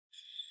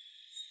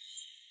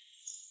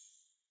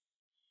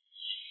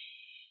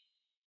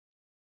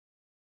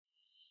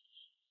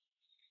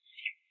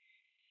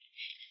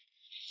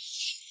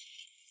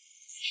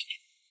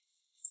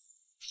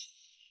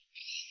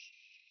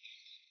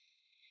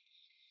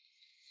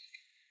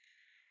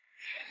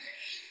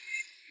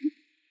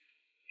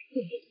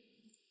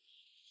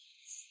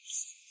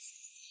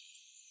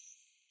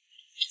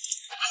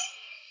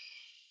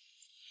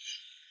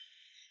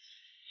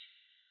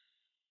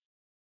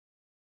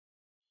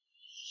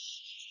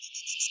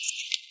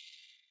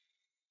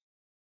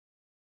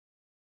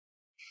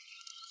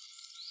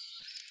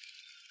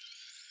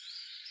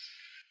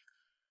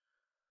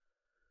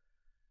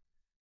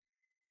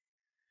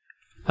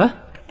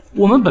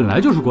我们本来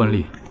就是官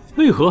吏，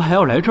为何还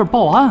要来这儿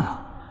报案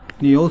啊？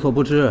你有所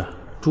不知，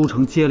诸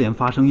城接连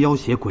发生妖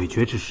邪诡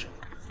谲之事，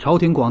朝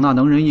廷广纳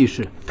能人异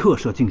士，特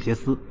设净邪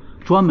司，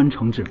专门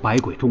惩治百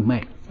鬼众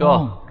魅。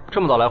哟，这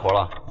么早来活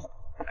了？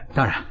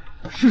大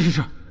人，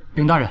是，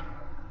禀大人，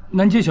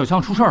南街小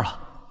巷出事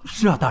了。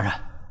是啊，大人。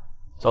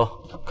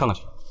走，看看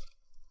去。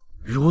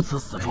如此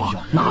死状，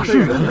哪是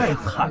人类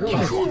惨？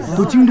听说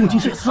都惊动净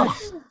邪司了。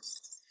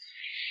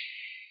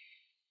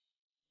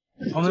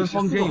传闻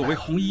坊间有位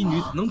红衣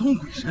女子能通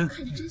鬼神，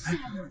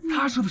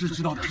她是不是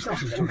知道的？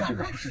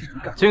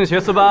净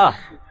邪司办案，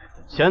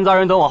闲杂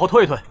人等往后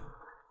退一退。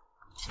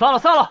散了。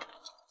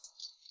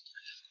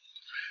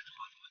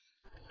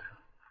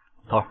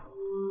头儿，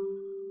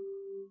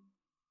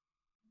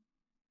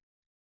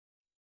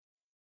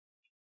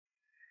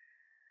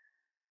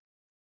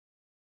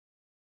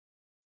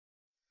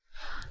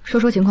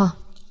说情况。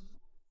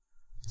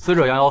死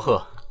者杨瑶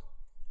鹤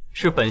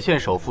是本县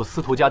首富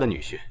司徒家的女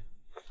婿，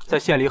在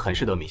县里很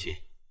是得民心。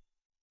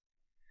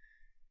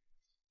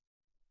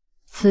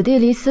此地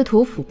离司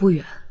徒府不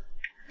远，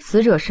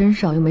死者身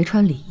上又没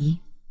穿礼衣，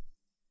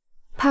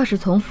怕是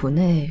从府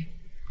内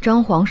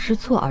张皇失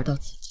措而到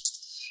此地。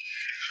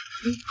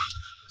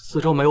四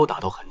周没有打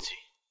斗痕迹，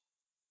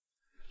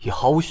也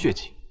毫无血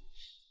迹，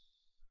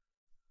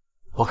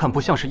我看不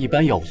像是一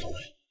般妖物所为。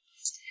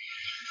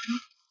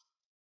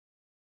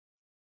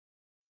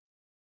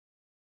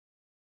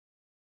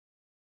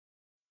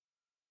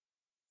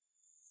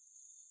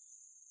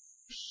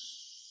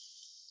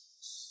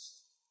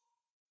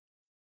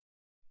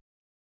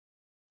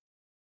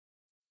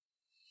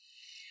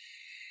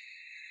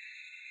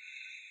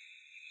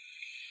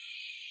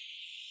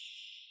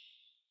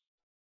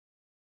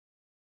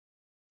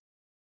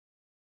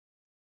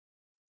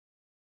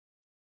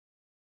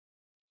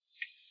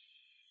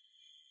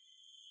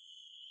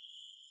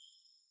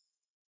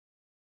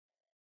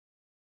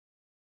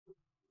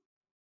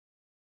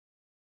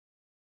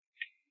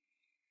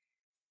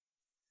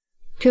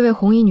这位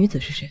红衣女子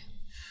是谁？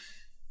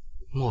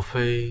莫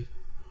非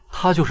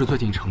她就是最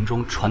近城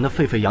中传得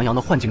沸沸扬扬的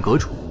幻境阁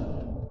主？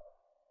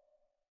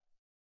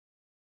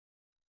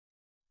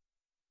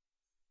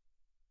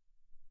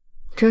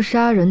这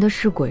杀人的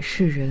是鬼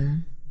是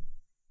人，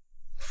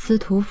司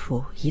徒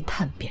府一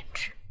探便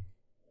知。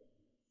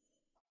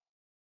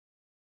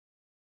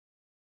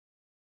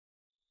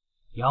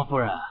杨夫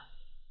人，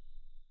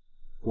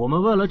我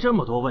们问了这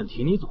么多问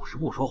题，你总是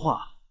不说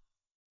话，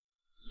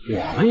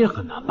我们也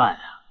很难办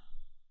啊。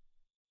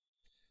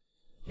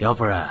杨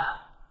夫人，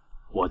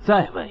我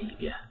再问一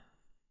遍，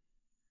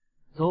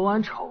昨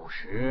晚丑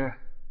时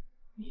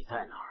你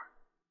在哪儿？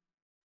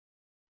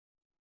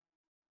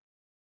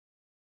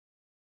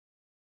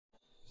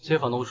街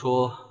坊都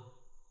说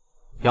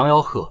杨瑶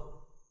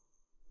鹤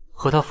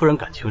和他夫人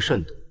感情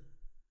甚笃，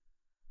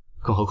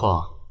更何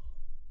况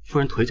夫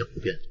人腿脚不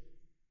便，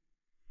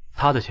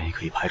他的嫌疑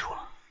可以排除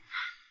了。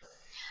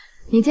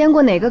你见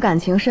过哪个感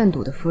情甚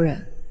笃的夫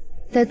人，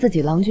在自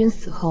己郎君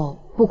死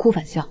后不哭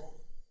反笑？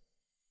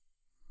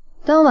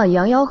当晚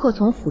杨瑶鹤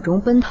从府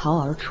中奔逃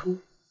而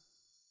出，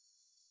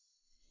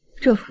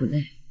这府内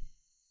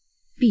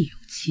必有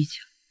蹊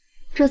跷。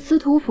这司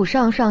徒府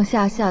上上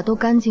下下都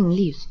干净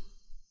利索，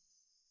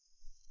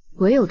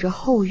唯有这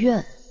后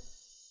院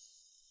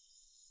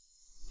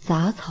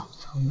杂草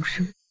丛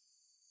生。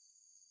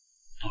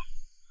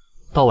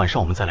到晚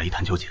上我们再来一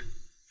探究竟，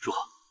如何？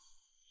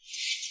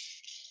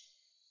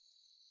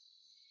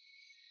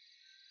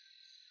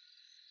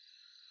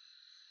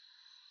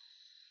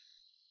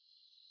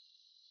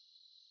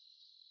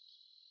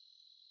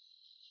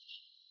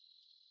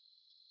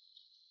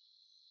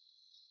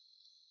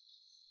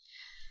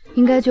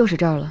应该就是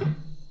这儿了。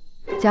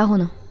家伙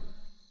呢？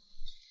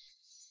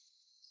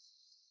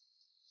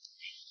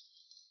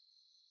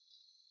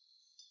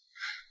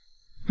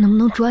能不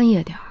能专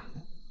业点儿？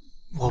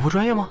我不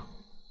专业吗？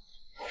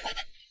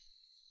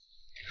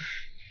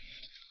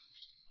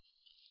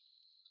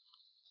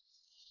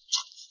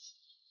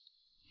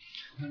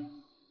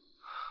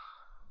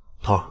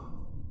头儿，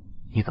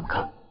你怎么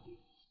看？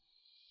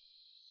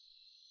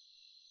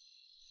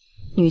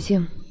女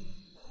性，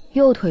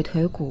右腿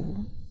腿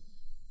骨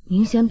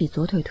明显比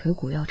左腿腿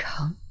骨要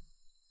长，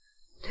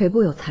腿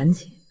部有残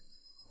疾，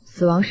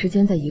死亡时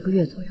间在1个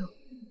月左右，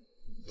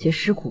且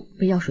尸骨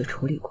被药水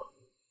处理过。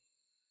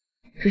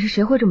只是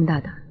谁会这么大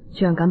胆，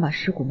居然敢把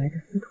尸骨埋在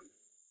司徒？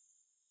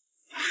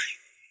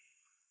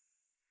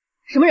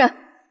什么人？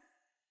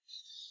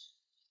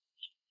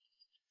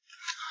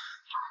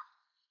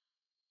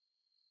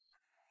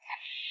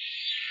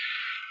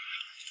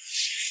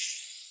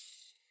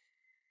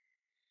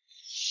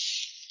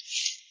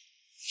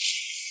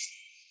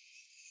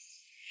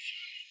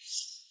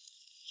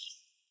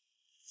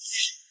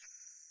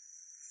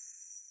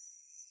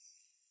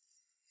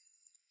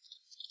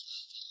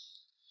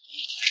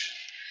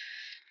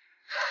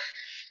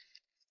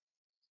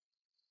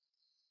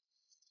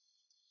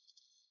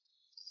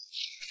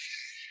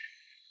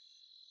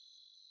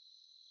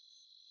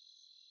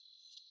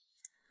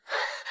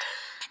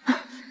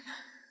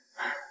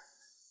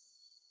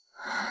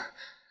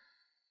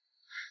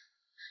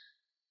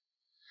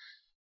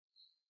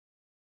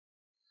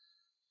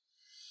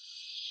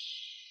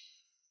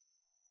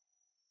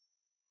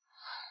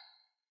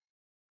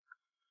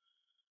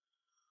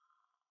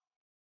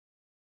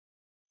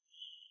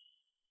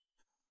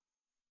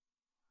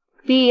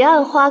彼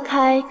岸花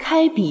开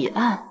开彼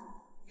岸，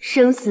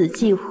生死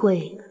际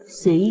会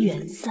随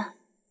缘散。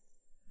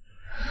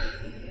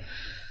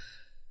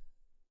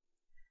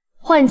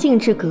幻境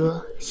之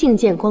阁，幸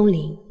见光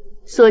临，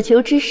所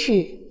求之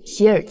事，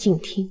洗耳静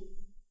听。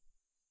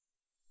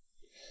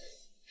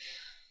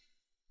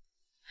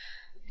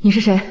你是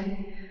谁？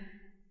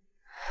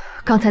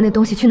刚才那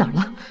东西去哪儿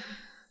了？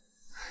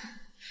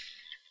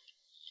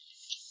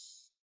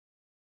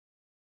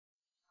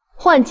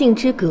幻境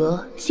之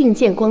阁，幸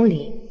见光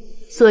临，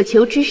所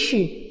求之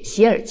事，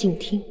洗耳静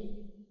听。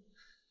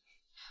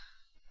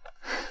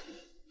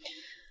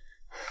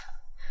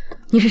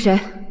你是谁？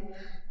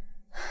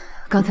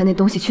刚才那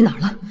东西去哪儿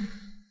了？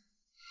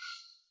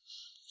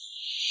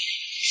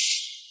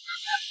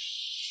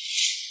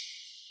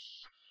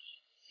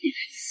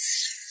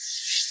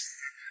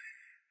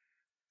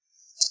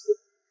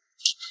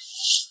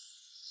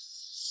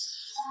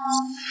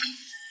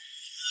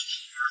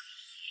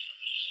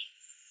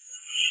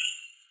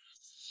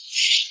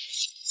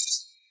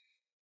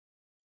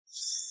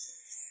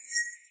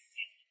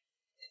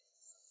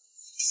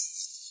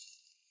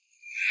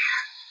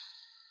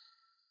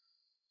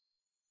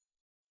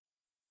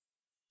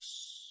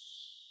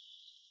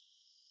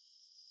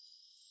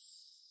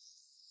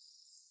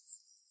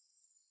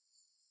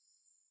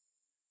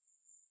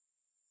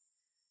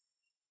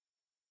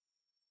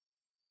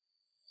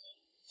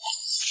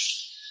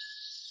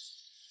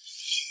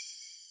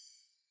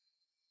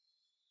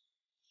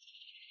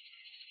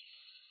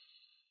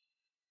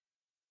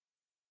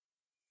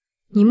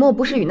你莫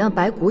不是与那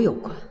白骨有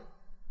关，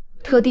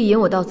特地引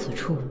我到此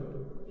处，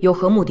有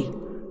何目的？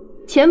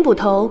钱捕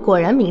头果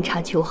然明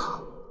察秋毫。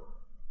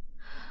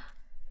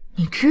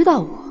你知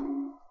道我？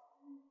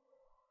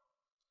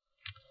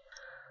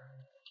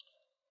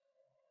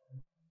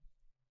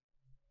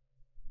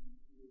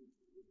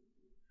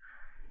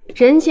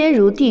人间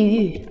如地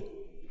狱，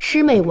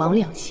魑魅魍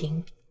魉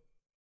行。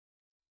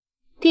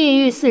地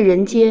狱似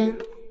人间，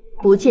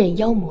不见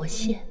妖魔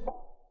现。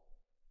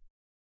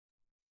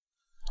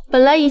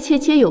本来一切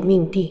皆有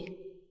命定，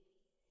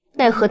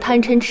奈何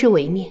贪嗔痴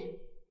为念，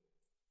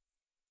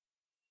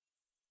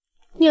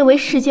念为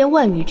世间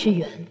万语之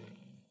源。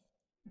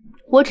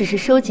我只是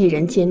收集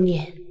人间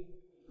念，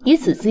以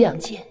此滋养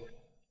剑，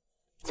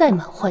再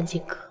满幻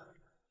境阁，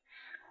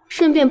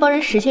顺便帮人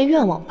实现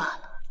愿望罢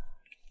了。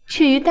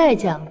至于代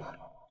价嘛，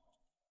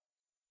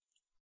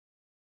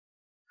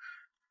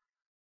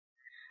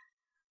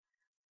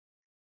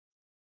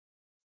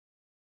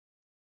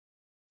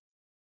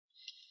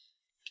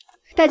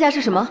代价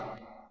是什么？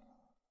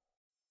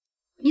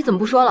你怎么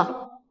不说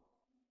了？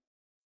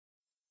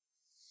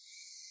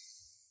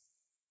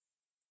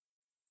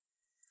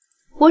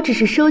我只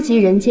是收集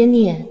人间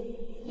念，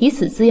以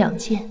此滋养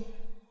剑，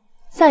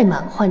再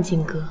满幻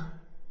境阁，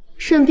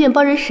顺便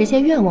帮人实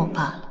现愿望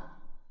罢了。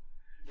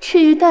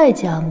至于代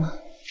价嘛，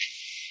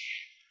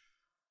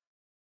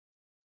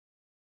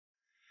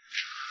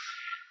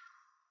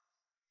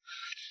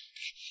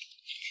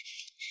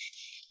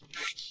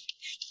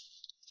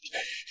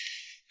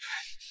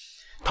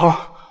头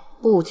儿，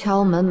不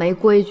敲门没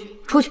规矩，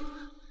出去！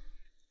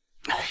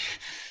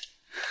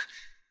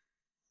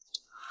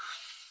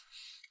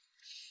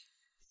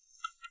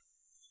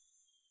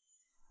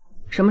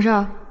什么事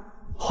儿？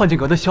幻境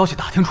阁的消息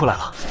打听出来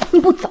了。你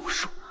不早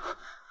说！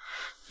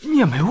你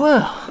也没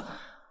问啊。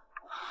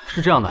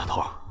是这样的，头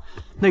儿，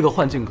那个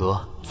幻境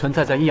阁存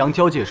在阴阳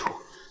交界处，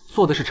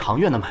做的是长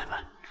远的买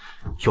卖。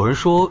有人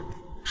说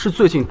是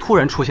最近突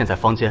然出现在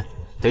坊间，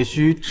得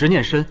需执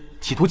念深、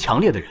企图强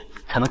烈的人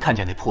才能看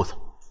见那铺子。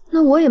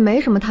那我也没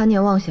什么贪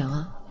念妄想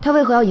啊，他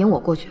为何要引我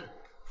过去？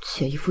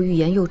且一副欲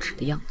言又止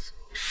的样子。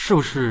是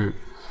不是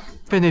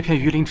被那片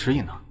鱼鳞指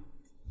引呢？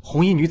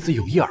红衣女子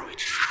有意而为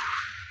之。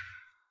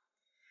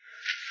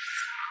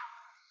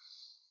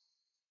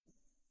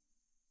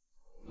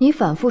你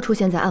反复出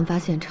现在案发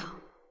现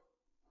场，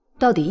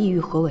到底意欲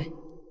何为？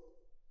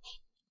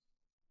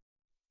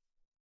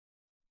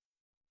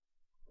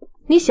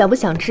你想不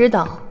想知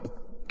道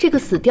这个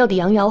死掉的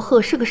杨瑶鹤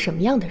是个什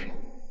么样的人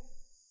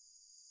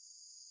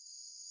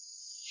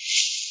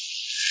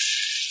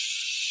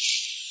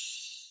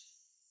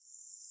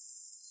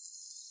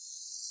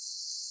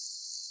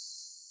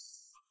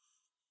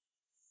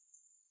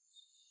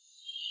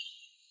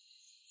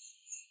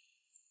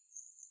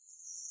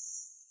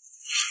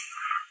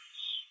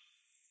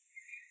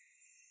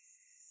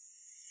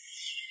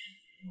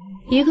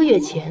？1个月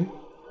前，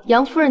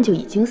杨夫人就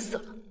已经死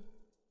了。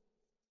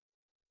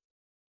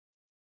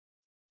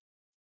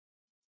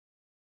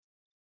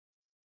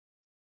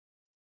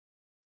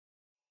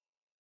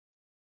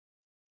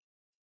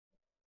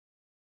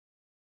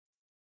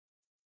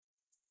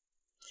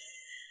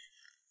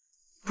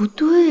不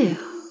对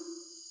啊，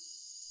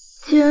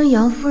既然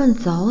杨夫人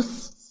早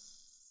死，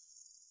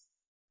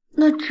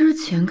那之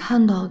前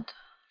看到的……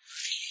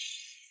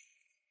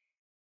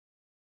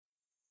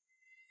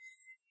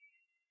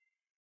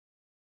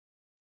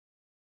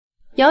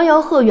杨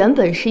瑶鹤原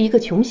本是一个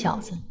穷小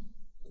子，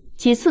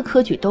几次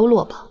科举都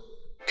落榜，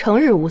成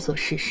日无所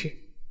事事。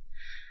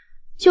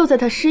就在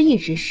他失意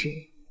之时，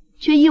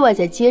却意外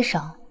在街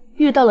上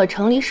遇到了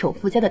城里首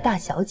富家的大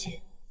小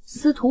姐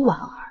司徒婉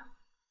儿。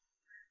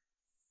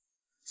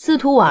司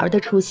徒婉儿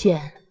的出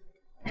现，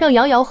让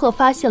杨瑶鹤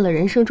发现了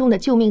人生中的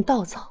救命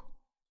稻草。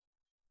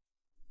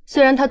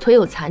虽然他腿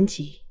有残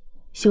疾，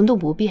行动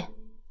不便，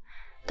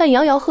但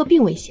杨瑶鹤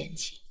并未嫌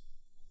弃，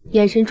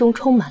眼神中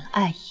充满了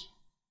爱意。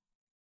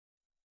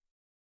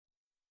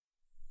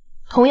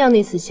同样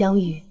那次相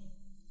遇，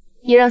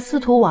也让司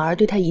徒婉儿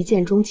对他一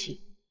见钟情，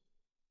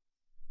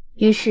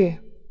于是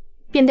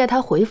便带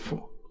他回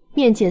府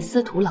面见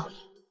司徒老爷。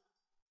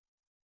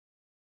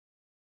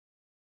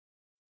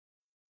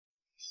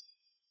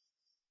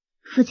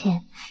父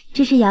亲，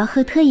这是瑶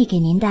鹤特意给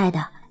您带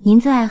的，您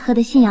最爱喝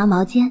的信阳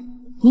毛尖，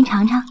您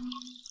尝尝。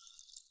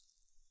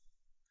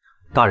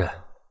大人，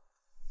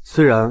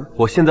虽然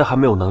我现在还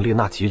没有能力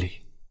纳吉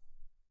礼，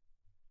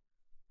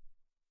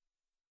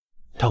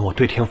但我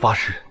对天发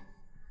誓，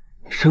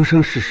生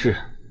生世世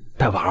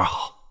待婉儿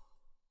好。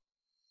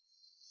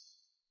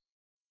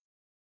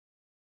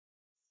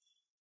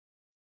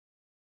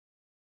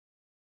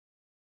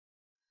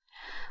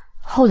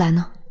后来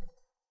呢？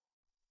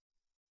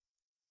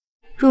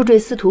入赘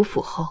司徒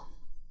府后，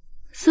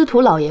司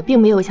徒老爷并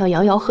没有像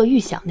杨瑶鹤预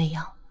想那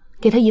样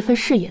给他一份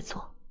事业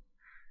做，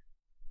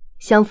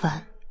相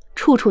反，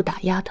处处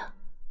打压他，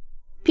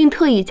并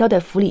特意交代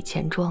府里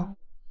钱庄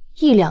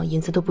1两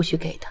银子都不许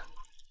给他。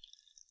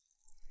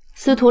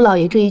司徒老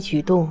爷这一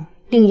举动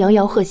令杨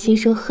瑶鹤心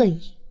生恨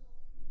意，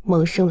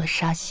萌生了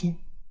杀心。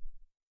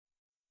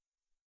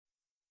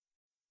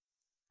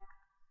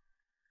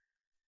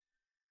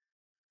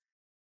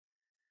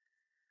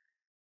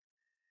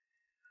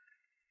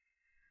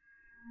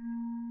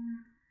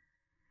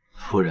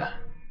夫人，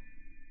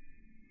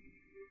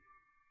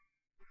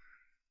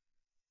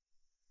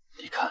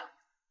你看，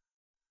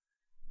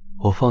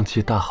我放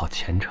弃大好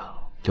前程，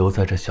留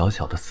在这小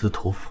小的司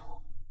徒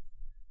府，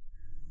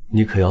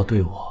你可要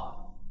对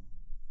我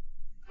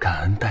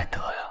感恩戴德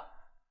呀！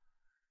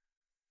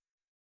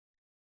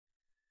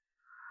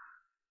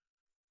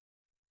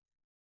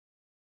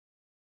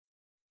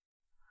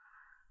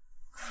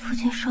父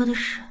亲说的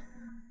是。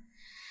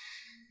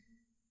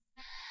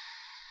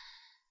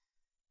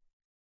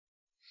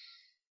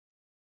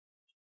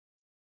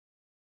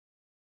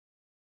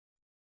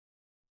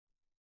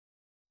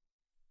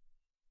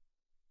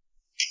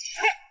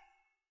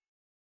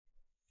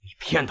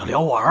骗得了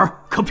婉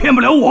儿，可骗不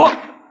了我。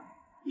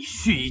你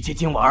蓄意接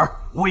近婉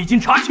儿，我已经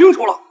查清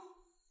楚了。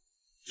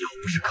要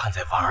不是看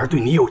在婉儿对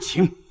你有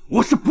情，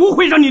我是不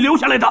会让你留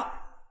下来的。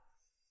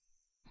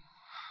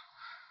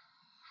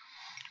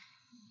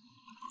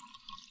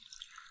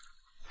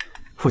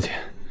父亲，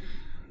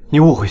你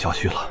误会小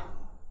婿了，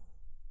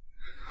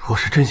我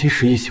是真心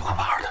实意喜欢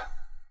婉儿的。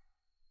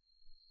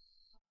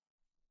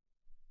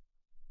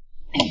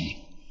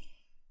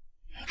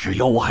只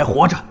要我还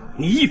活着，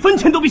你1分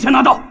钱都别想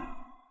拿到。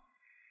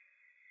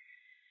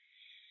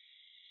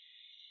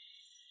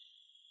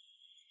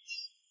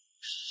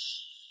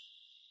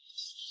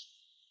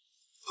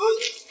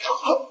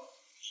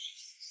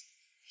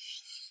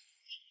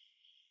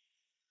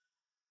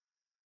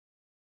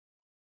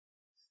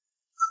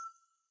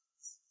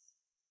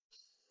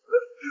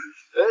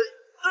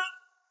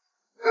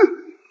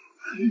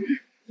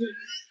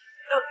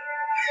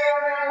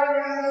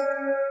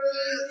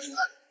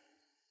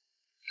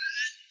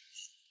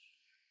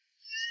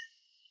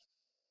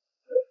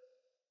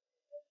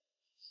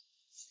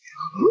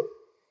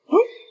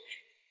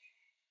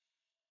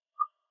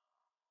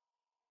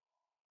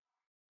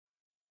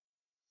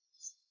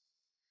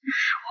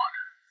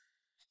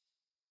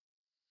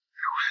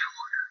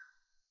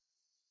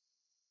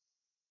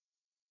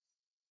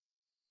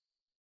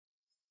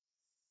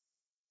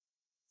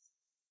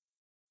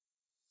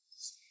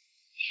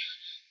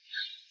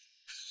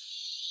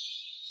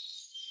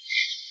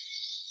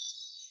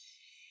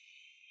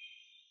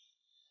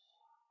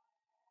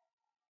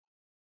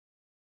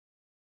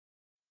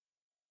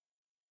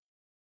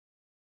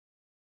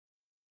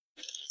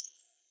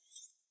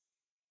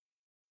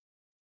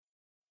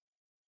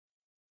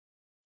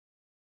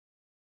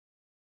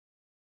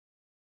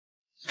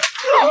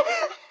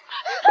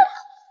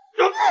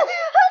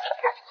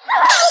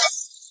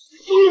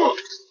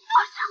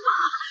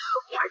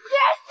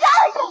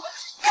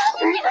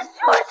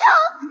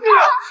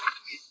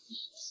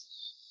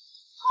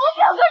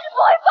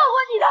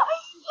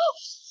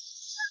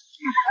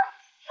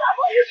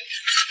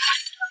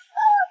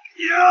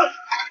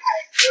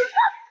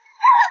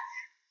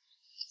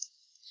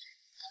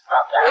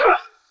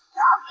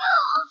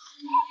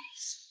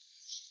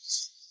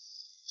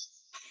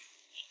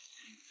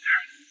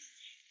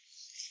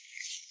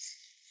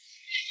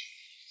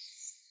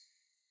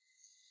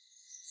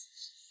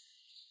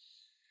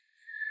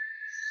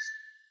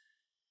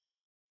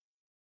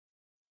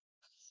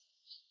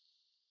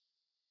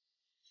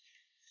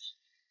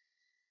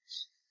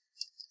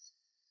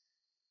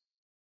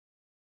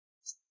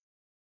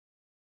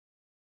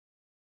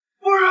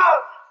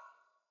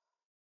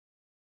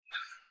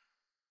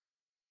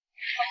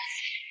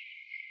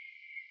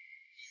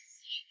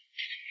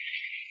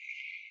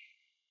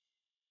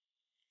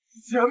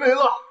姐没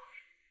了，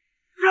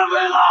姐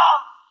没了！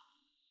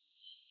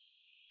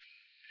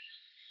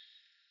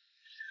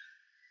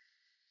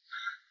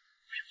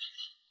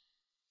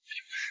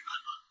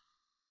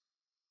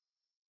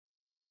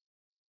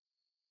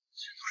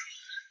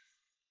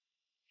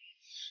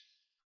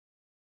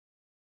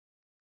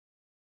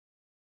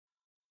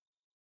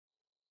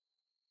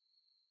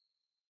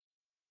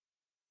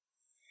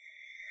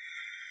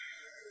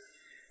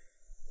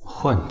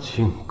幻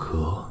境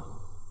阁。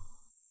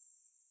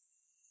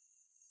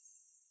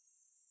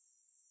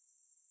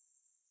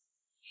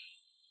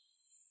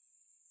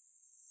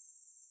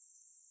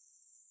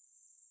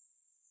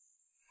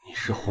你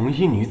是红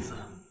衣女子，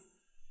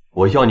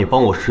我要你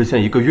帮我实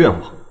现一个愿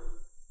望。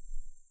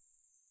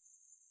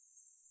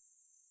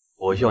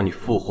我要你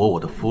复活我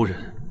的夫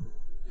人，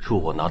助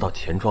我拿到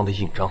钱庄的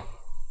印章。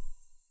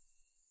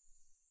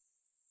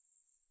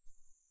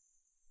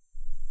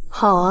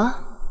好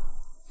啊。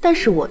但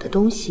是我的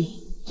东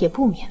西也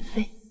不免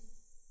费。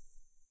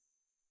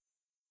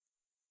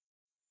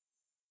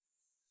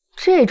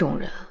这种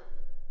人，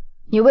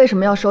你为什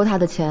么要收他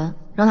的钱，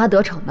让他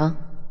得逞呢？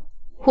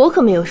我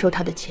可没有收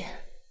他的钱。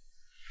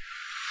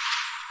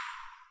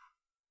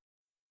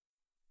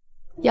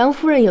杨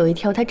夫人有一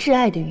条她挚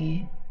爱的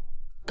鱼，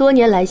多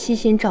年来悉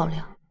心照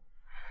料，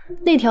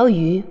那条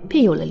鱼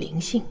便有了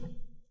灵性，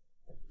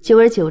久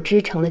而久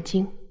之成了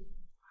精。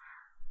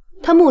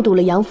她目睹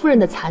了杨夫人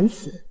的惨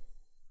死。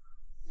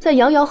在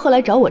杨瑶鹤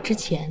来找我之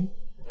前，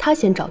他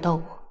先找到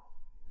我，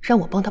让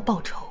我帮他报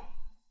仇。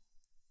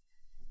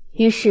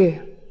于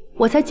是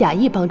我才假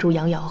意帮助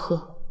杨瑶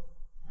鹤，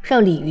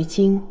让鲤鱼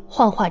精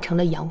幻化成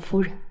了杨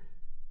夫人。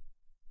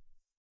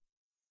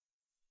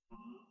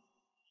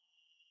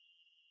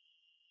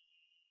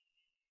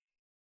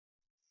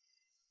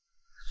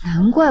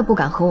难怪不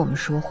敢和我们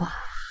说话，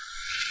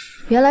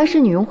原来是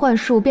你用幻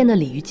术变的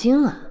鲤鱼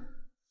精啊！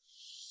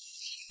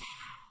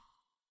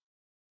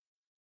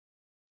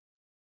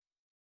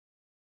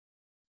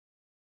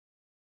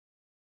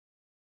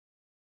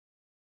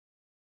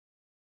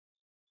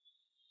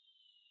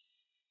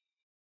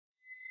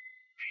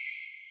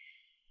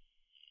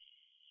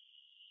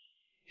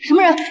什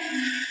么人？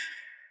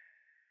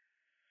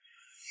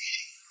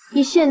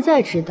你现在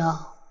知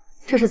道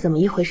这是怎么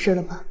一回事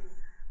了吗？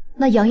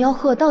那杨瑶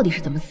鹤到底是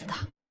怎么死的？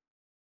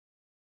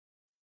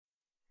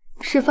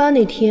事发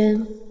那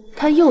天，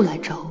他又来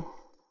找我。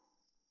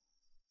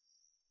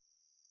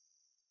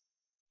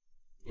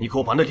你给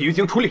我把那鲤鱼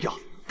精处理掉，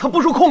他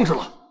不受控制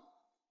了。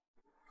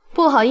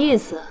不好意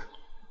思，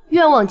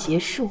愿望结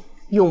束，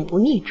永不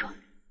逆转。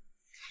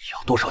你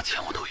要多少钱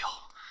我都要。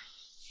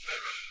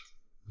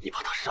你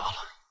把他杀了，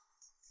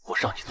我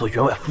让你做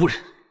员外夫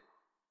人。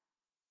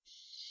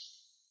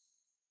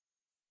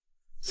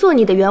做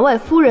你的员外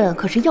夫人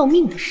可是要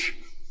命的事，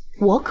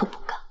我可不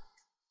干。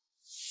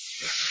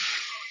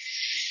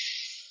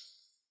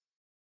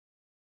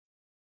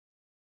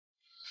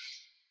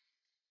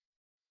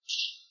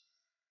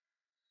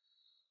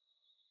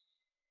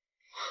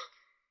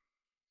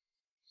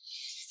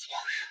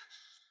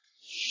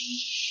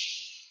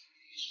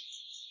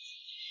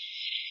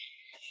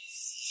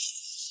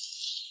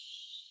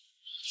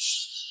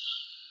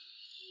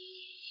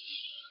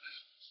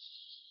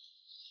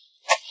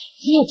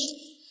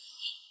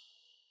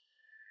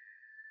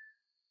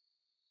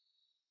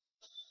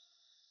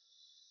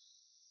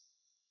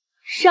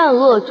善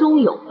恶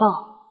终有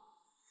报，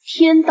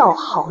天道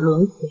好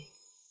轮回，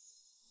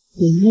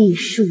你命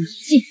数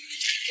尽。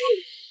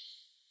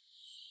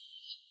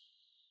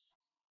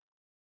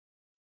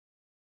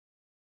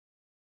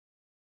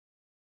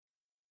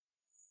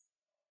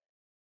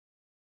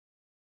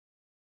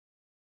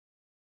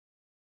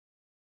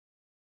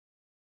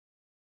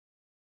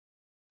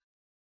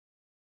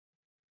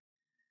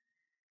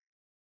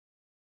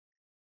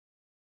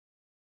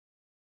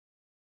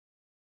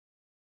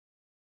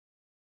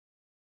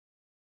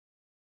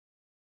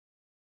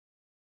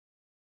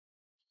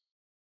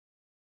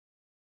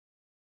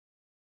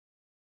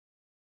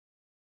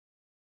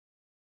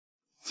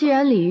既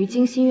然鲤鱼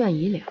精心愿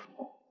已了，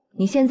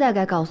你现在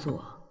该告诉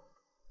我，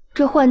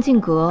这幻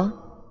境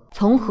阁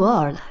从何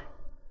而来，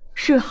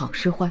是好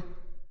是坏？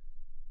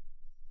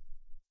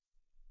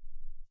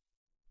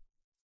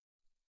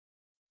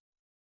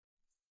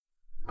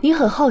你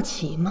很好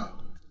奇吗？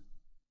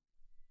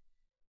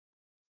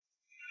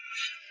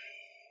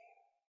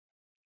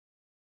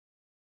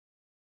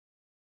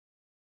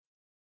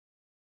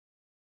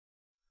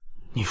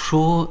你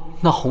说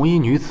那红衣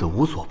女子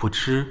无所不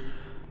知，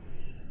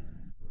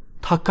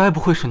她该不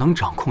会是能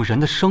掌控人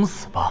的生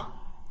死吧？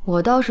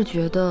我倒是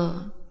觉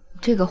得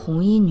这个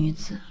红衣女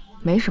子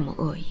没什么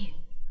恶意，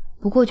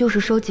不过就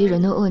是收集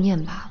人的恶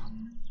念罢了。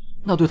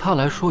那对她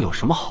来说有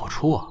什么好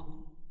处啊？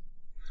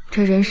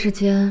这人世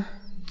间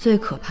最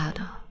可怕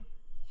的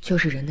就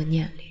是人的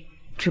念力，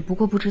只不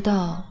过不知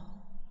道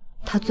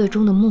他最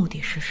终的目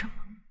的是什么。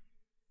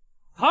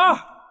孩儿，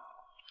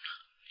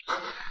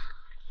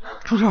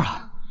出事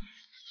了！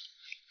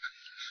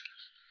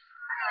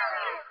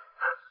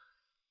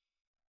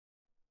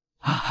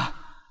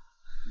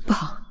不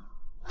好，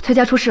崔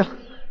家出事了。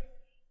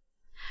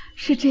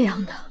是这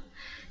样的，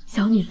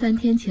小女3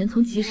天前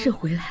从集市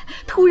回来，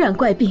突然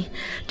怪病，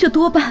这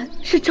多半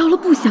是招了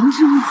不祥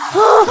之物。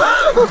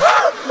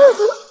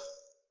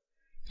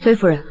崔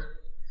夫人，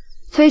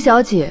崔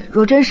小姐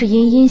若真是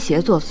因阴邪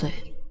作祟，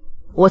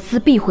我司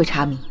必会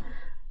查明。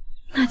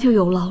那就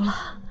有劳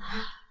了。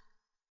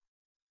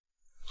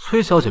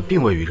崔小姐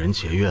并未与人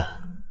结怨，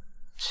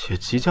且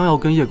即将要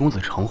跟叶公子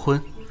成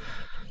婚。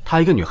她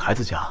一个女孩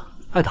子家，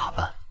爱打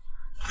扮，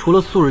除了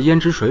素日胭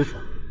脂水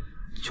粉，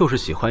就是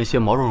喜欢一些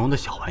毛茸茸的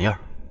小玩意儿。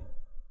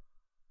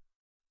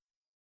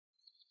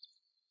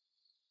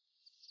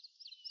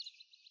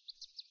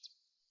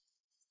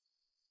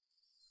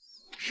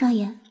少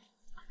爷，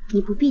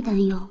你不必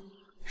担忧，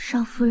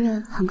少夫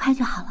人很快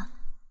就好了。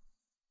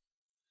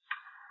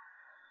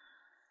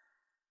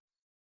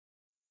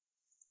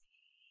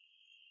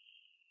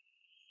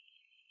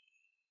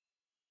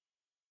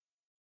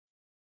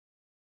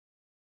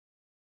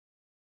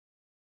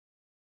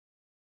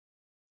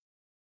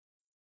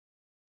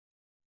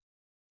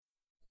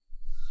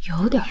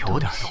有点东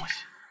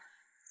西。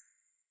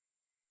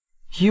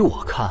依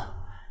我看，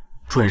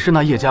准是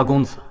那叶家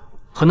公子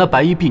和那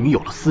白衣婢女有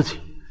了私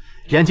情，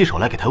联起手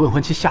来给他未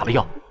婚妻下了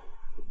药。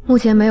目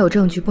前没有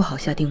证据，不好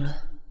下定论。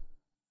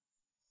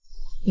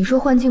你说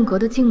幻境阁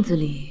的镜子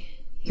里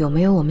有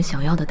没有我们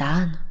想要的答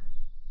案呢？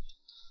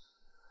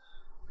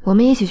我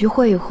们一起去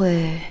会一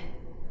会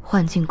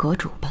幻境阁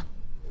主吧。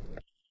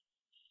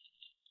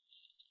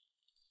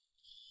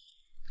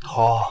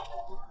头，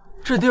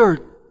这地儿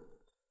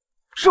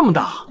这么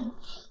大，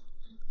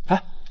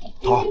哎，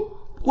头，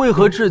为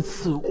何这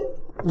次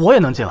我也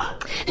能进来？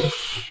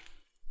嘘，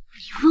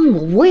你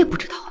问我也不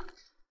知道。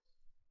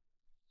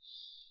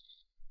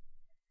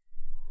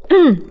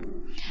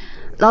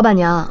老板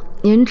娘，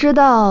您知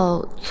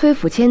道崔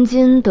府千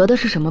金得的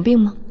是什么病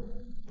吗？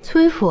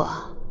崔府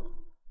啊，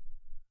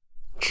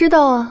知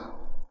道啊。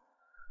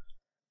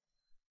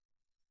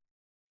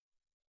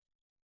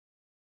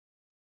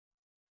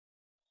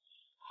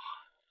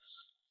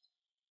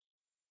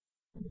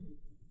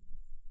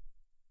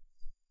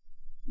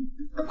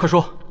快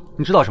说，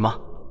你知道什么？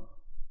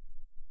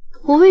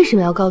我为什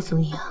么要告诉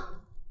你啊？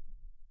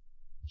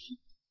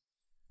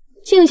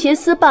净邪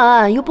司办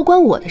案又不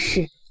关我的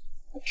事，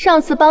上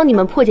次帮你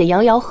们破解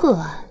杨瑶鹤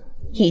案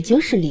已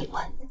经是例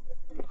外。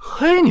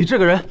嘿，你这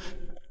个人，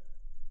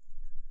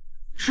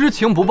知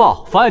情不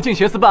报，妨碍净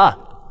邪司办案，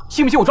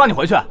信不信我抓你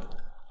回去？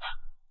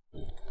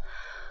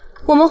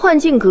我们幻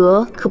境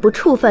阁可不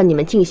触犯你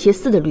们净邪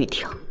司的律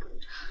条。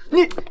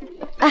你，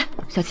哎，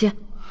小七。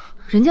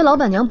人家老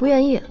板娘不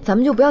愿意，咱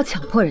们就不要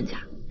强迫人家。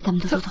咱们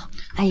走。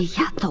哎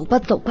呀，走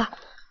吧。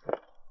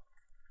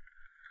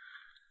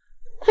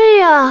哎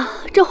呀，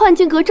这幻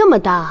境阁这么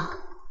大，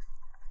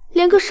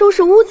连个收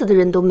拾屋子的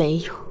人都没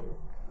有，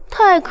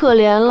太可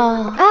怜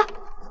了。哎，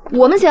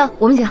我们行。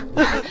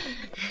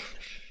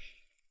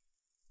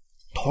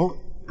头，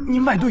你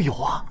买队友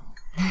啊？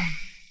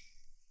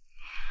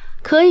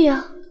可以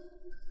啊，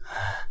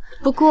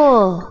不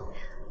过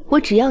我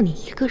只要你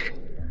一个人。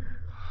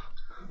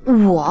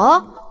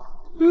我？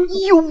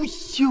优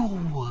秀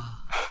啊！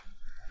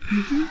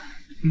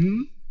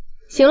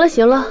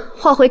行了，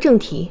话回正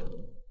题。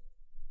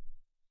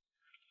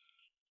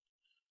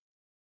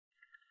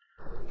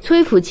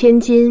崔府千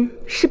金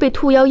是被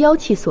兔妖妖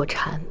气所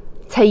缠，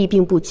才一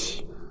病不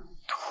起。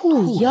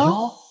兔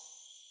妖？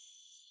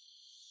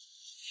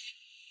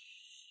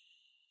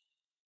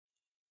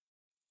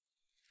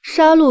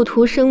杀戮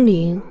图生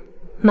灵，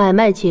买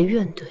卖结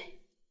怨对。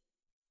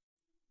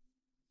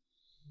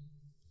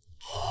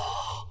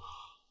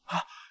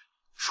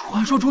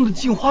传说中的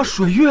镜花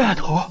水月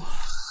头，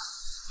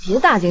别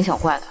大惊小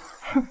怪的。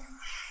哼，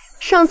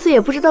上次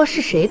也不知道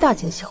是谁大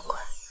惊小怪。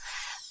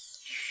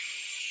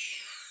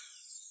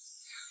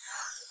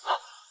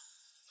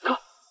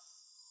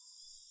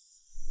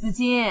紫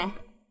金，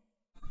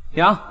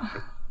娘，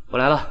我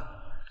来了。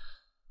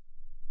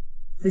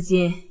紫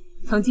金，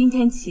从今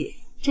天起，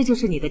这就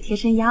是你的贴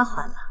身丫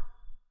鬟了。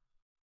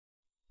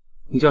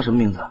你叫什么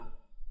名字？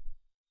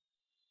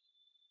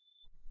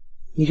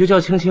你就叫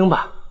青青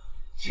吧。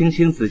青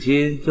青子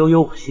衿，悠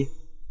悠我心。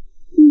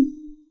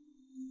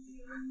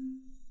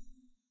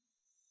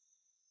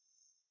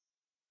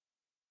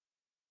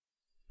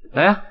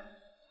来呀！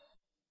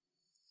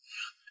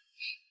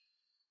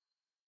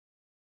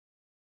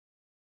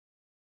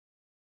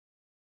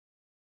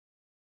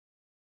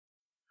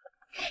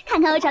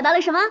看看我找到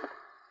了什么？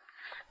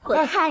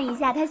我看一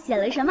下他写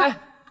了什么。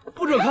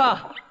不准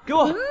看，给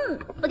我。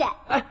不给。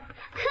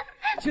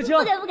青青，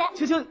不给。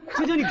青青，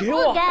你给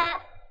我。不给。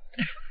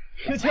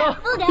青青，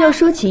要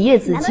说起叶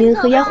子金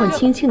和丫鬟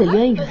青青的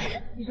渊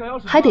源，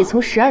还得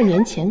从12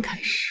年前开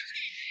始。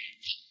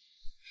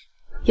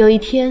有一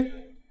天，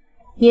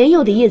年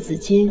幼的叶子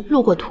金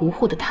路过屠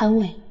户的摊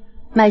位，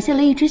买下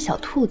了一只小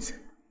兔子，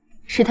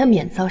使他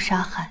免遭杀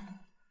害。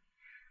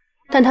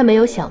但他没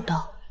有想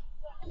到，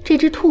这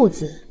只兔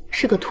子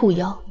是个兔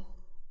妖，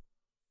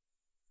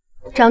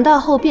长大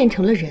后变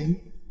成了人，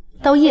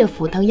到叶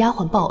府当丫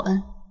鬟报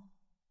恩。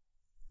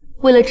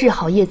为了治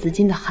好叶子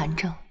金的寒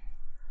症，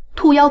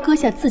兔妖割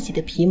下自己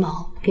的皮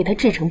毛，给他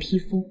制成披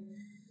风。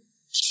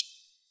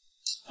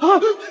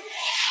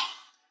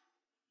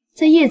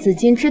在叶子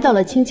金知道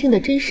了青青的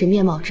真实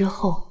面貌之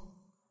后，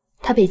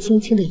他被青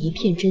青的一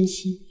片真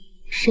心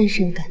深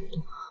深感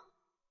动。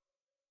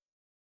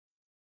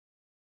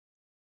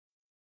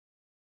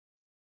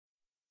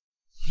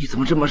你怎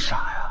么这么傻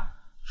呀？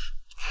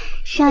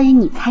少爷，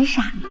你才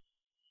傻呢！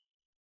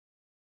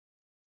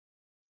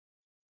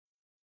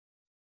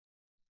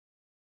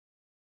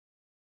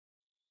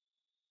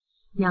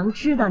娘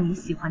知道你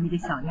喜欢那个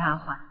小丫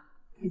鬟，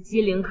她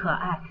机灵可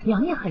爱，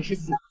娘也很是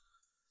喜欢。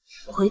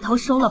回头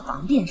收了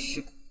房便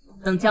是，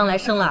等将来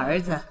生了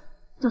儿子，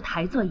就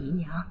抬做姨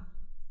娘。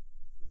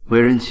为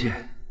人妻，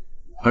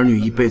儿女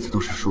一辈子都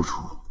是输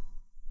出，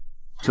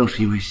正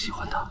是因为喜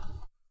欢她，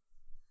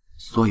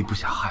所以不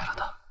想害了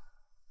她。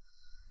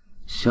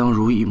相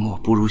濡以沫，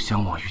不如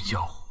相忘于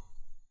江湖。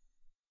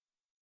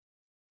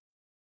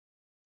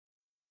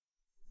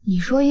你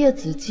说叶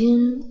子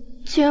金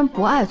既然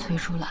不爱崔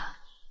淑兰，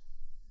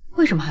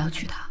为什么还要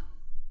娶她？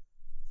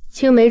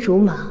青梅竹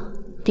马，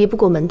敌不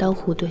过门当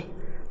户对，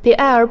比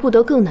爱而不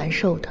得更难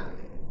受的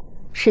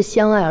是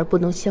相爱而不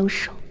能相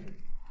守。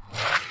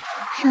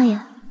少爷，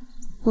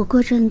我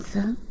过阵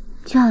子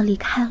就要离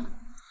开了。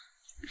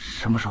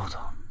什么时候走？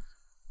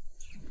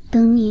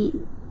等你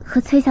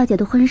和崔小姐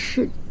的婚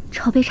事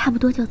筹备差不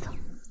多就走。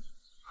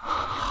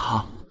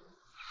好，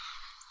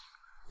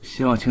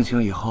希望青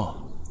青以后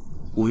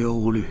无忧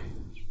无虑，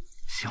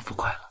幸福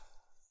快乐。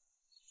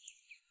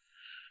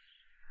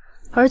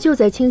而就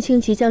在青青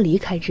即将离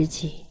开之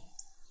际，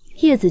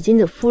叶子金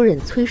的夫人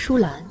崔淑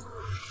兰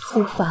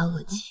突发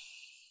恶疾。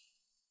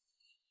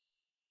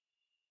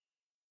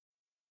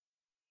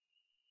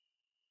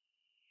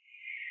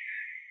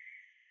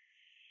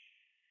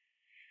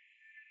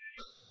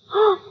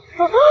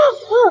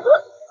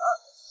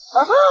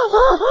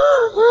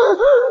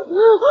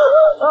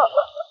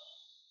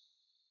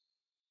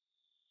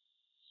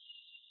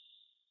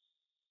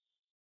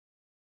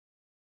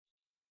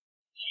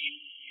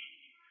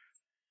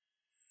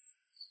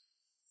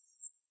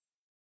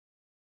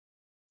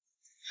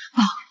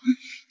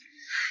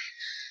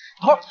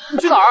头儿，你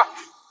去哪儿？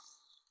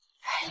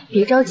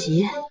别着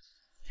急，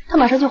他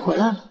马上就回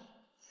来了，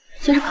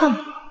接着看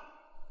吧。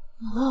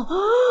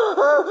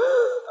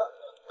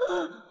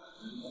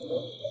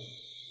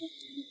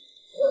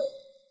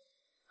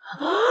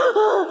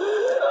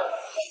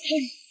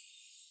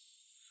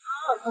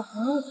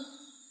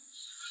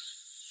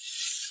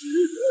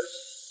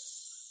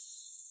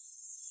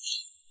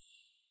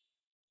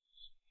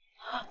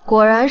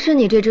果然是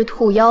你这只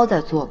兔妖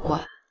在作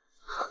怪。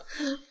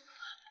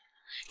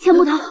钱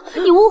捕头，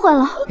你误会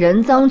了，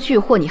人赃俱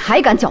获，你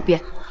还敢狡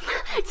辩？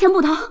钱捕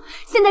头，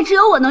现在只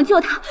有我能救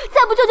他，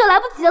再不救就来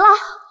不及了。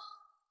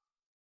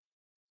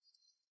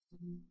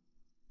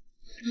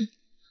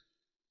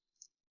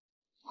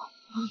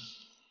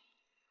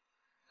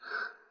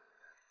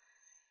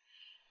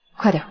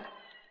快点！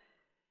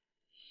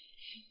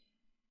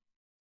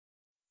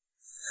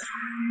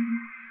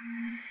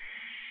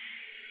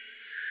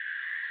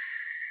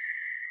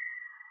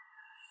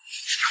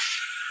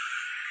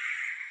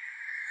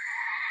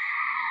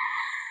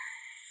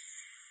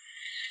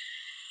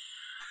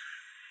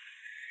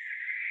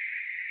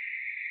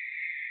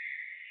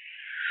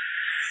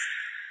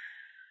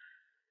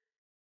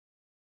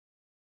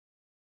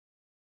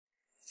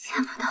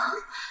钱捕头，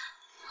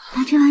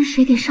把这碗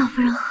水给少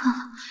夫人喝了，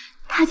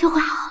她就会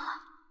好了。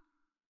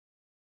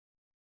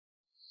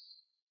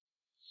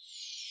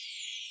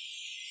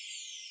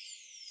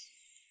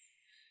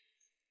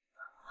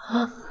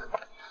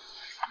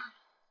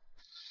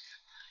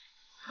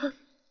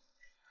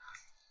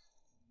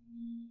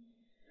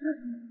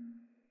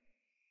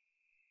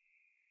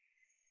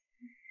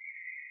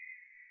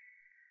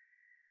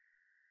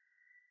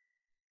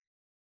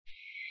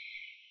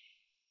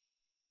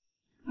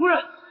夫人，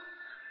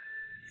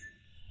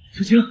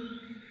青青，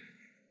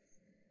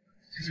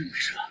青青，你没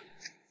事吧？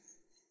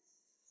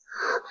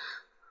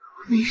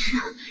我没事，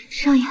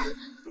少爷，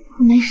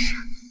我没事。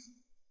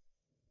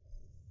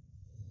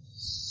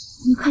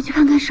你快去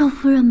看看少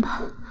夫人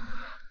吧。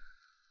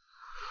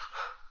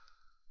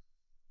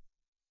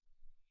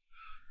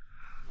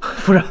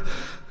夫人，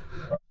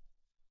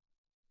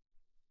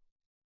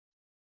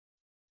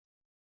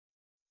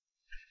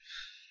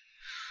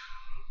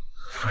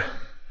夫人，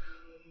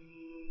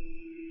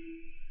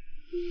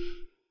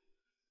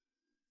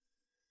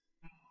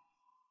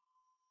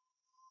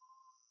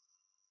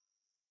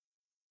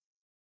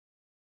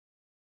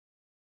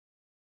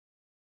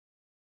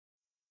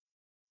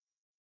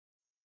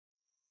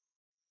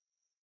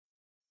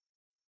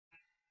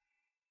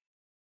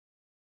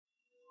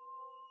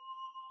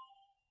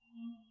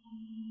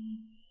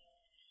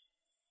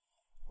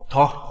头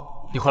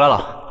儿，你回来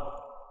了。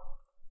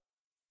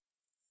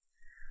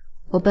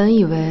我本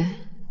以为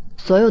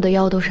所有的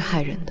妖都是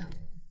害人的，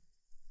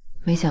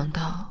没想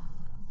到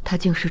它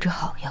竟是只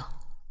好药。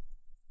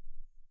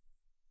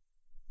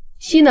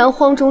西南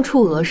荒中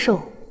出鹅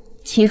兽，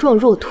其状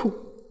若兔。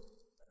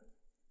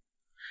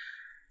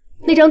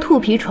那张兔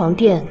皮床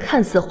垫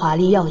看似华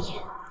丽耀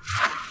眼，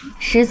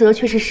实则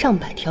却是上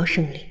百条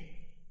生灵。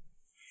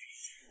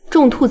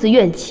众兔子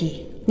怨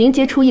气凝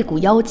结出一股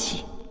妖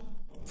气，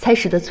才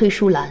使得崔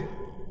淑兰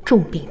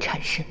重病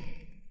缠身。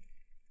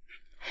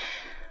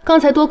刚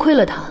才多亏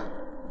了他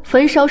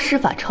焚烧施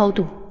法超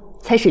度，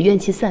才使怨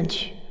气散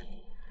去，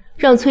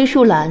让崔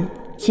淑兰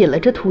解了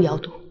这兔妖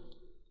毒。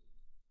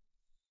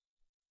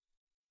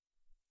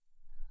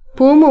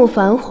薄暮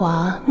繁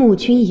华慕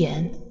君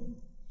颜，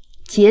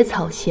结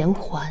草衔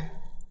环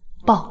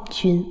报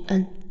君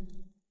恩。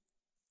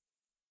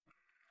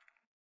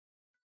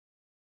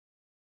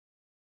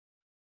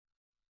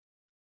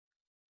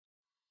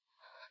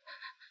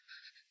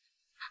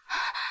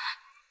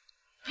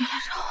别来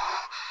找我！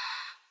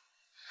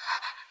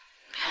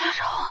别来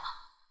找我！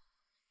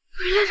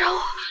别来找我！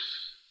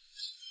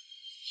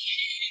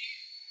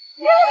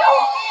别来找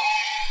我！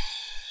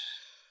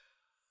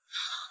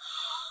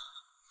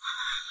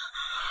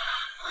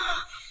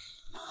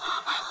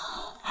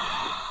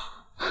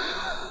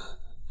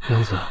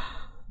娘子，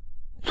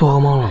做噩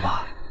梦了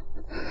吧？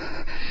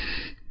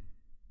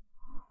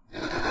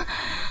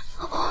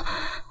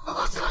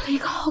我做了一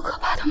个好可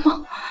怕的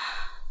梦，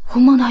我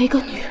梦到一个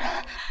女人，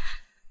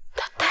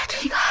她带着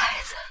一个孩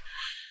子，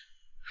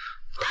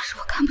但是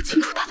我看不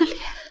清楚她的脸。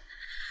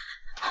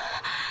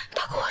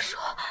她跟我说，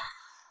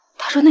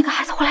她说那个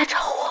孩子会来找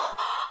我。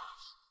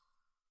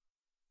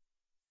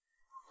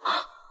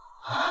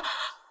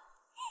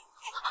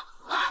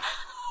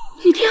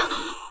你听，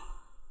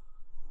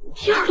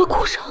婴儿的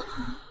哭声。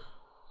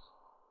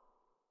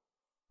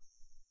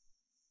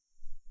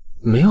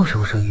没有什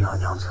么声音啊，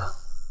娘子，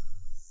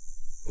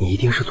你一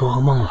定是做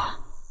噩梦了。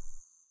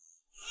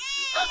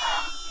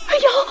哎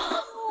呦，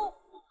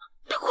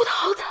他哭得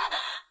好惨，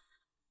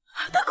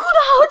他哭得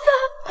好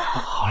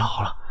惨。好了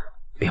好了，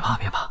别怕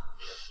别怕，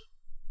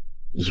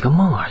一个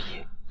梦而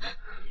已。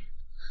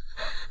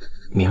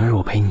明日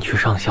我陪你去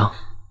上香，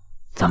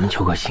咱们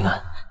求个心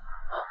安。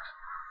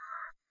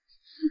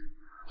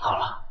好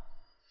了。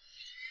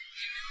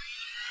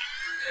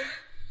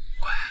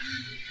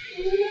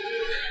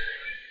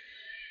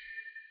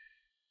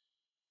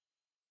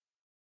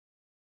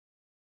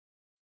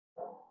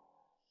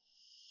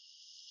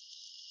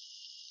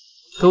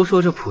都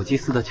说这普济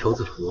寺的求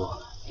子符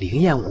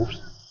灵验无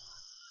比，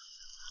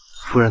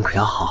夫人可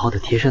要好好的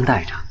贴身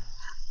带着。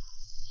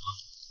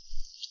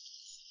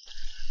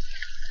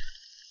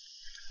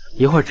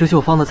一会儿织绣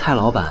坊的蔡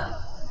老板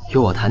约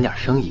我谈点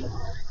生意，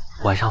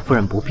晚上夫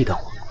人不必等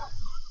我，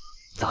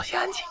早些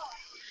安静。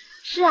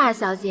是啊，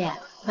小姐，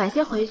晚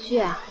些回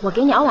去，我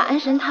给你熬碗安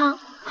神汤，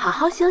好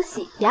好休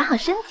息，养好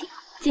身体，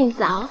尽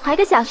早怀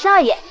个小少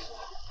爷。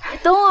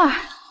冬儿，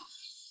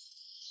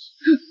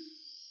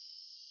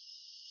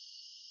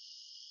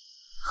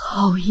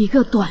好一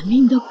个短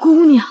命的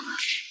姑娘啊！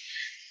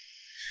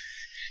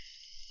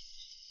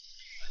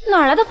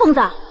哪来的疯子，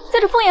在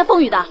这风言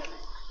风语的？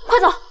快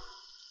走！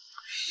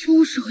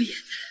凶手也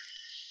在，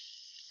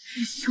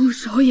凶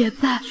手也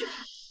在。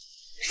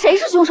谁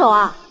是凶手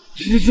啊？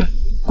去，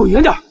滚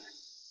远点！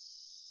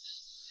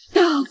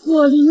大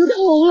祸临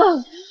头了！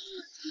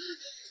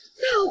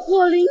大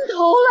祸临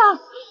头了！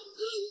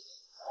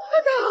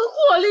大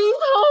祸临头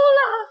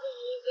了！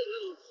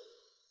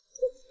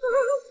大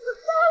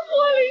祸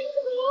临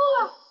头了！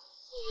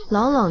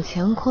朗朗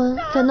乾坤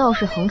在闹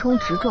市横冲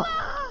直撞，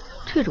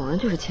这种人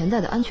就是潜在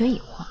的安全隐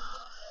患。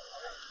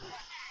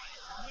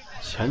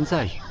潜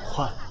在隐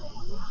患？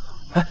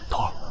哎，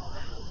头儿，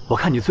我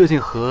看你最近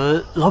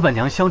和老板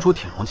娘相处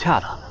挺融洽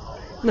的，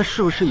那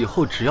是不是以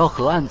后只要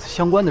和案子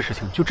相关的事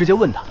情就直接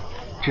问她，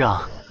这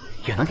样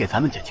也能给咱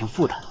们减轻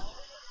负担？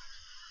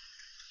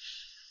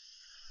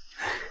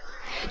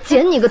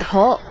减你个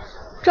头！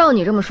照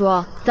你这么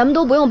说，咱们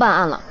都不用办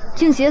案了，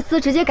净邪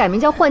司直接改名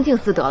叫幻境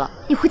司得了，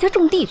你回家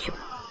种地去吧。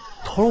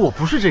头儿，我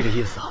不是这个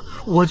意思，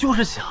我就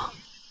是想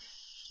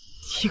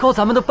提高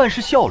咱们的办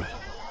事效率。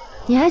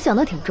你还想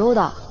得挺周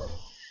到。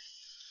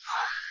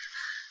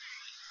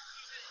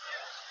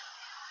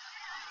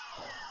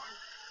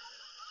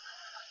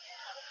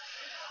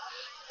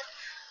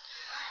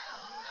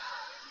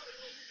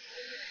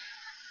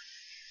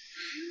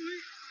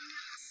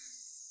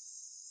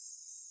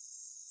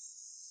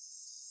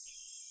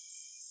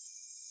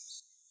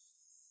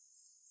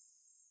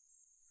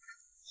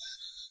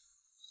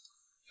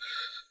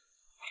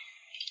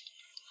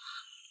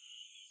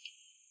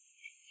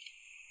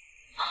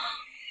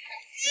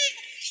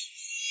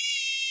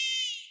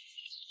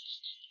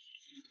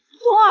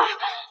冬儿，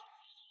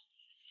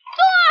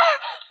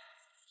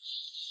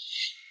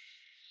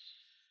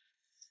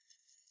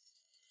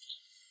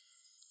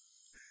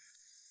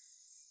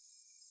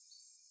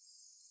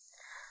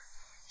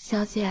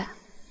小姐，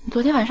你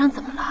昨天晚上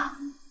怎么了？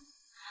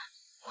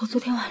我昨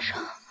天晚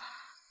上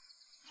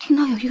听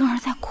到有婴儿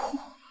在哭，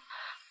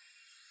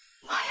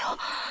还有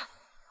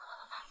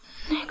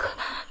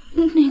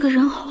那个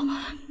人偶，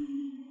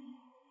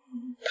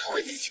他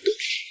会自己动。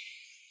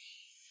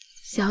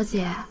小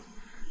姐，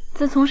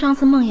自从上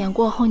次梦魇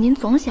过后，您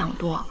总想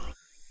多。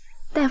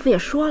大夫也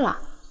说了，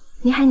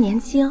您还年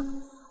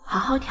轻，好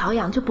好调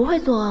养就不会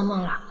做噩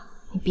梦了。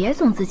你别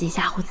总自己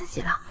吓唬自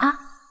己了啊！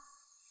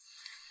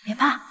别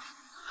怕，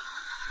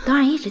东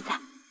儿一直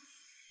在。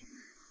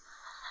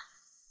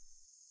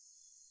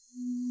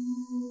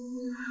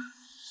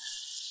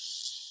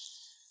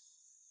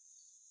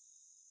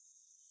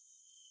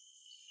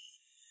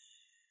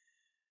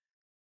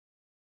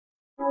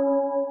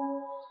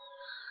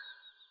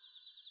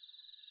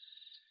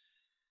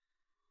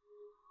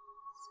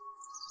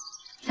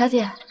小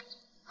姐，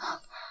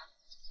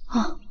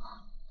哦，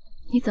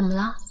你怎么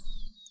了？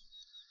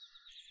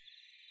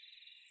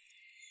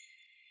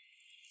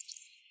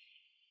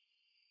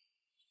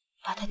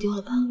把它丢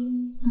了吧。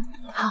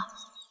好。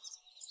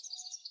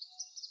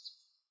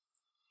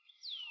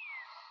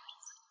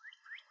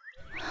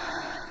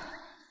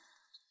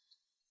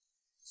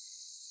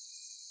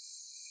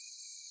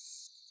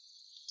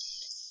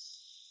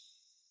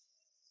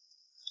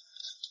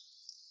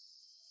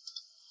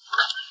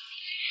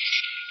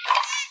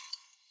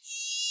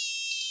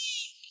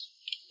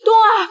冬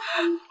儿，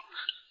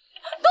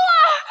冬儿！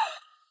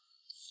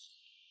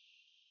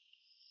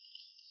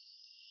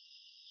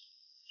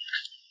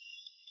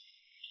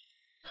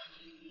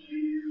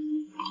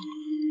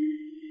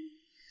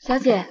小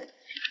姐，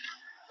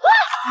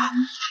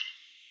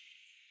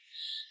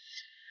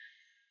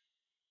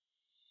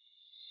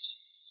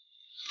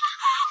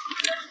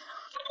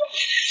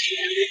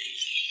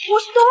我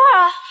是冬儿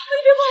啊！你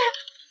别过来！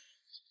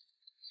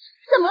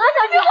怎么了，小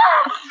姐？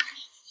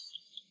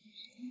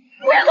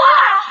别过来！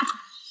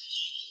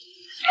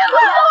别过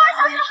来！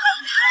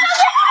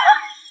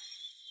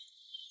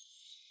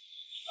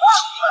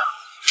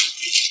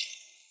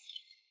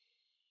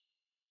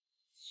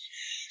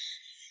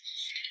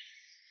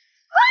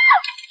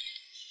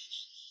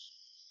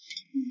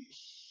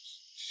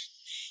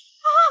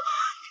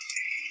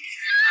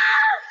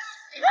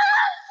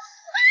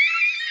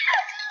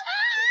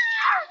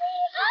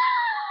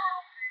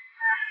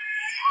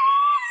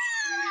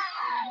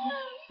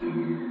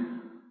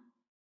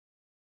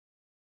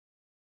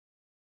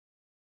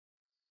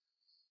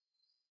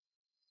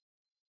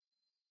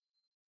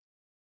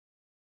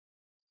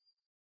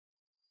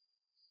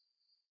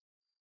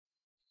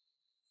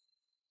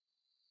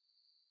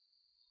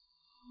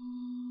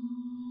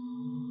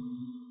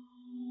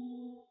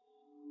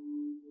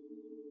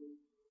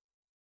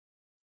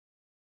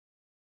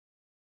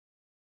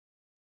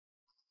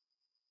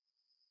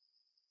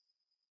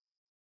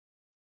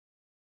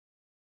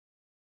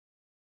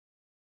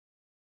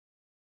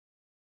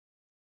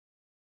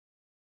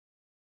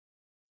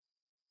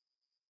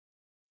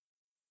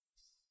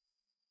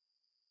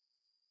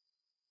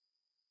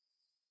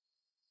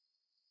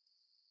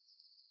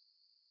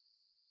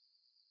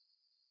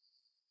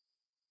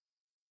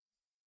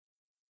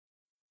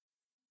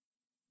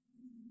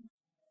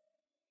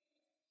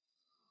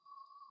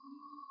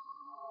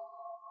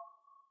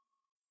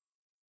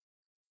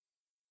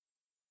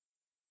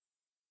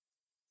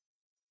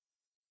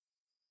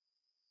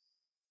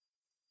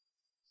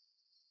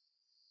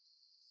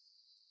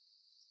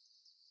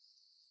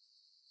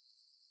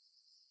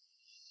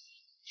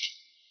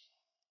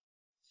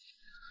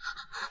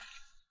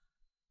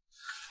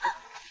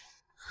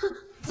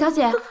小姐，小姐！小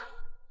姐，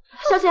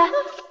小姐，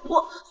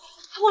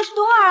我是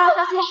冬儿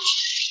啊，小姐，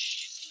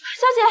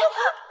小姐，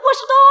我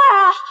是冬儿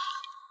啊，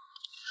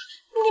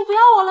你不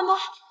要我了吗？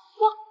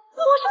我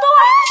是冬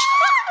儿。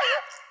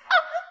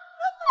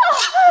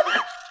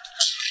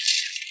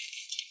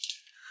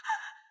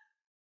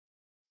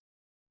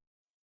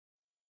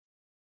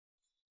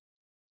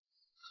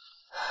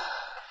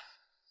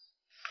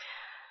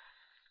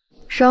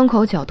伤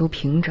口角度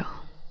平整，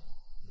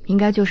应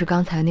该就是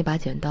刚才那把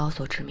剪刀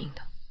所致命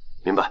的。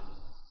明白。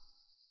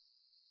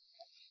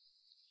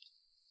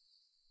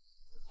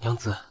娘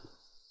子，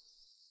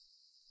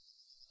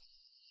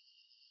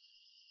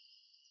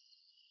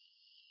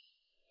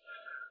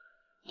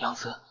娘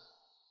子，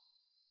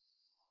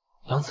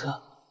娘子，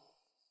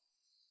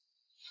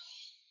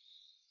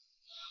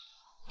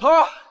头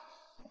儿，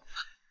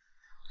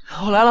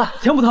我来了，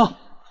钱捕头，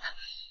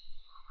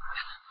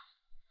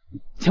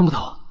钱捕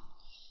头。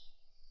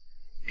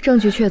证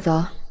据确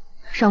凿，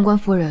上官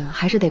夫人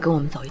还是得跟我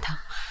们走一趟。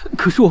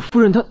可是我夫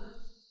人她……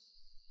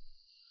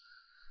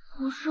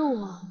不是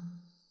我，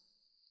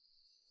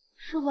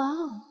是玩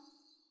偶。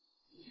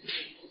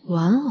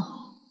玩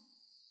偶？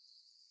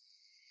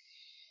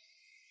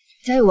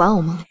家有玩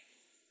偶吗？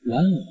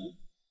玩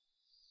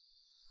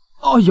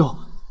偶？哦，有，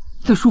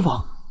在书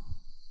房。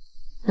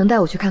能带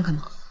我去看看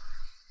吗？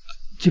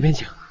这边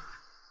请。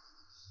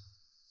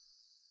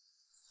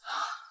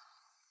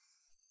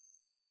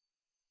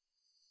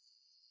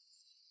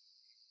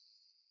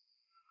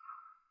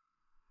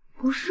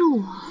不是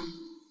我。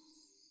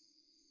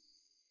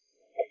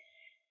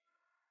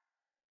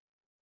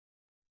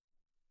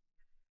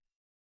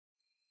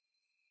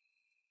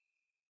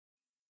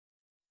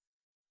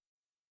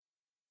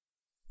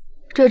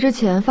这之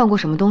前放过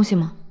什么东西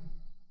吗？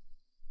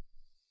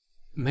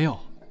没有，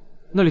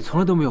那里从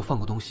来都没有放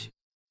过东西。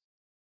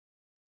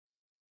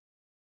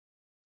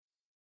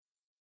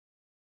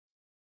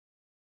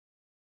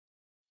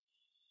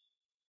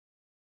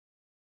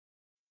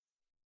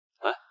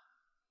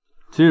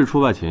今日出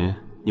外勤，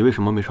你为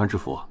什么没穿制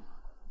服？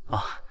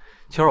啊，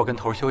今儿我跟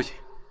头儿休息，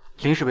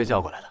临时被叫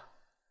过来的。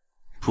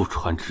不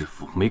穿制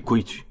服没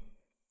规矩。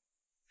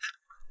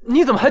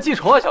你怎么还记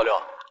仇啊，小六？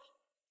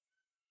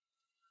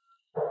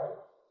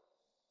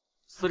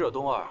死者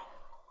东儿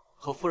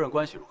和夫人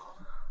关系如何？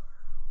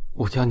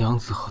我家娘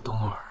子和东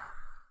儿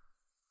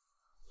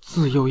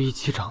自幼一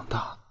起长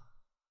大，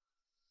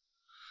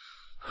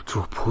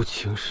主仆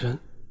情深，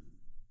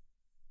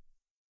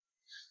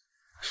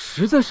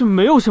实在是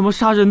没有什么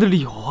杀人的理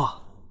由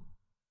啊。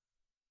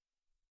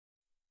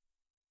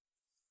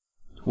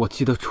我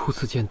记得初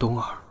次见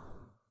东儿，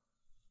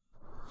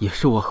也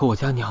是我和我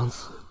家娘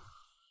子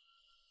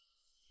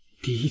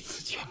第一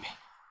次见面。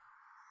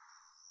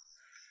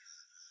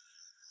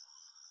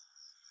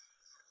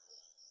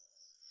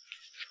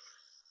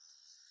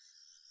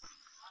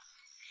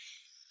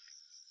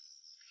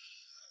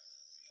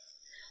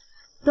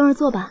东儿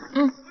坐吧。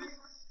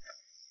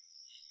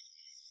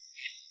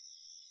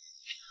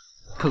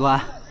客官，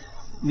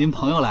您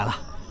朋友来了，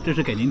这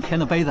是给您添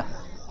的杯子，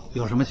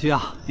有什么需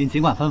要您尽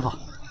管吩咐。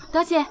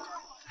多谢。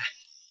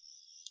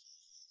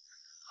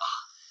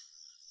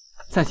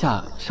在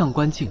下上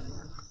官静，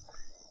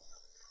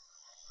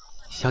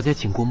小姐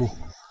请过目。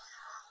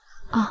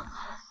哦，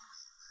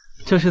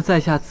这是在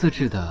下自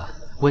制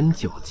的温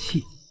酒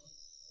器。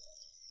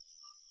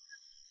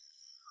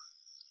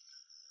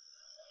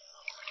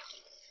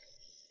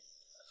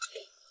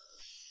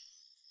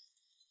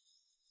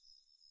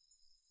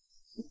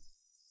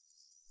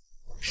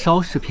稍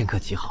事片刻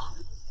即好。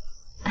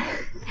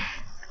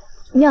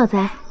妙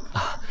哉！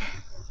啊，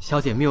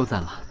小姐谬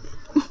赞了，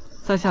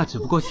在下只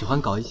不过喜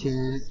欢搞一些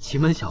奇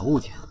门小物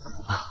件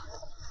啊，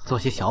做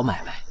些小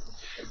买卖。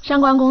上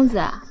官公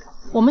子，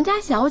我们家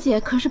小姐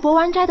可是博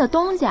玩斋的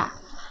东家，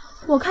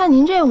我看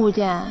您这物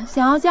件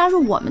想要加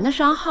入我们的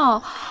商号，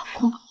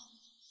恐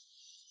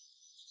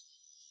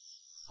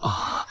怕……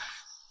啊，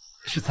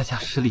是在下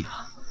失礼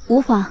了。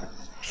无妨，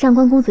上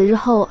官公子日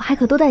后还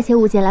可多带些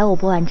物件来我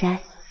博玩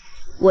斋。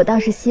我倒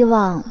是希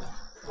望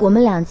我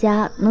们两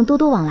家能多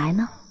多往来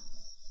呢。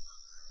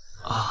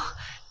啊，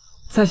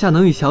在下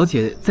能与小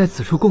姐在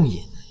此处共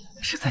饮，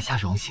是在下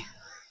荣幸。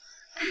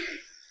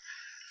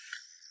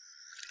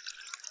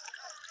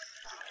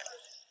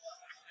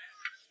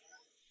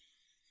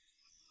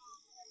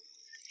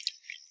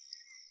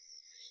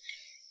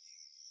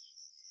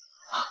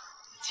啊，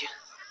请，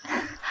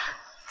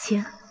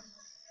请。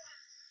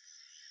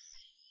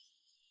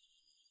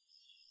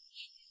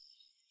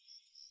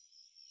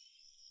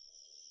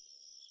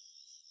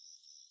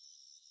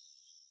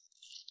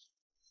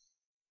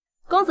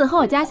公子和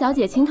我家小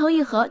姐情投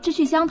意合，志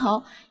趣相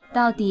投，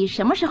到底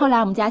什么时候来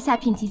我们家下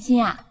聘提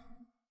亲啊？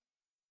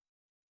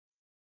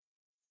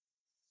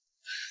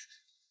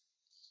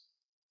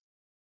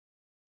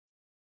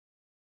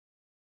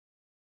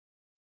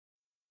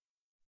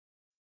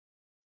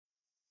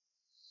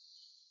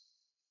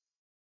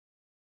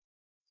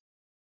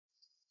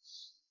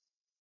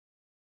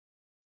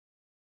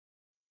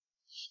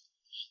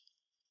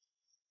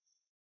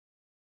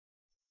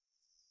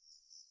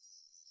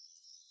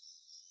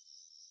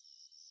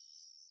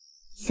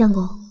相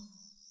公，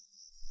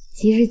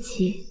即日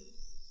起，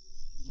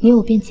你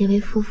我便结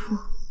为夫妇，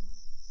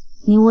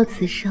你我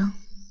此生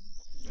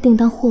定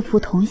当祸福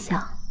同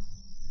享，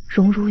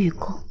荣辱与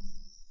共。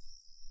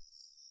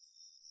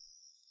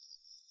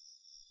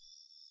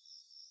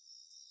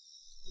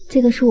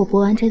这个是我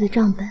博玩斋的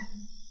账本，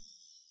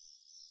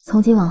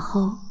从今往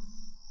后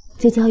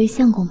就交于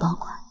相公保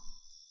管。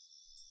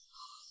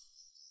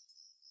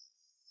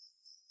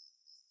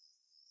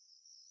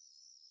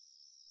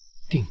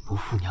定不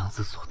负娘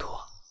子所托。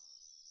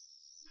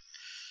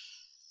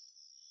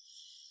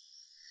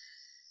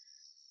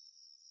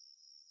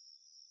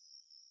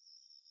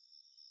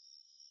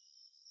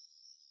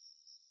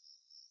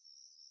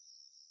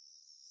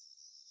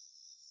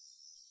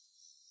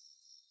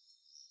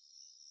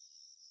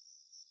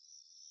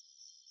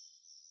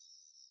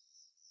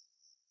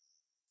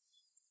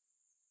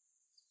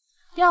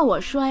要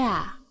我说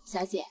呀，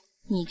小姐，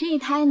你这一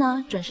胎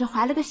呢，准是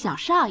怀了个小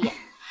少爷。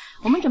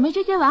我们准备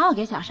这些玩偶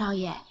给小少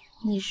爷，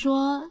你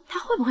说他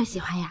会不会喜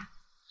欢呀？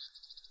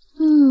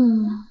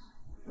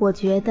我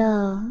觉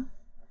得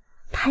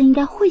他应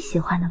该会喜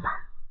欢的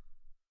吧。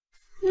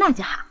那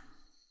就好。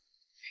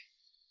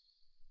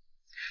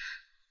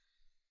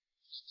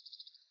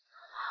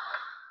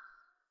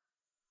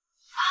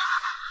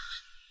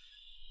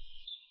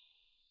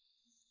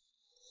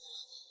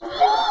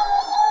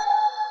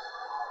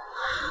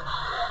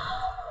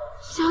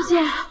小姐，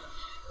赵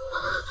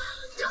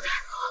大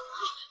夫，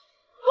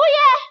姑爷，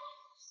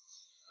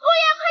姑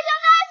爷，快叫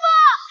大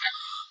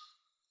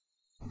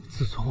夫！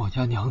自从我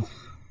家娘子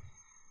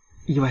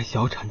意外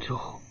小产之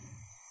后，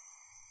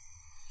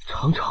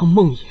常常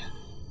梦魇，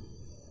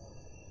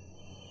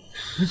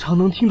时常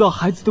能听到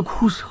孩子的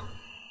哭声，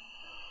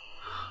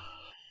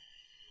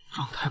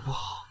状态不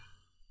好。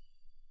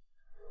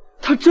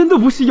他真的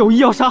不是有意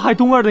要杀害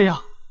冬儿的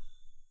呀！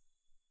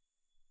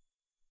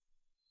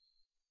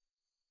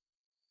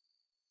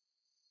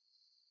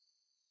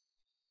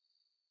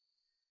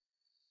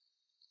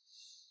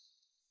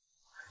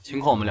情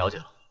况我们了解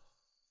了，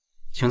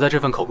请在这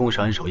份口供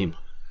上按手印吧。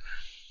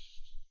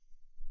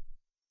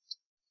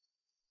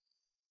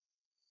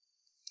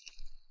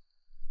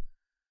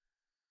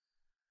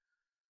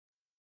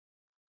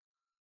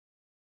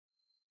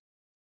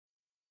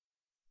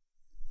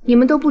你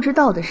们都不知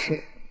道的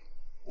是，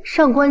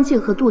上官静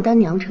和杜丹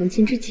娘成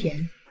亲之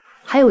前，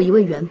还有一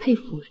位原配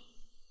夫人，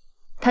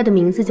她的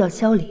名字叫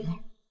萧灵儿，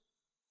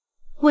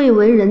未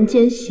闻人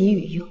间喜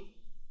与忧，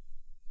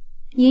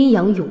阴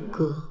阳永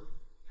隔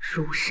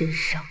如身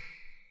伤。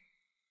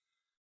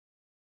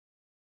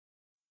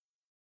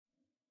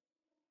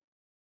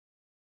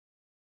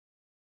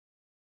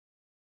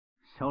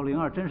萧灵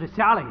儿真是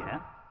瞎了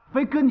眼，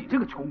非跟你这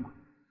个穷鬼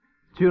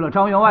拒了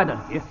张员外的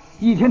礼，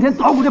一天天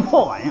捣鼓这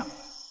破玩意儿，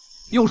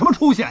有什么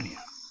出息啊你？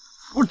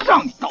我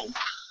让你捣鼓，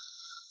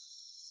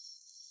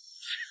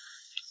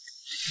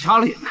瞎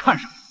了眼看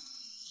什么？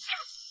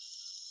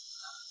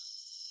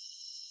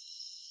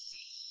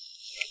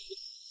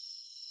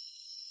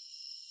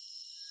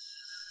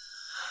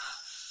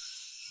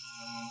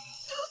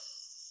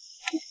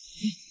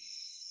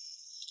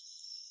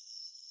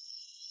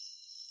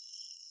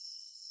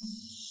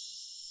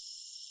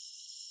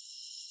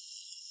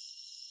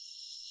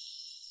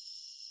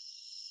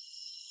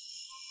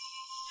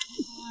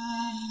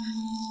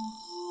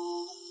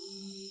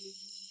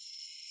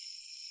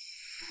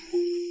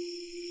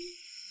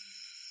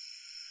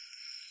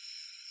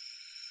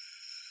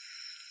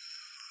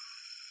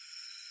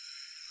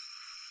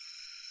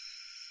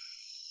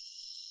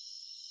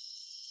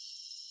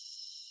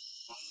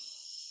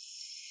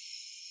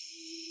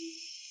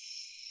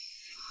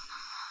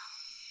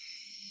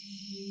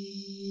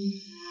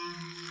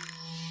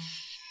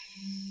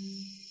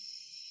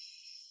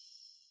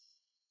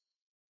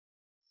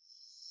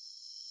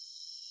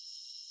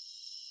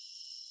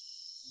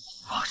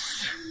发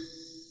誓，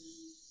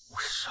我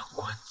上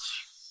官景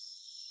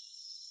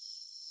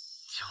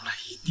将来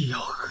一定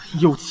要很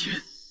有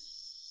钱，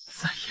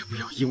再也不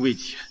要因为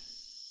钱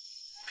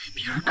被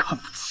别人看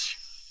不起。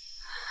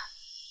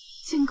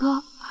靖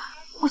哥，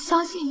我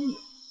相信你。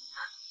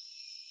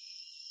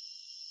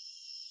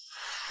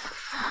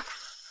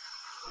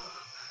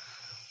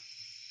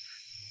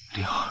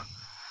灵儿，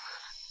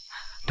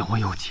等我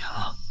有钱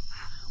了，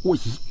我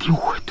一定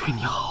会对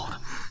你好的，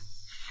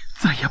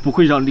再也不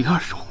会让灵儿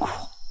受苦。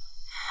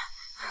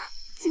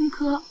靖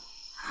哥，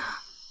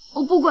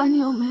我不管你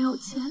有没有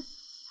钱，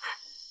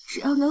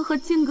只要能和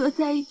靖哥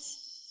在一起，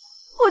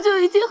我就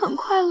已经很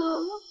快乐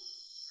了。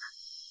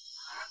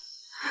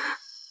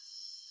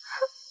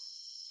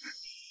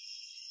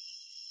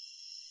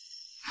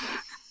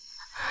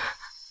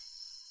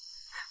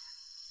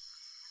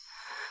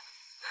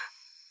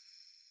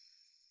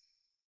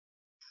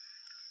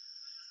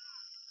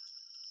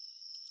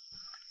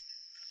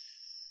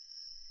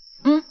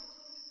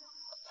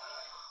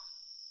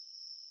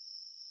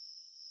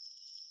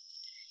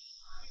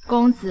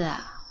公子，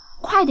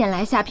快点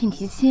来下聘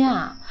提亲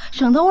啊，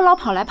省得我老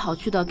跑来跑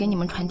去的给你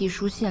们传递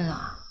书信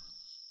了。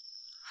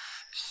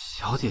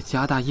小姐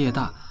家大业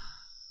大，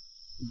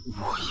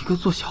我一个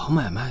做小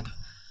买卖的，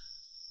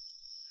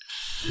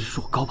实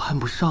属高攀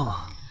不上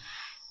啊。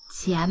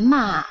钱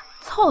嘛，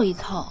凑一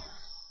凑，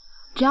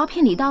只要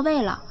聘礼到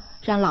位了，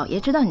让老爷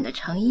知道你的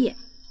诚意，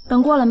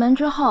等过了门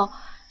之后，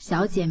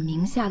小姐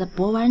名下的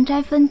博玩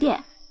斋分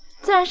店，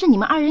自然是你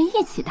们二人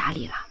一起打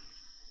理了。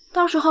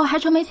到时候还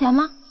愁没钱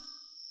吗？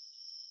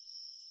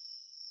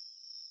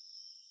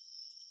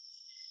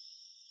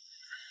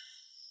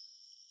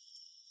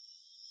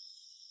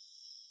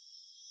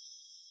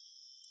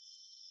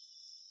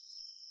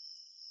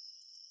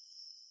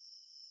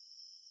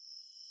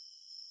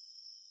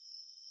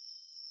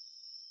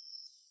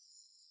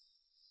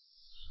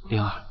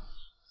灵儿，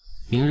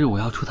明日我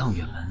要出趟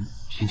远门，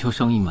寻求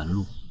生意门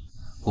路。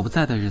我不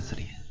在的日子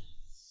里，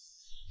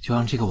就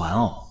让这个玩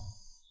偶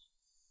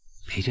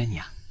陪着你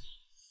啊。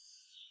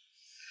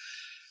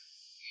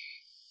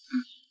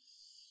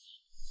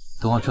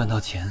等我赚到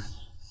钱，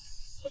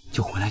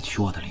就回来娶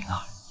我的灵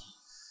儿。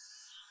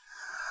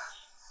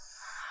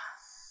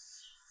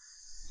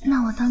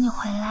那我等你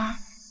回来，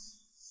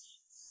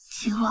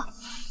娶我。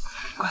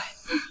乖。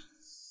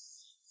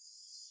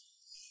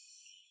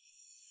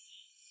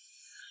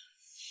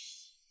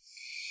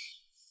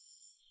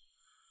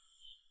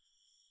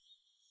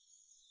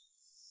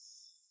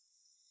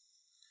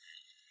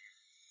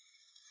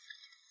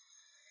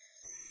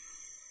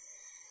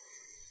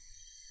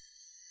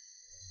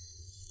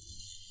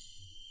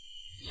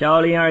萧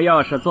灵儿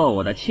要是做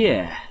我的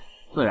妾，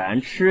自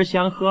然吃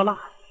香喝辣，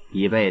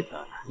一辈子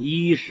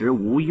衣食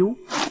无忧。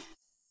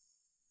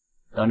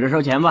等着收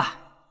钱吧。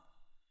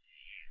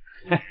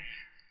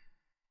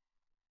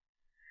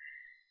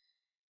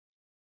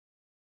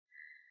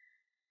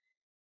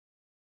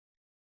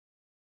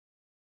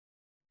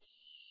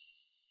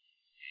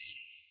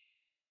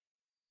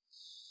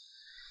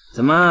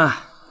怎么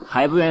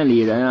还不愿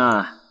理人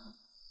啊？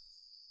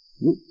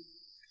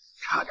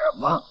差点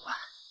忘了，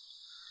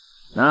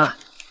那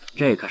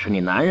这可是你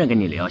男人给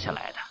你留下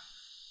来的。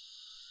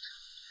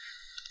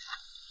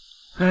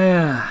哎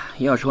呀，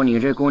要说你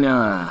这姑娘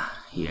啊，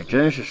也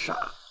真是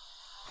傻，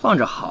放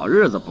着好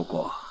日子不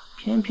过，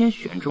偏偏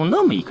选中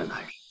那么一个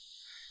男人。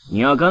你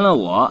要跟了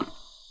我，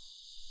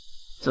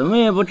怎么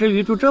也不至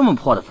于住这么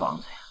破的房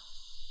子呀。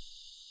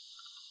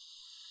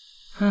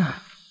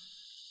唉，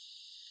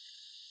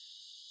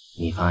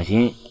你放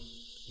心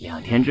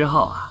，2天之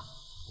后啊，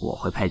我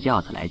会派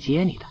轿子来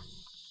接你的。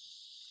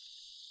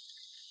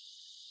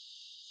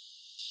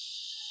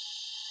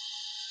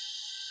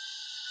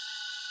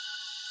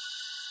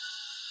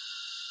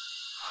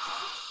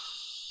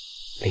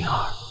灵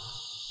儿，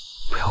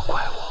不要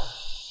怪我，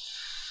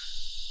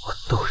我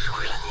都是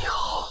为了你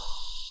好。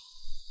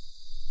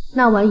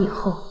那晚以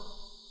后，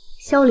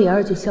萧灵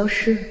儿就消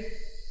失了，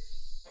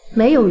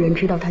没有人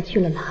知道她去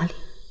了哪里，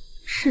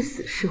是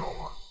死是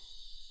活。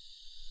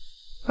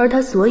而她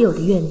所有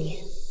的怨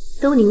念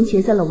都凝结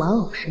在了玩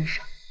偶身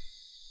上。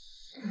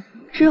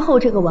之后，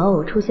这个玩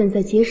偶出现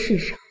在街市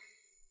上，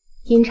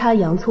阴差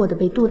阳错的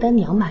被杜丹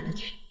娘买了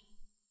去，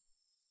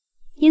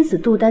因此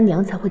杜丹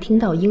娘才会听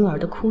到婴儿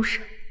的哭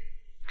声，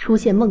出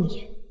现梦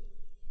魇，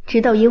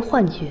直到因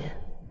幻觉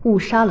误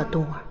杀了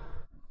冬儿。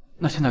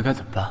那现在该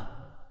怎么办？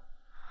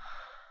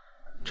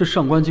这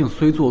上官静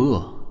虽作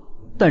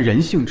恶，但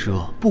人性之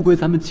恶不归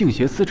咱们静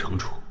邪司惩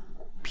处，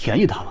便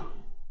宜他了。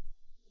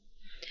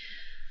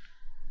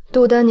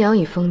杜丹娘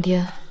已疯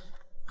癫，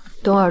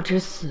冬儿之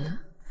死，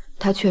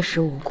她确实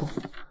无辜。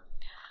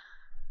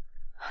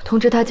通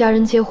知她家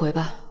人接回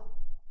吧。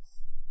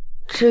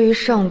至于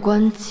上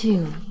官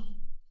静，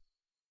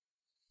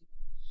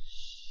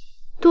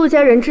杜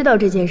家人知道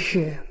这件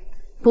事，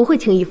不会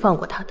轻易放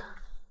过她的。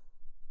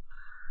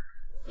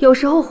有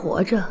时候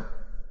活着，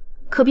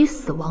可比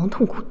死亡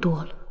痛苦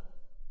多了。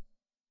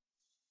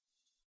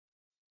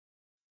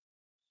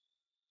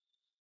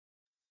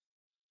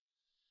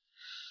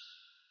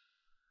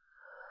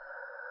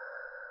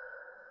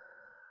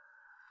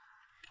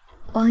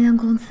王阳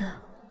公子，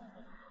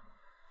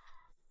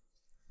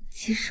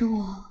其实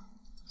我……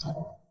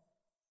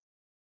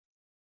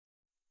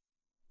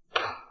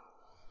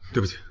对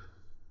不起，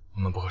我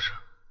们不合适。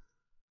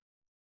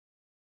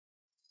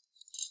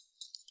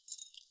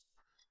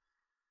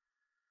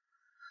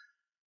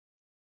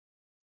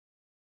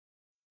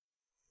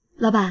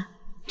老板，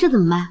这怎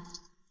么卖？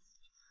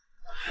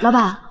老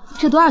板，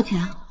这多少钱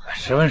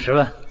？10文10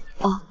文。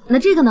哦，那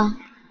这个呢？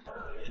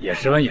也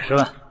10文也10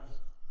文。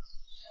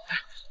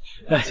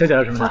哎，小姐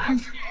要什么的？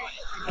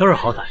都是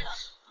好伞，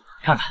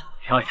看看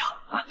挑一挑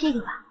啊。这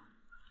个吧。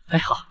哎，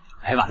好，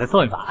来一把再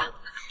送一把啊。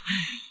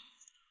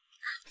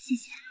谢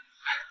谢。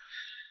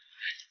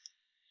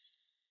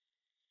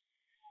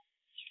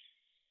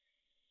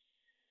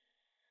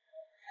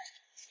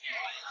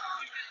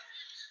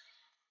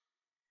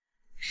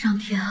上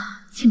天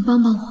啊，请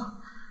帮帮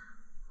我！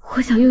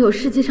我想拥有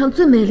世界上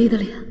最美丽的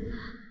脸。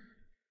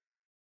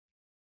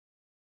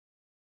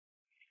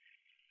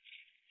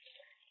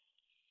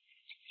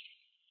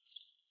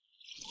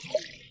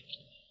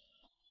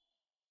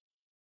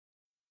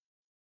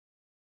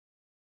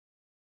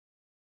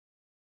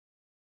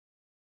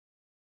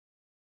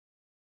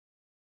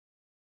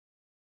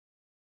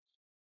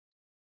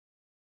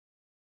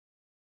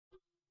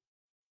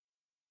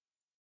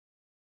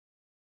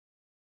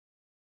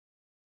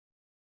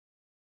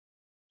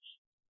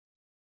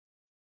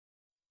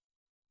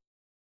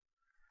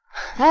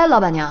哎，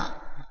老板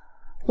娘，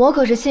我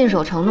可是信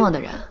守承诺的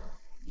人。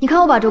你看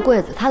我把这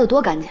柜子擦得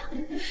多干净。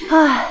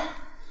唉，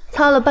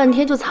擦了半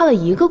天就擦了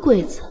一个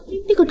柜子，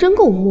你可真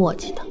够磨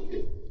叽的。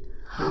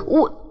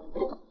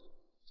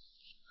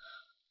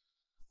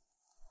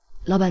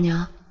老板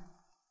娘，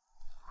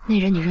那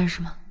人你认识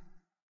吗？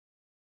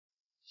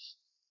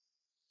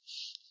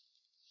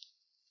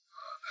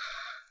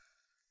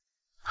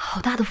好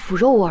大的腐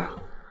肉味啊！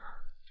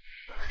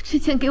之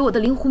前给我的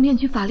灵狐面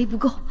具法力不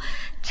够，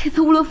这次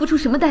无论付出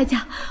什么代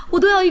价，我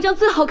都要一张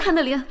最好看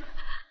的脸。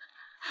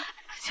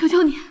求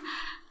求你，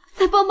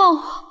再帮帮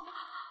我！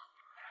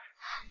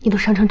你都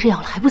伤成这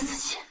样了，还不死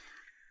心？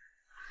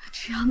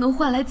只要能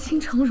换来倾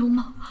城容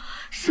貌，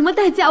什么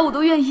代价我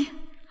都愿意。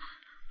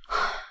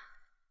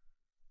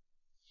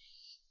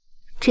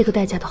这个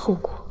代价的后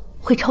果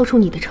会超出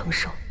你的承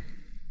受。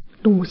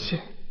陆木心，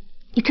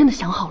你真的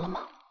想好了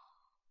吗？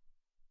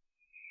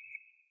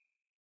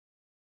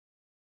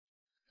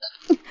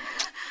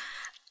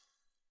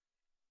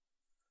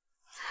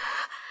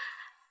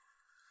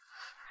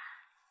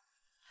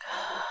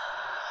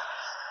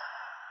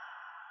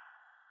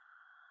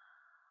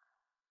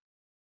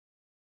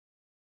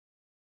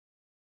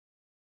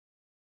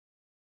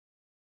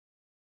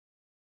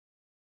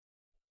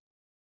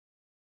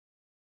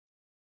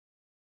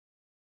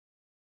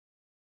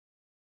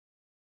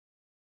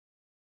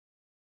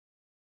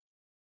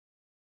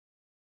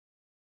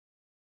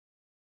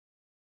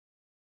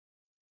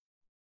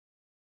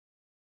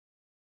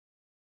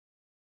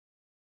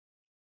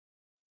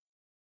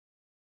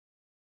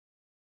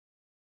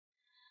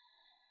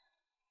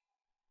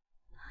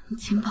你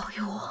请保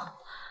佑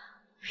我，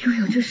拥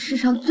有这世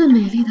上最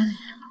美丽的脸。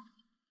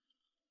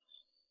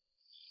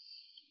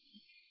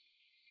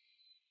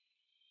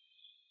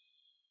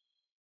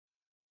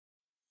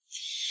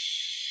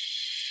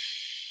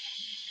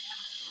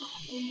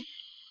这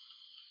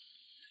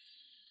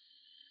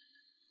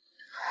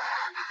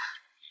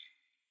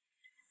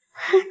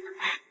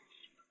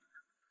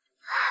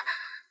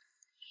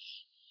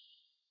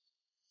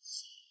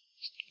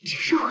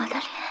是我的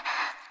脸，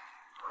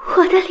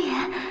我的脸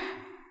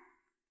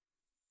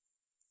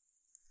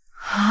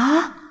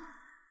啊！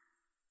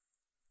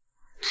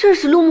这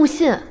是陆木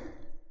信，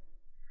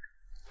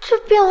这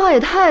变化也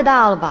太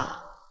大了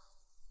吧？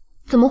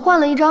怎么换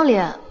了一张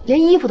脸，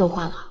连衣服都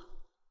换了？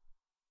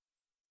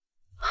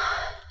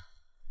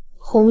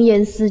红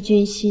颜思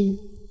君心，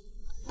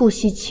不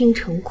惜倾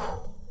城苦。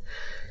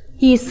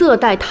以色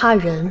待他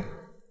人，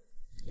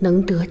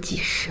能得几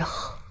时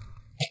好？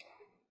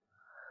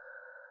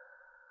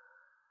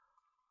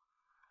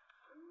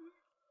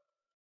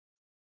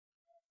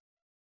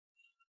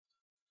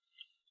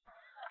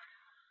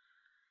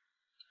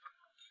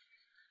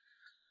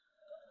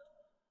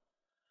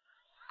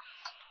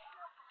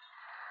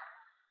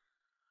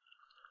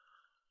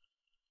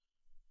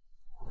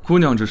姑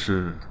娘，这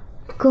是？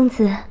公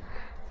子，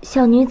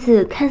小女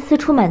子看四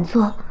处满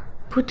座，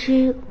不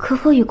知可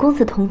否与公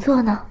子同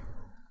坐呢？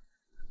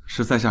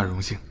是在下荣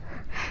幸。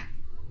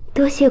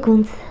多谢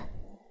公子。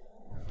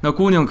那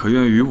姑娘可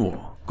愿与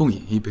我共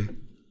饮一杯？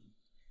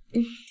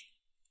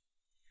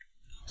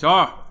小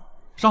二，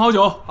上好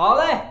酒。好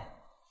嘞。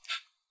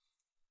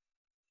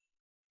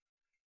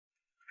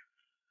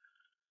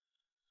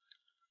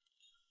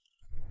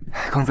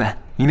公子，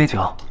您的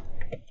酒。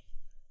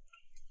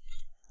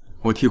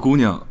我替姑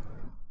娘。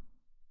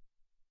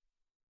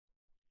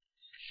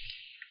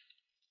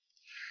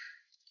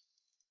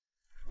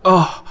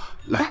啊，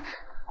来，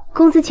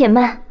公子且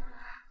慢。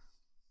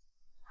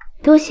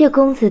多谢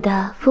公子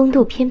的风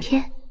度翩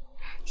翩，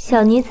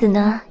小女子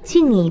呢，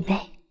敬你一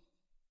杯。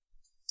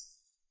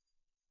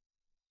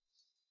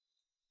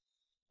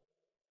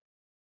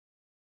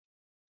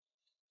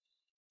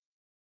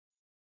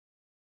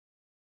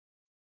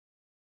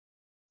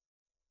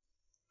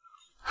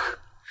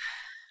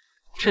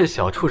这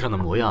小畜生的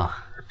模样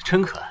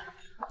真可爱。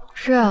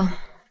是啊，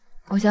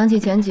我想起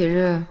前几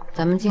日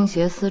咱们净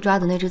邪司抓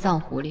的那只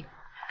藏狐狸，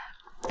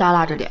耷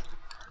拉着脸，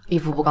一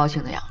副不高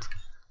兴的样子。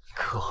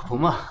可不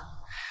嘛，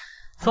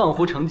藏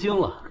狐成精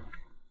了，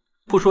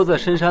不说在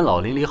深山老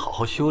林里好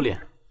好修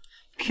炼，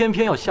偏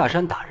偏要下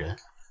山打人，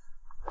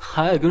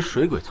还爱跟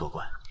水鬼作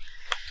怪。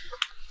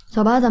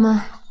走吧，咱们。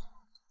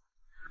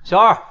小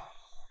二，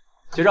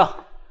结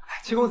账。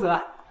七公子，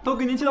都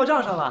给您记到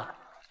账上了。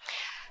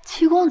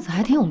七公子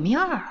还挺有面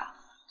儿啊。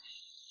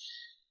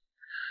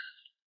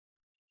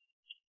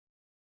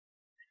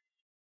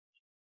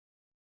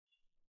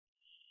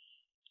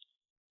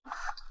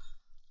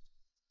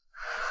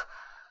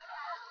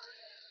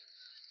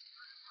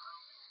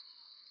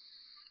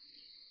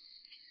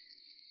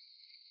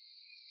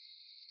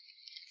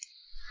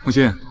木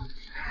心，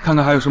看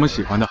看还有什么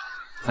喜欢的，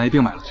咱一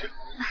并买了去。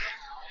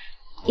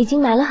已经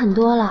买了很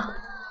多了，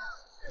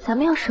咱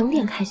们要省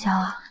点开销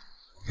啊。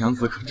娘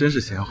子可真是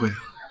贤惠啊！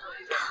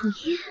讨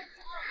厌。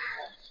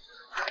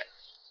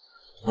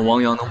我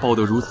王阳能抱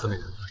得如此美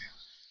的姑娘，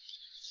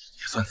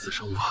也算此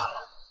生无憾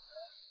了。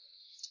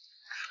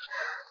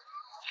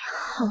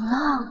好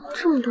了，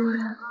这么多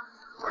人，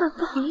怪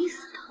不好意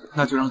思的。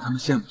那就让他们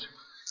羡慕去吧。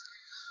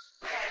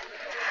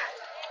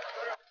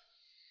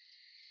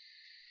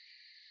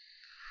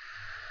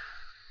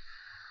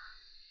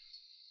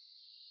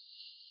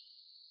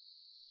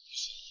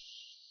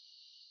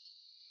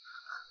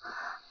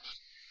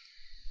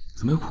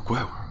怎么有股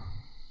怪味儿？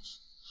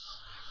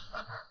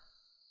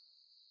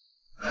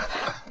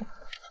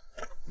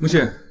木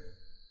心，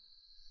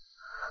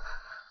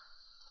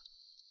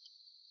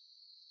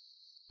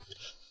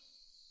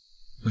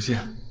木心，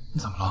你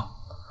怎么了？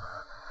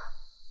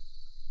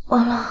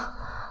完了，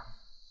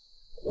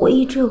我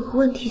一直有个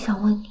问题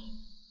想问你，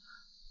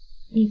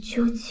你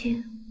究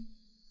竟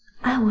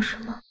爱我什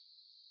么？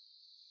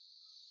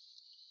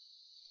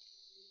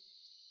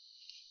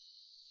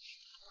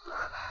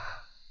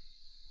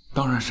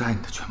当然是爱你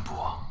的全部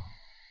啊！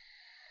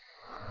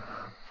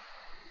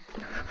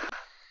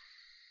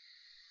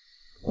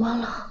完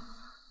了，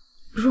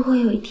如果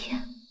有一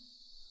天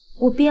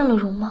我变了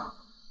容貌，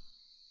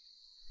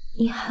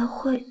你还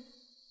会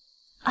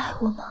爱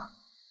我吗？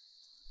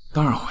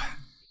当然会。母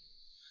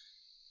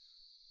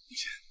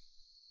亲，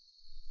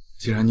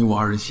既然你我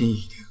二人心意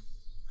已定，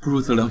不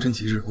如择良辰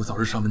吉日，我早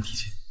日上门提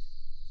亲，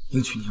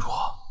迎娶你如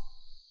何？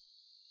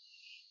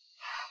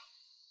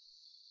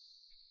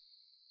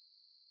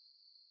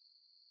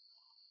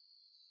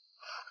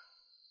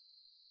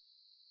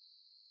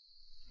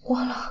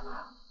忘了，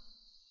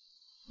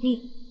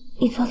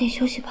你早点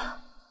休息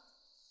吧。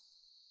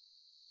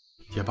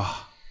也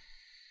罢，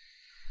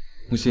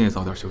木心也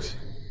早点休息。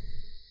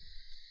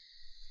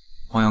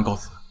王阳告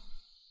辞。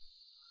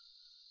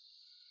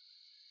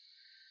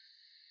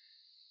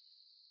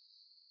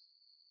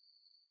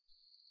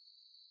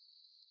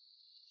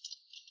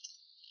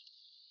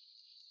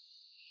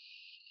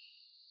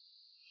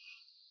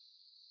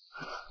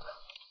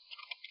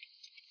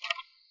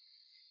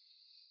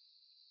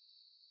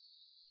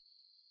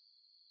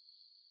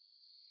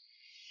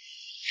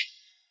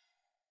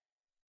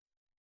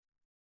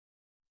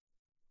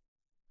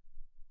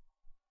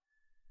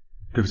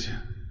对不起，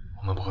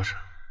我们不合适。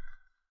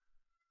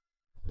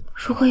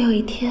如果有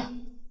一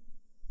天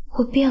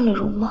我变了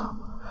容貌，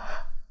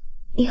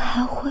你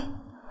还会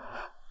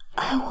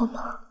爱我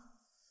吗？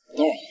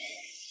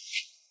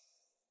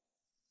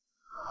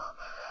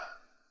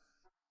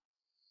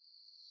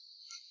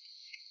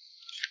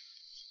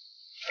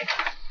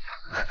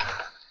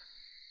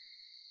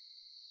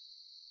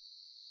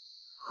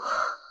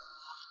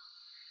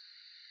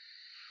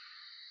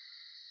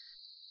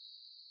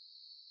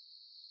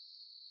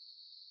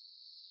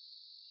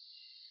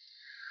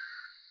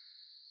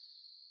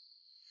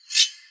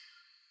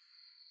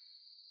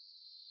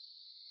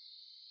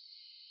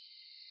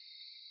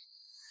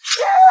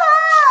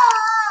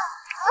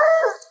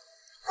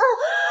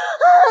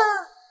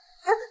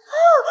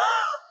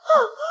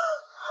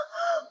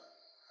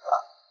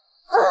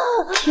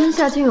天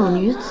下竟有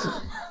女子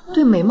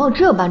对美貌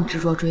这般执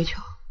着追求，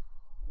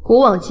古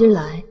往今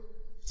来，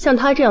像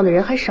她这样的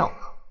人还少吗？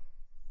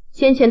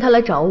先前她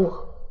来找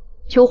我，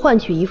求换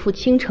取一副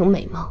倾城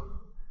美貌，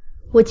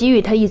我给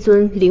予她一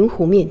尊灵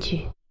狐面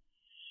具，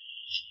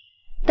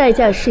代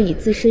价是以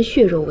自身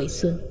血肉为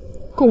孙，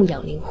供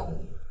养灵狐，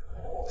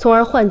从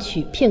而换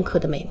取片刻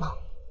的美貌。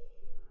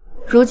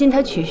如今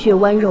她取血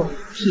剜肉，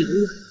体无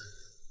完，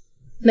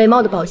美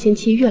貌的保鲜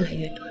期越来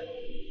越短，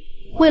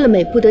为了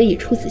美不得已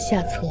出此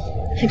下策，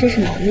还真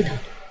是难为她。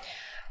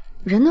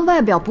人的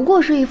外表不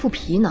过是一副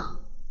皮囊，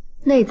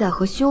内在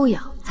和修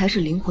养才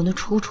是灵魂的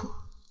出处。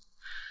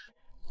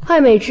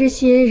爱美之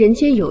心，人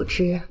皆有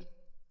之，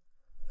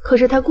可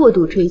是他过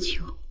度追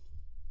求，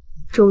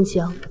终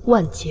将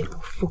万劫不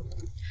复。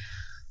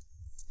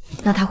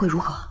那他会如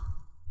何？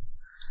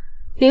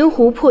灵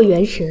狐破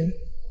元神，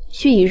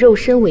需以肉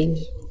身为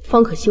米，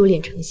方可修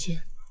炼成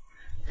仙。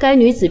该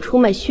女子出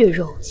卖血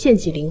肉，献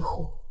祭灵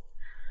狐，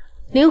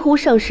灵狐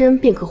上身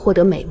便可获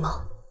得美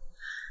貌。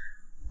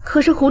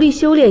可是狐狸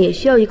修炼也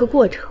需要一个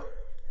过程，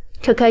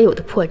这该有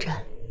的破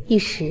绽一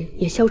时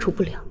也消除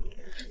不了。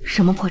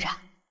什么破绽？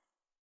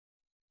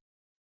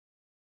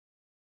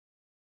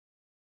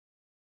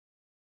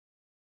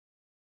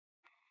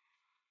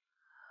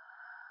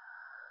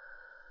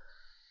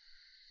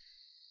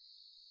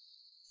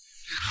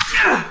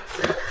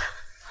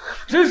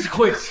真是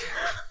晦气！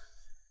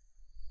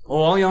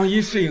我王阳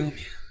一世英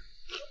名，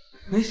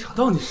没想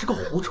到你是个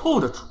狐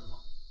臭的主。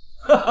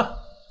哈哈，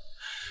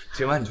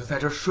今晚你就在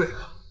这儿睡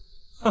吧。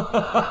哈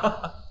哈哈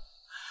哈。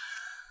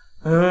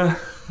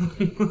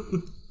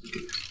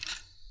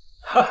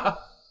哈哈。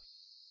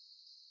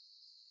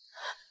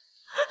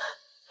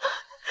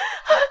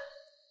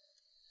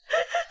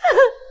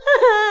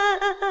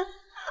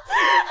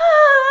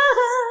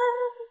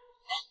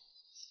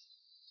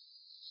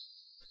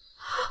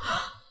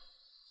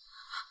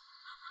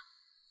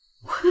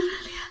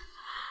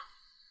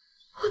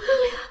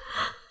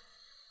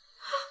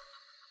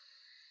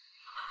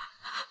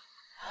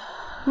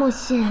木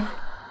信，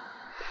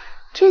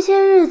这些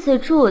日子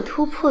助我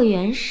突破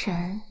元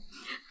神，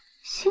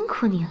辛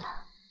苦你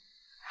了。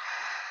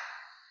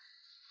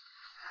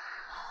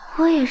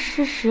我也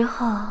是时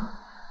候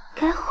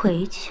该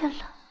回去了。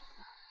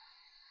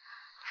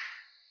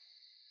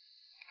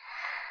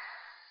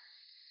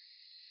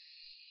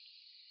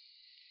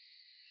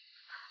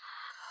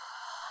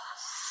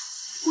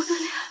我的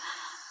脸，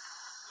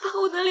把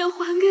我的脸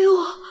还给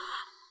我！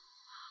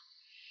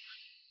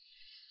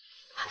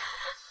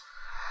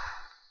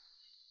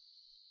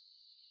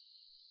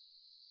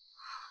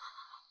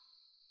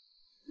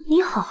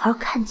你好好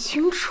看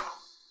清楚，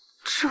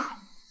这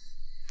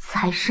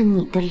才是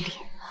你的脸。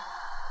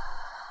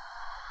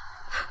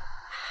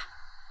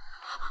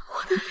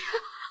我的脸，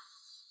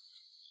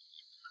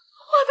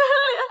我的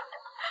脸，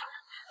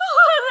我的脸！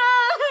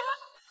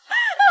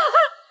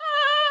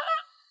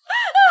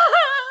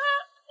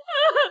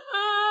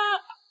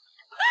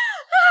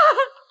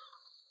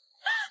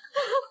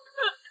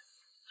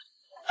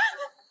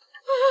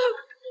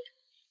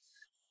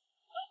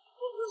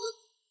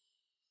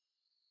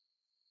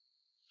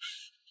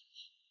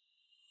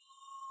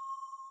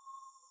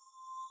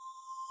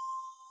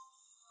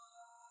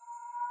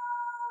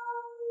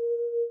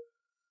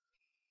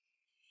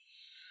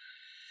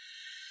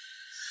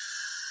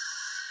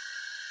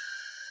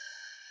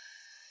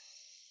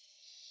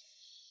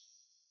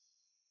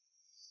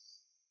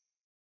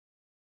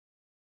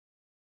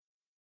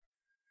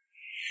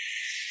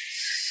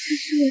这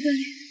是我的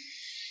脸，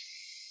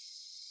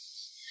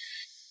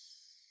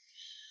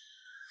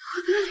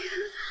我的脸，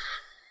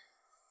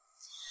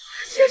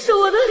这是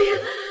我的脸，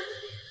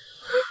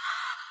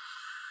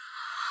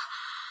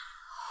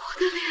我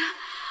的脸，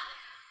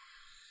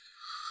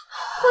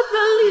我的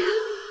脸，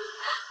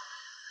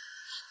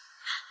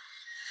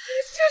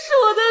这是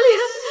我的脸，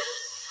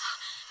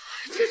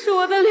这是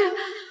我的脸，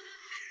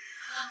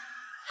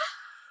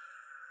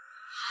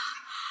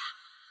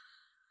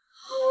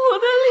我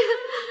的脸。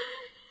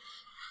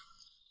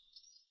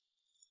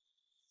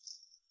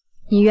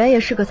你原也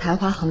是个才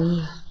华横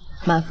溢、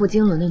满腹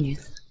经纶的女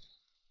子，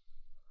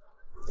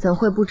怎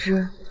会不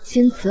知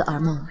心慈而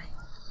梦伟，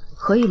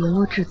何以沦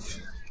落至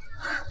此？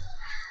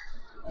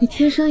你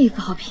天生一副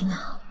好皮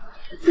囊，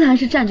自然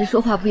是站着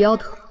说话不腰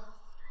疼。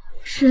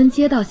世人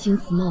皆道心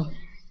思貌美，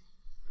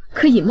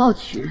可以貌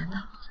取人的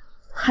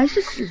还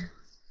是世人。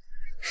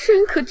世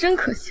人可真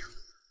可笑。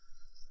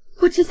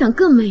我只想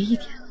更美一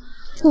点。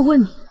我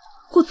问你，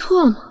我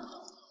错了吗？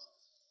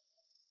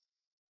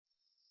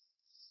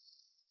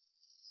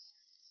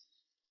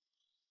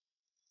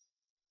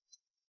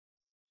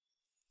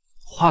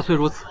话虽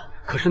如此，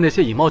可是那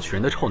些以貌取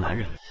人的臭男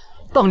人，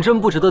当真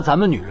不值得咱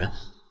们女人，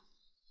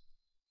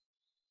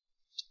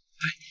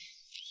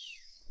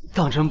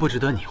当真不值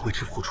得你为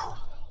之付出。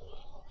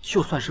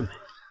就算是美，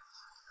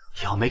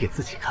也要美给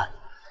自己看，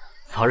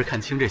早日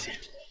看清这些，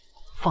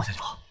放下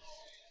就好。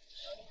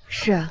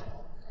是啊，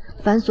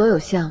凡所有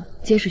相，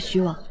皆是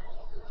虚妄。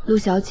陆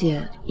小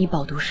姐已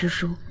饱读诗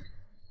书，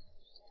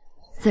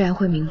自然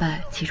会明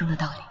白其中的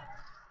道理。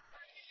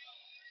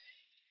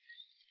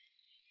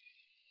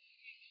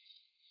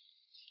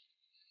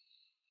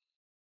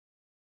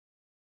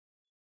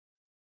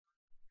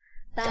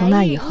从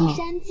那以后，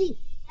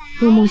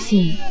陆木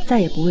信再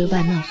也不为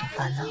外貌所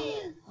烦恼，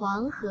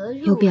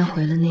又变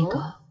回了那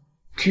个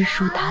知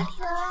书达理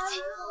的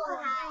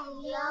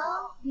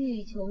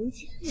自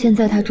己。现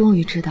在他终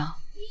于知道，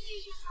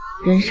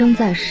人生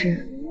在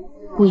世，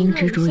不应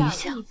执着于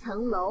想，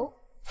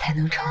才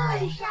能成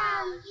为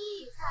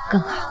更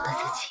好的自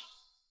己。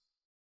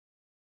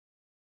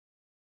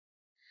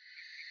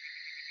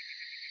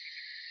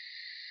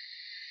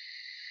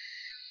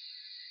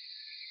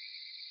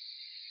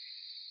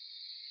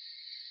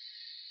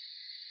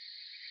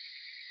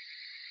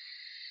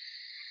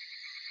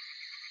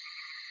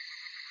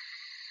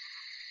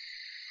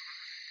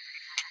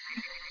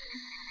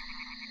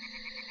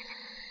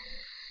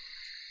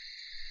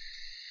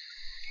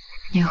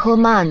你喝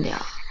慢点，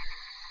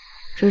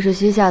这是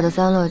西夏的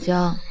三乐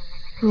江，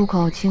入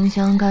口清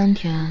香甘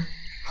甜，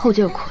后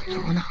劲可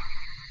足呢。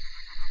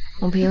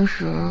我平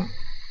时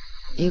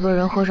一个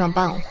人喝上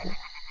半壶，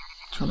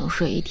就能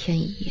睡1天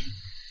1夜。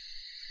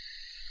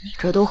你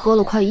这都喝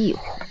了快1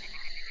壶。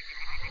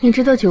你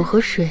知道酒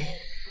和水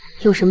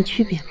有什么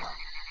区别吗？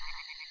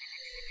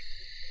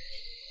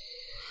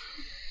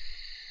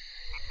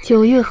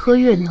酒越喝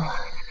越暖，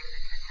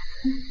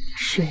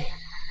水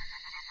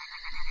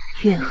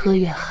越喝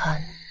越寒。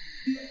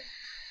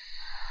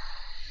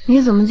你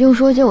怎么净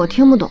说些我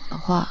听不懂的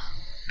话？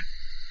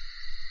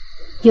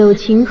有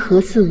情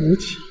何似无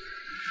情，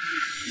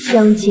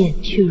相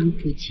见却如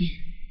不见。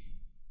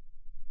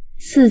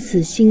似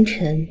此星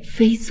辰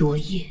非昨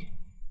夜，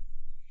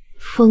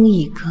风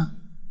一更，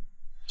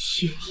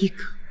雪一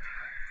更。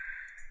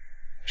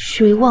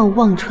谁望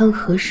忘川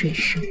河水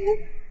声？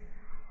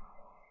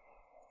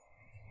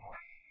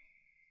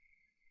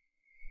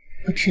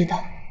我知道，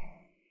总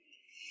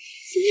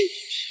有一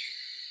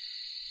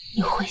天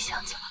你会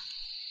想起来。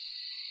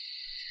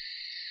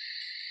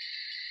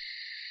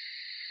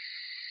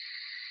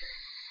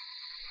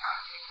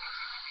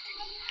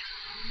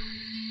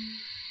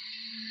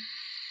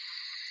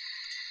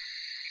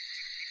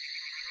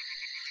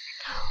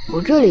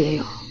我这里也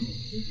有。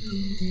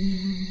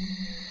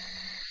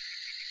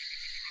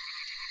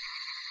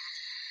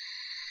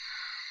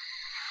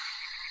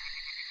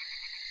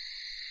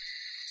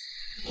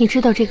你知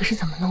道这个是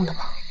怎么弄的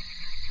吗？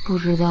不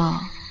知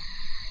道，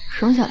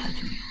生下来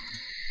就有。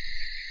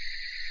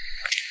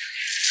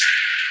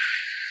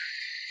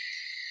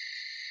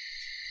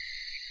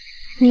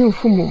你有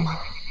父母吗？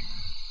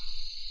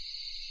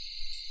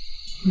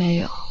没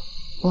有，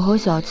我和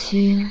小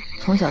七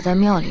从小在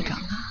庙里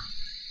长大。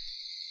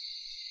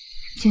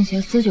净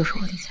邪司就是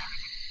我的家。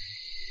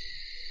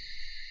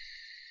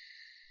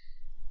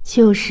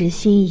旧时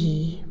心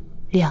仪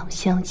两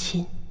相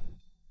亲，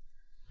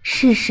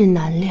世事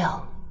难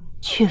料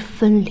却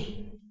分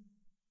离。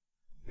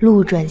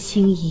路转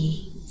星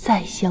移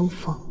再相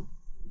逢，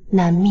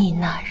难觅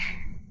那日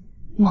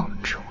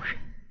梦中人。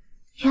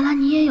原来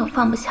你也有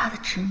放不下的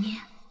执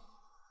念。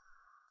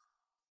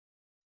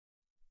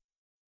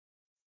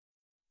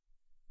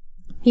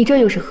你这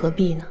又是何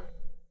必呢？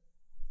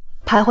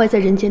徘徊在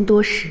人间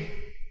多时，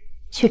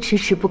却迟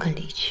迟不肯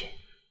离去。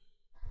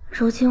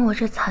如今我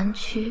这残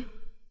躯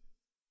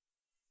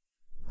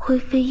灰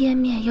飞烟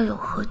灭，又有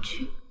何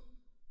惧？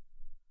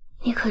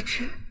你可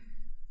知，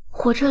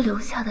活着留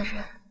下的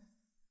人，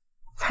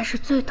才是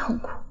最痛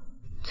苦、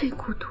最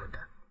孤独的。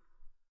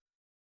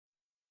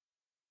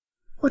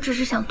我只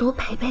是想多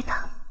陪陪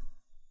他。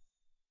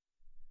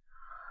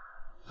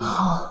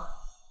好，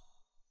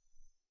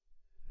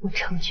我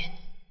成全你。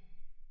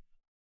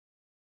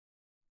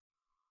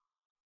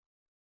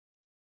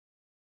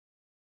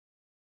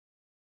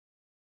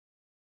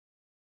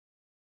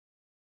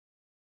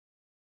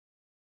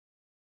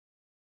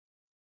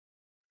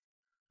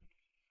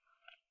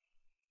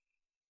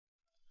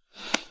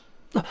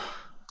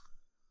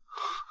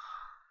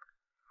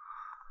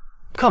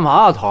干嘛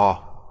啊，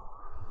头？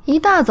一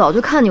大早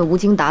就看你无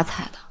精打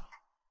采的。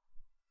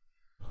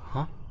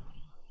啊？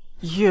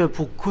夜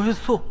不归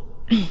宿？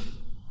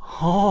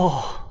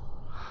哦。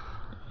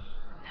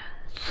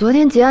昨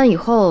天结案以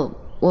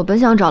后，我本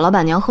想找老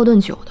板娘喝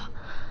顿酒的，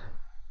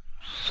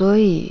所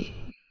以，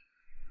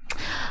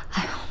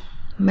哎呦，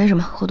没什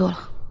么，喝多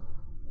了。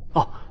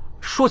哦，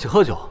说起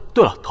喝酒，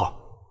对了，头儿，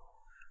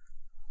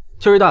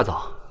今儿一大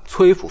早，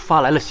崔府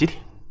发来了喜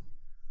帖。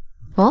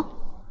哦，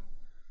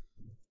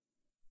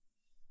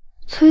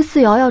崔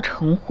思瑶要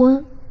成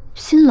婚，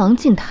新郎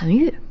进檀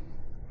玉，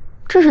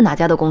这是哪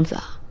家的公子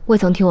啊？未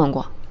曾听闻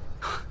过。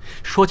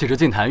说起这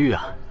进檀玉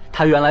啊，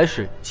他原来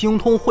是精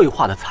通绘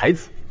画的才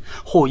子，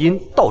后因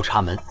倒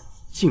插门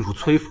进入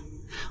崔府，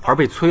而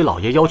被崔老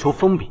爷要求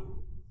封笔，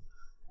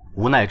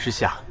无奈之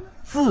下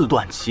自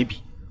断其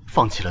笔，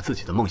放弃了自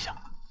己的梦想。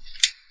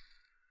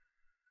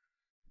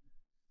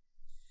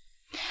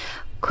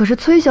可是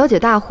崔小姐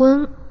大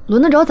婚，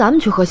轮得着咱们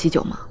去喝喜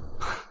酒吗？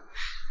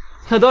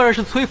那当然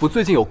是崔府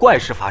最近有怪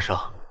事发生，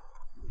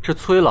这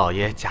崔老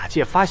爷假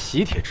借发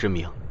喜帖之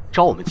名，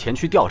招我们前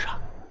去调查。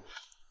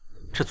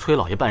这崔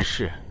老爷办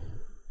事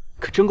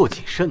可真够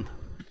谨慎的。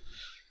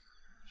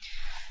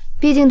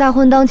毕竟大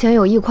婚当前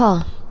有异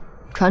况，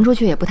传出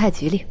去也不太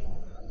吉利。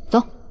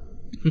走，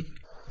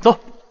走。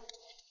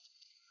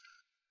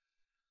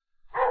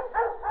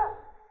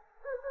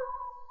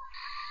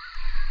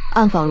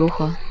暗访如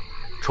何？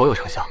卓有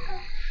成效。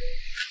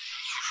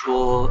据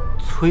说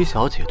崔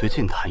小姐对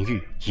晋檀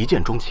玉一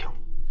见钟情。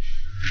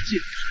晋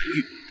檀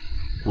玉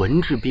文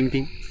质彬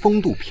彬，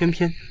风度翩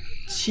翩，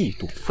气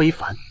度非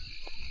凡。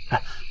哎，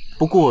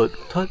不过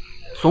她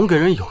总给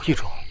人有一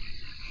种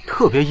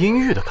特别阴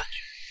郁的感觉。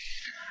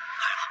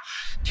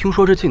听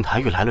说这晋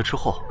檀玉来了之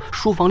后，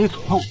书房里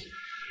总闹。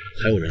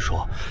还有人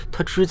说，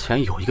他之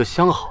前有一个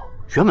相好，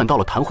原本到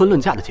了谈婚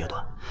论嫁的阶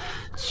段，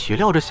岂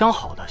料这相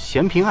好的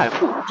嫌贫爱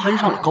富，攀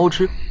上了高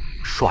枝，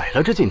甩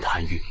了这晋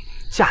檀玉，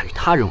嫁与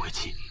他人为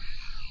妻。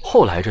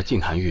后来这晋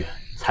檀玉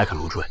才肯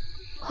入赘。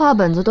话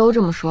本子都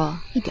这么说，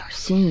一点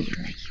新意也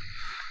没有。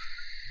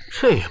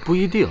这也不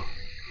一定，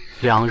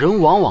两人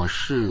往往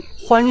是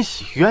欢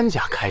喜冤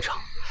家开场，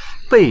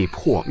被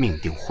迫命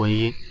定婚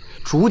姻，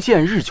逐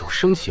渐日久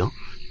生情，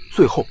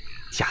最后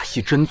假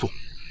戏真做，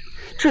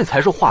这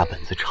才是话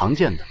本子常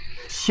见的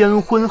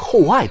先婚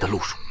后爱的路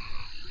数。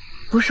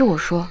不是我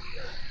说，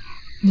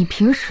你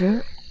平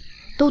时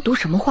都读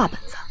什么话本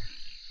子？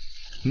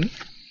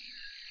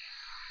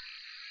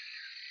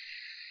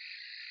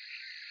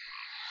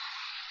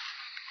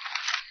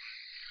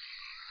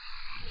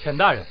浅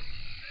大人，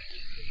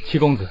七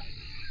公子，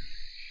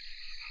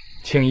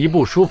请移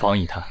步书房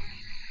一探。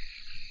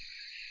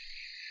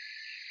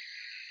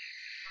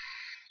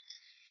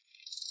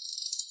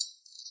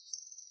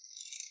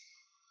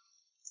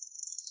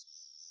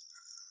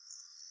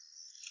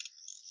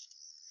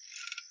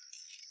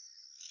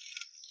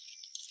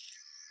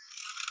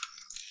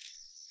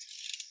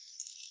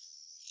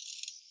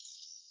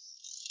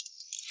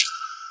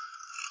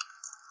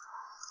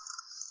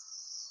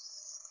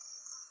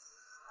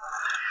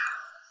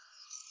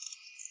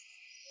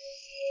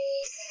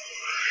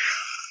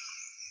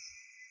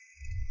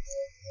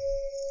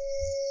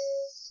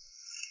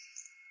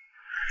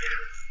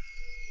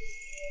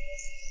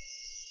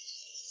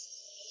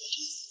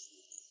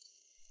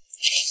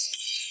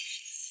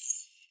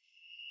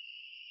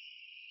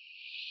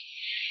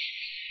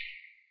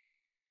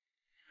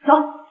走。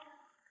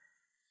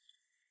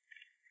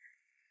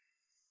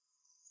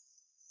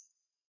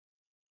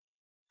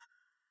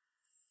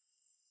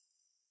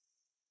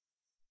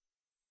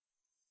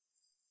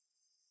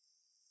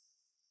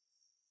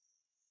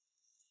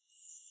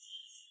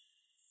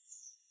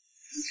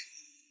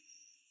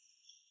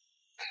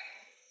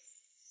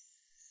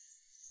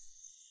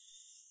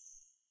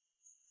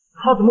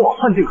他怎么往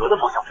幻境阁的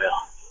方向飞了？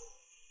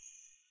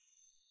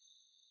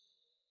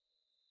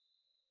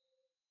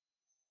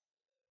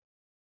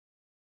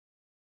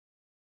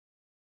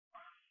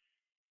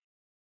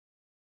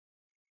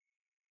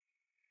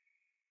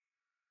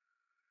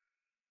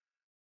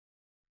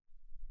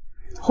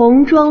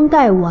红妆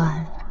黛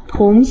碗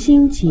同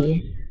心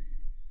结，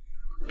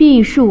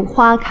碧树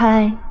花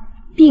开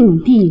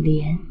并蒂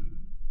莲。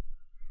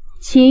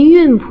琴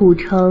韵谱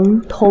成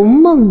同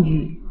梦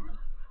语，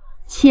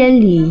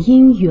千里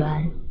姻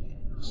缘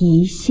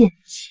一线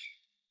牵。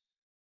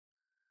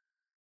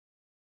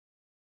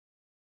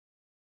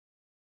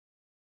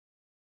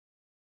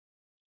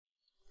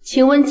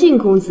请问晋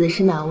公子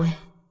是哪位？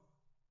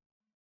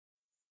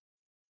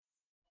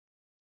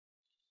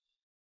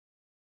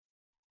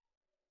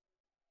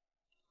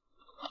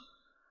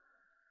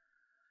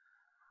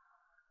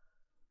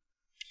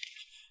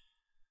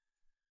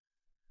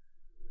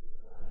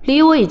礼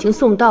我已经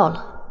送到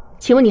了，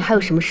请问你还有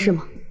什么事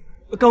吗？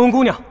敢问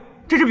姑娘，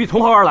这支笔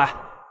从何而来？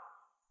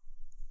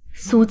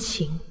苏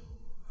晴。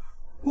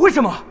为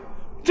什么？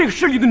这个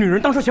势利的女人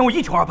当初嫌我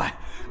一穷二白，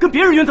跟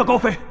别人远走高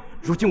飞。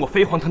如今我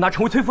飞黄腾达，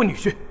成为崔府女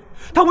婿，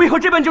她为何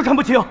这般纠缠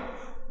不清？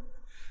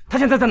她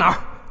现在在哪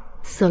儿？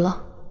死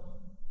了。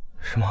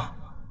什么？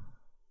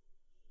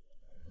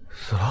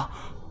死了？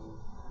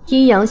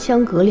阴阳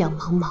相隔两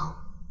茫茫，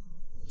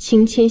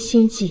情牵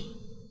心系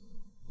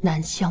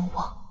难相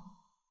忘。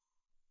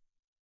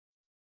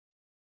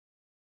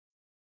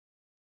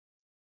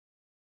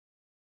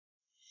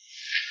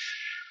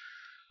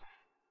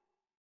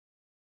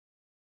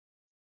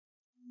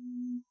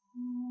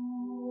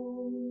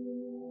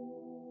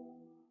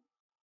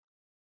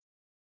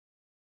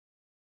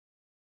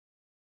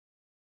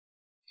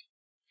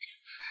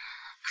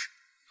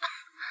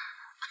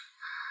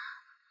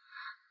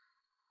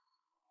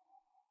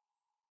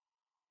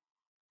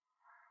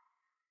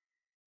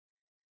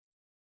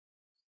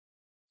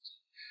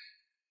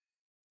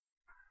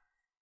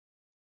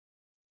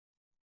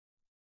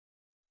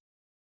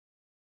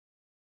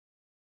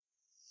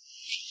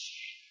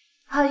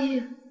阿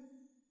玉，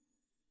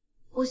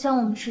我想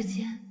我们之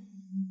间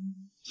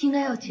应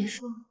该要结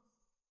束了。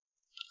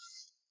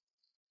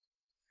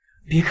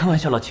别开玩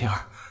笑了，晴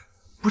儿，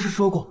不是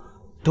说过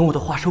等我的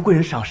华收贵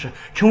人赏识，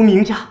成为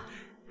名家，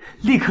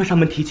立刻上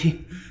门提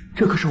亲？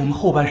这可是我们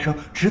后半生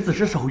执子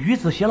之手，与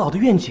子偕老的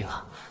愿景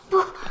啊！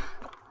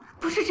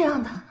不是这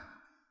样的。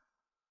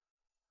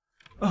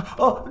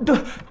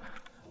对，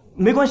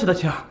没关系的，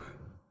晴儿。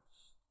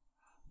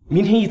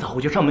明天一早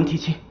我就上门提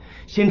亲，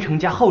先成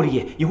家后立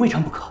业也未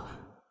尝不可。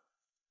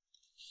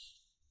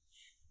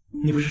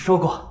你不是说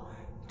过，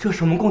这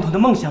是我们共同的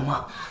梦想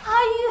吗？阿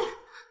玉，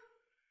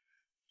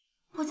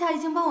我家已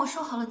经帮我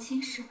说好了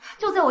亲事，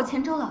就在我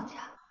黔州老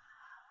家。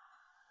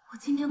我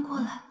今天过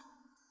来，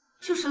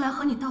就是来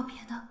和你道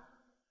别的。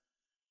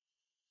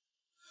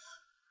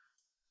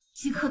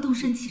即刻动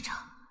身启程。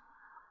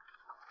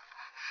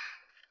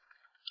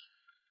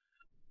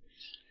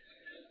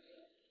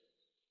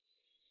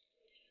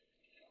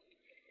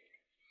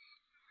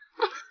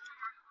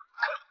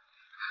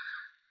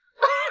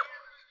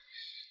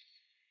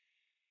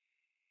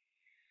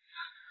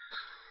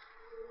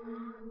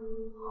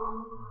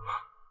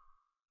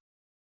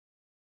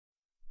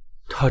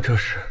他这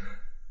是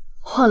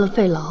患了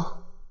肺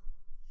痨，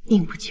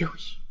命不久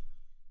矣。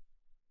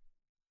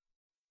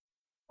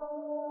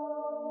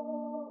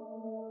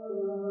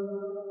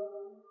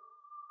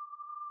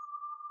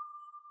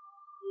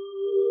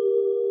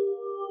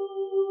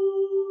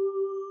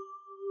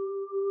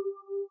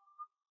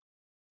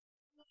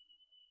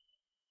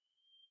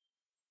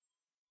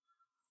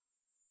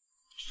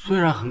虽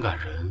然很感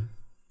人，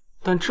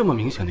但这么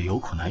明显的有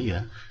苦难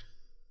言，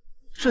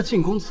这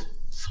晋公子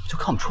怎么就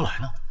看不出来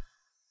呢？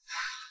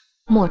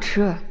莫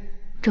迟，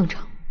正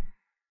常。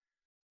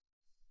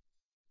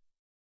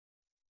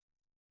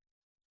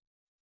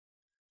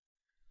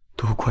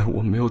都怪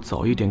我没有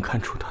早一点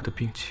看出他的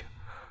病情，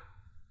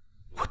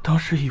我当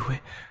时以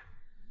为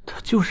他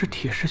就是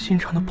铁石心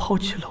肠的抛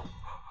弃了我，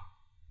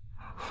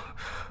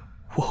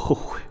我后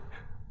悔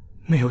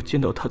没有见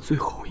到他最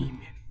后一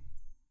面。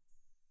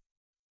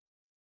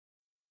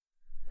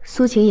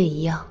苏晴也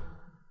一样，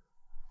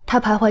她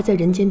徘徊在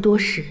人间多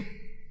时，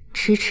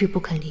迟迟不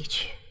肯离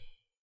去。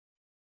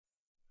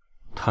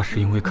他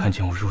是因为看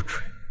见我入赘，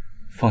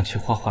放弃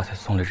画画才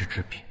送来这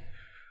支笔，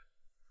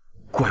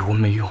怪我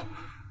没用，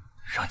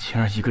让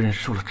晴儿一个人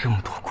受了这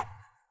么多苦。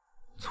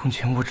从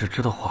前我只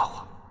知道画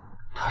画，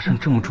他生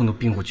这么重的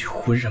病我却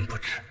浑然不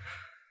知。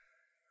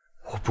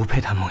我不配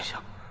谈梦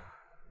想，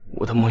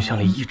我的梦想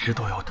里一直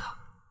都有他，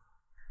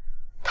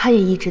他也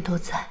一直都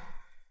在。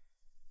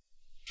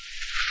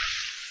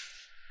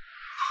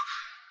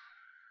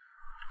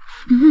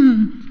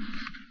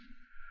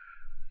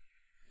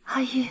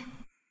阿玉，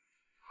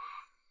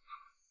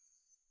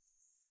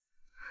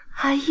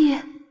阿玉，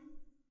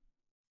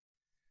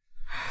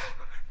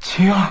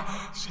晴儿，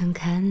想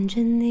看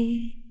着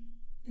你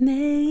每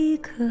一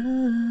刻。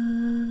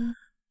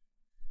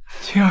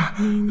晴儿，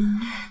你呢？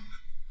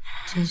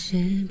这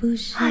是不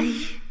是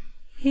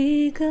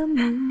一个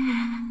梦？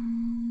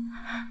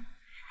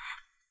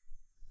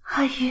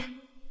阿玉，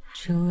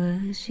除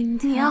了心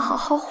跳，你要好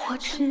好活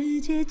着，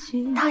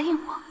答应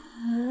我，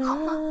好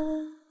吗？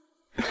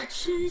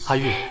阿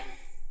玉，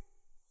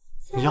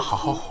你要好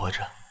好活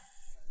着，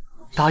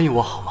答应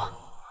我好吗？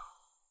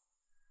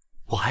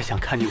我还想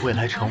看你未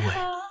来成为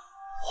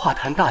画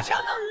坛大家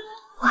呢。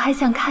我还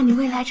想看你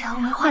未来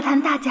成为画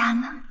坛大家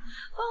呢。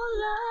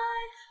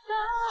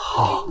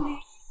好，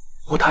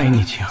我答应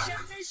你，晴儿，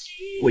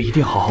我一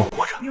定好好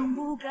活着，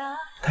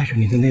带着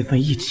你的那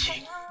份义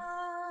气。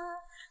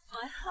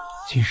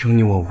今生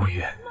你我无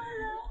缘，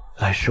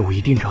来世我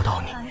一定找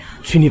到你，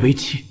娶你为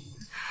妻。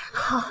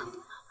好，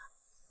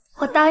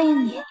我答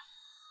应你，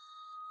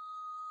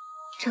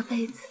这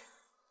辈子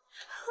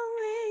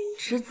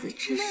执子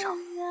之手，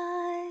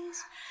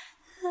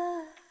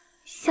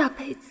下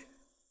辈子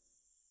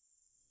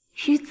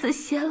与子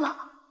偕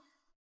老。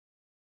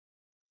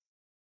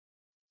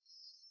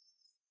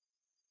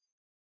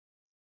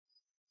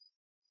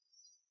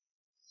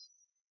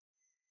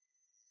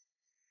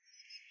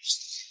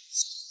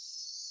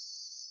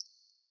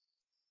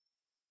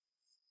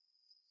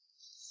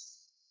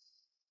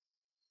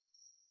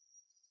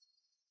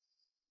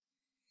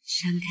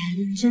想看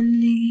着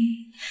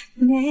你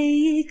每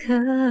一刻，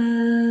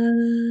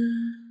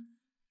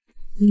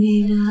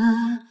你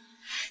呢？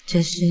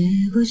这是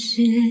不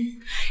是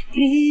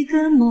一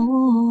个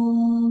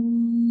梦？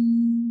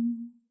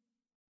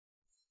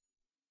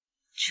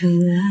除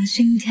了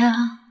心跳，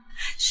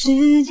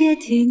世界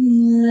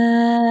停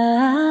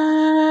了，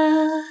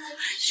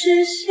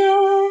是谁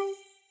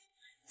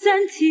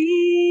暂停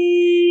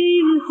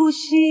呼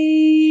吸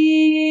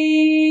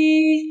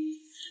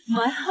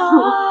 ？My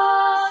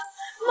heart。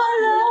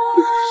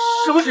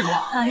什么情况？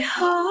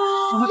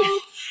什么点？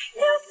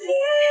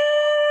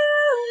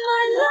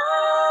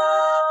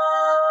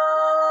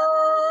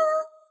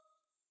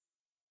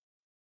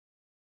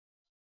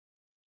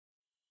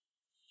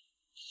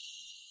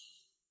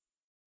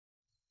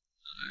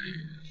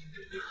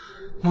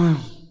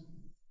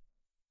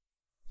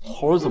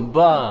头儿怎么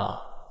办啊？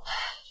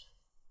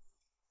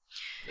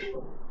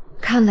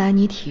看来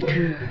你体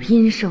质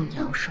阴盛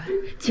阳衰，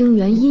经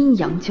元阴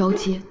阳交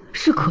接，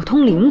是可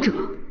通灵者。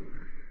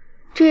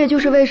这也就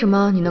是为什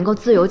么你能够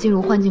自由进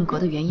入幻境阁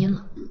的原因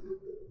了。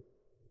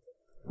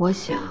我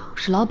想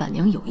是老板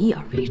娘有意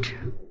而为之。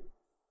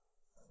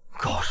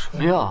搞什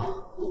么呀？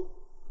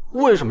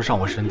为什么上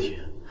我身体？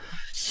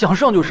想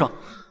上就上，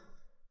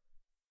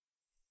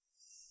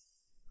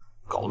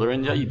搞得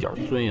人家一点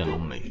尊严都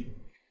没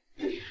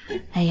有。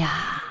哎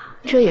呀，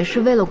这也是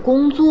为了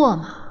工作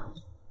嘛。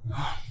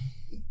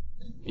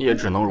也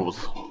只能如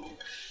此。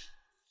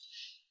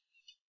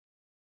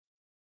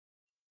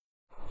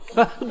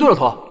哎，对了，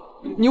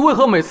头，你为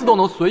何每次都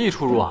能随意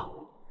出入啊？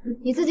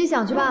你自己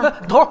想去吧。哎，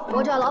头，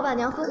我找老板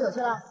娘喝酒去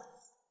了。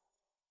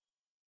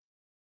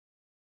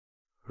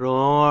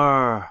蓉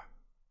儿，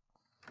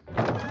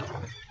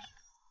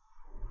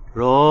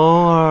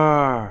蓉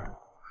儿，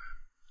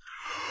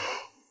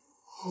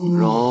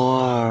蓉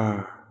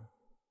儿，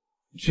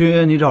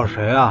君，你找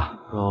谁啊？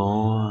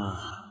蓉儿，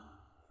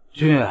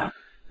君，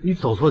你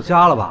走错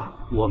家了吧？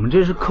我们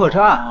这是客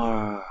栈。蓉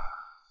儿。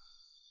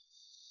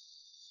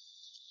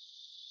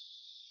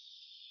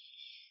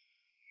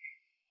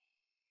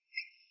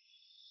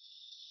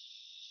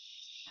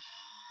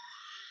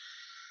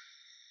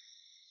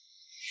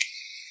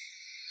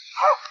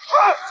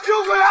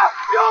有鬼啊！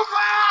有鬼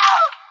啊！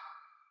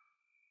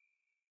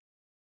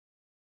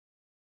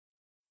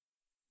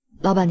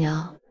老板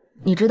娘，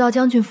你知道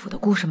将军府的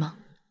故事吗？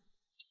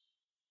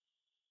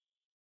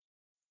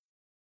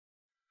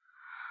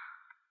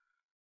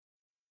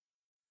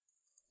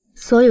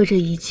所有这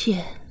一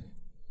切，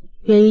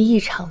源于一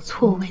场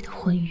错位的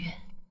婚约。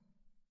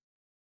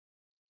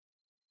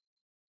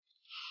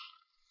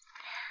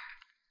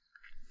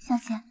小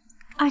姐，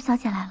二小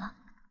姐来了。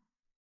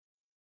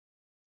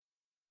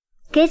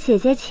给姐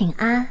姐请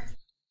安。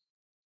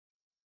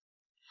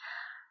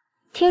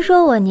听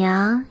说我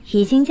娘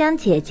已经将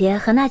姐姐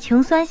和那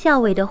穷酸校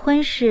尉的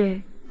婚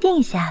事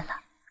定下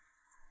了，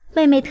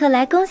妹妹特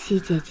来恭喜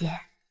姐姐。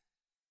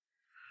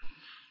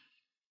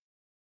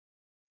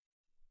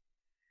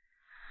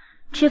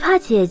只怕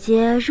姐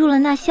姐入了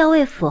那校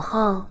尉府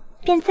后，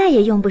便再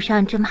也用不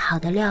上这么好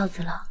的料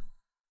子了。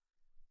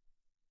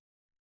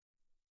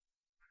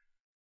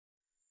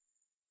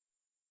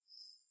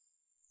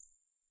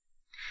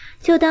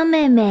就当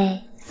妹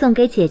妹送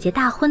给姐姐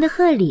大婚的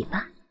贺礼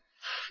吧。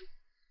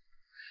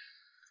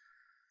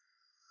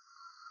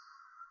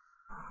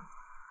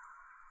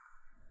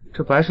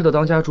这白氏的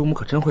当家主母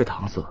可真会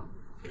搪塞，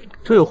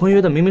这有婚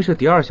约的明明是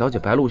嫡二小姐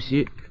白露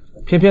西，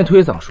偏偏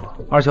推搡说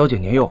二小姐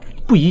年幼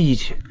不宜一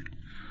起，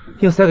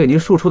硬塞给您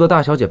庶出的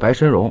大小姐白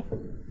申荣。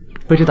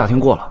被这打听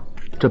过了，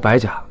这白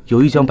家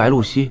有意将白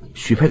露西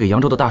许配给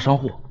扬州的大商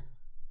户。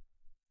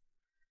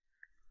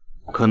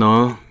可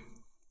能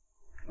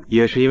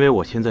也是因为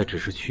我现在只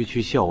是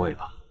区校尉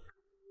吧。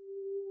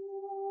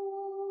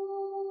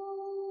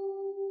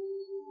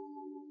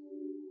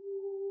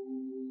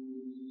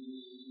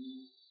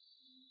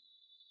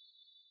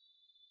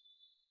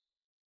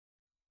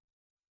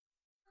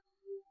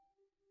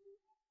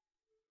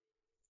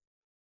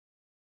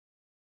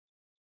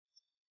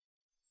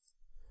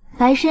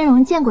白申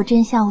荣见过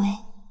甄校尉。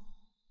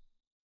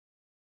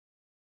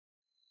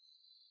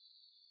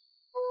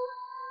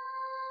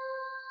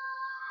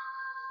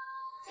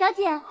小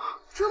姐，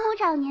主母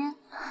找您。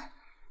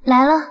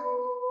来了。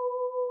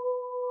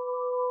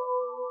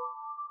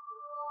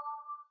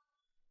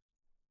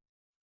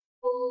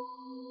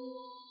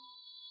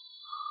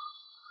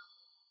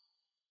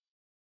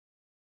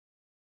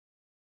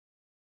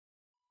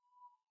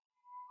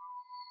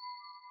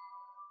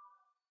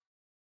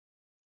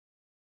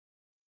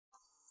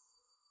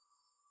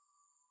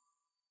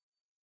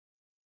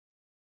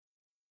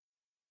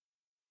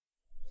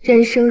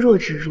人生若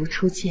只如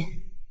初见，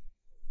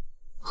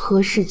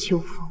何事秋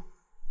风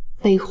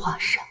悲画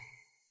扇。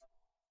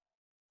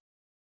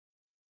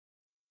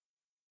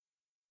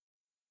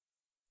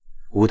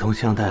梧桐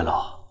相待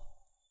老，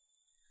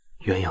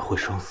鸳鸯会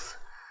生死。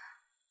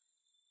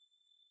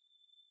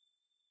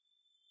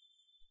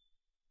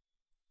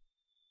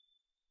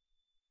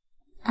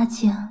阿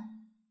晴，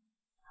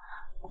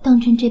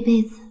当真这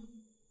辈子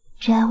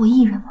只爱我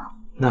一人吗？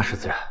那是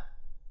自然，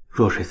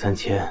弱水三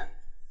千，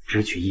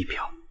只取一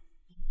瓢。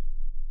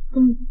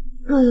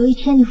若有一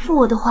天你负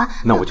我的话，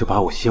那我就把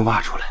我心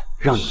挖出来，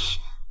让你……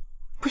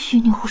不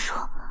许你胡说！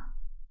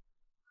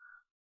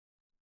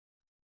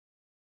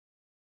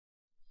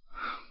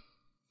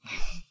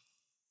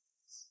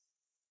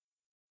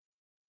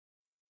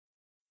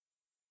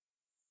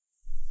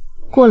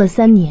过了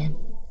3年，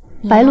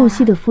白露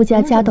西的夫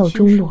家家道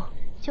中落，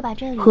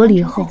和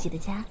离后，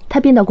她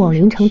便到广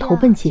陵城投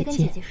奔姐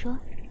姐。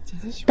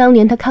当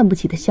年她看不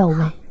起的校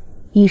尉，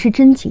已是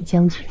真景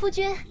将军。夫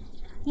君，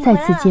再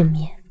次见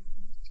面，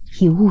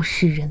已物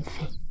是人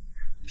非。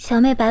小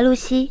妹白露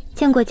西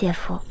见过姐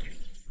夫。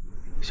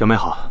小妹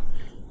好，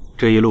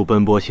这一路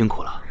奔波辛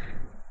苦了。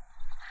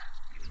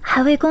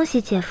还未恭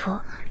喜姐夫，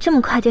这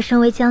么快就升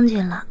为将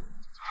军了。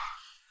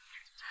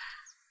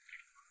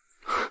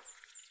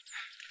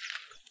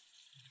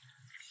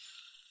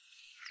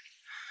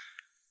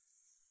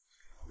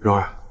蓉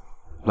儿，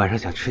晚上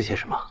想吃些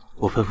什么？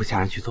我吩咐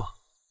下人去做。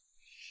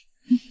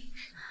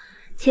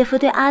姐夫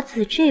对阿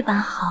紫这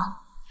般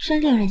好，真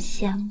令人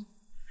羡慕。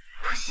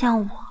不像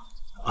我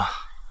啊，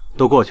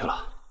都过去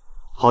了。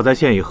好在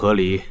现已和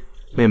离，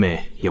妹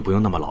妹也不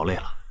用那么劳累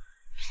了。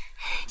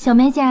小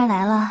妹既然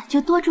来了，就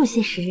多住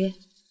些时日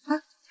啊。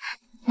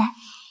来，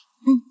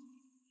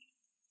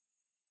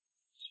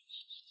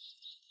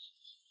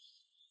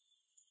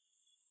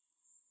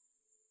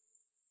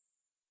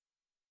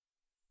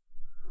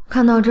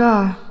看到这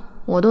儿，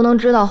我都能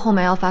知道后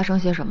面要发生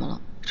些什么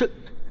了。这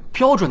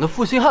标准的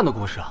负心汉的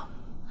故事啊！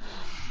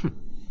哼，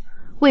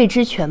未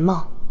知全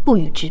貌，不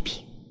予置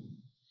评。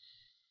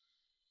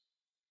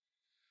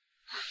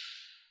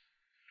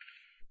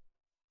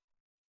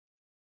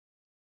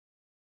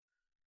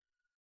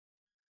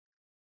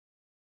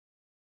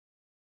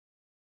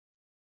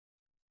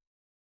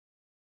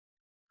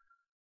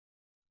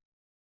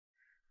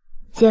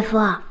姐夫，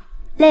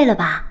累了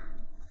吧？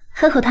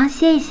喝口汤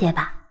歇一歇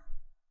吧。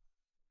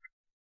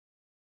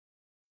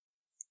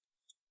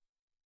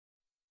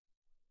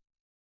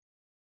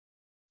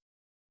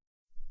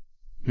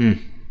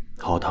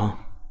好汤，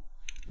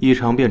一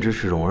尝便知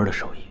是蓉儿的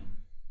手艺。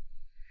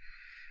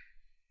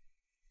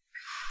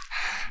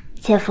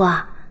姐夫，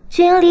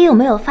军营里有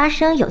没有发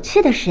生有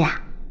趣的事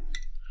啊？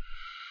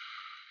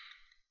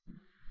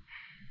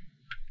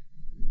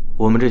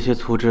我们这些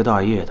粗枝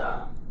大叶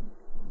的，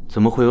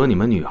怎么会有你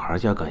们女孩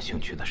家感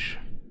兴趣的事？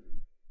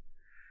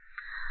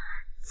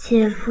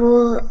姐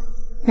夫，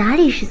哪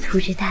里是粗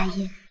枝大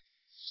叶？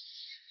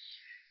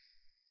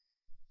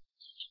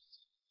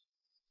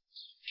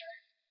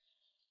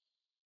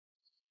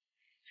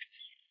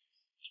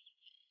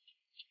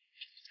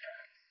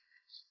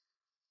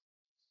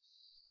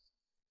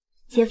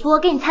姐夫，我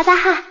给你擦擦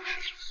汗。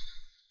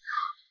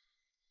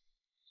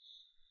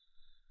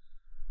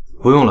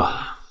不用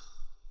了，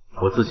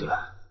我自己来。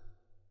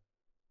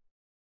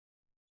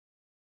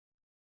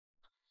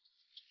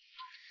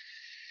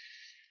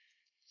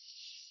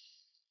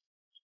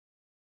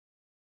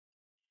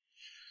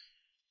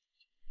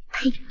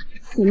呸！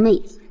虎妹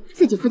子，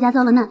自己夫家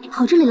遭了难，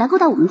跑这里来勾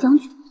搭我们将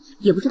军，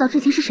也不知道之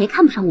前是谁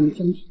看不上我们将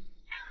军。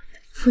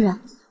夫人，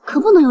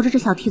可不能由着这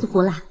小蹄子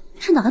胡来，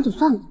趁早赶走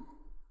算了。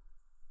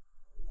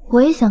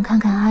我也想看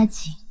看阿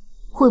锦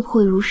会不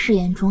会如誓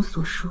言中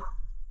所说，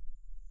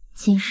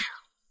今生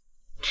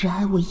只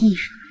爱我一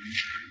人。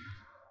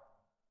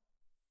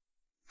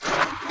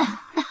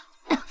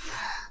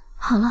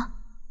好了，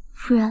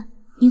夫人，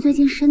您最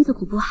近身子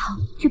骨不好，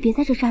就别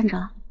在这站着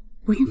了，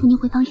我先扶您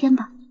回房间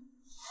吧。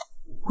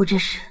我这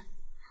事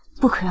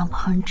不可让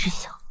旁人知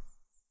晓。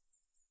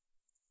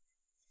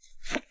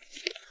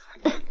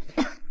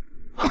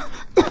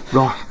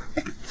蓉儿，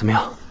怎么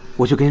样？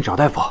我去给你找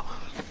大夫。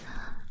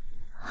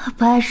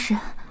不碍事，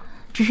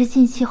只是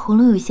近期喉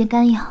咙有些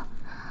干痒。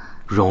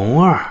蓉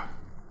儿，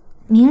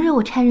明日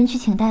我差人去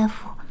请大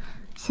夫。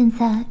现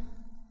在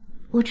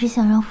我只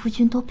想让夫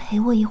君多陪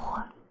我一会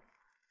儿。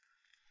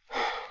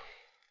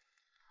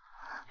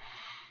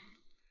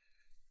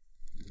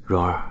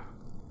蓉儿，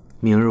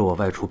明日我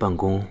外出办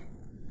公，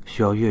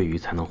需要月余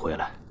才能回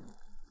来，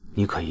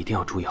你可一定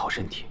要注意好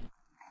身体。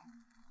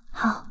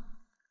好。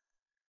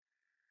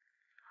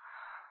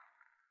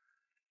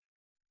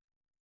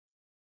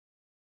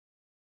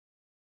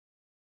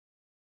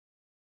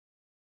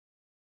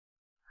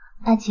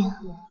阿锦，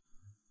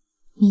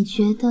你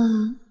觉得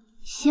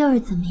希儿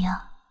怎么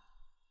样？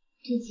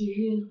这几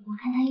日我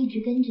看她一直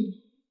跟着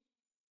你，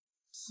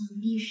想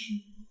必是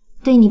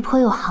对你颇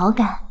有好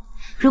感。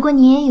如果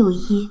你也有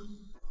意，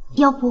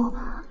要不……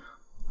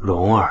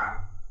蓉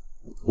儿，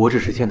我只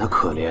是见她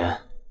可怜，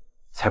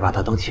才把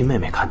她当亲妹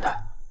妹看待。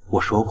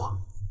我说过，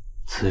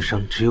此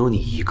生只有你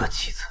一个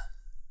妻子。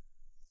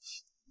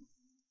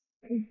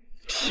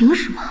凭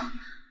什么？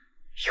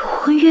有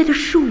婚约的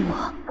是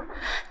我，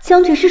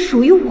将军是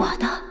属于我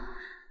的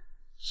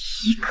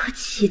一个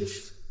妻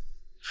子。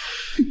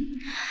哼，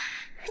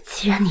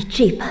既然你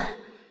这般，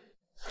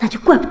那就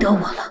怪不得我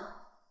了。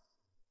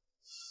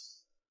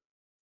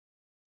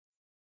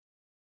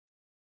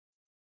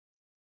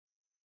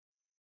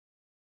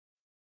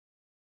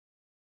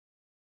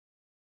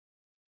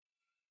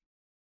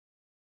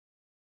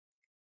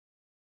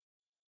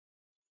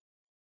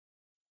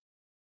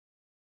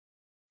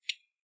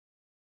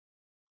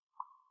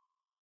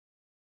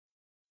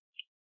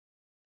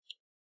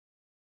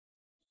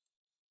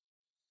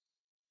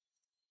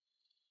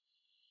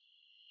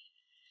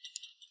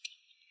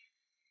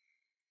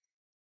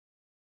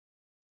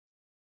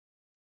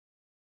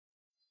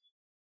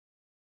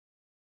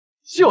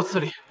岂有此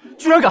理！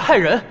居然敢害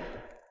人！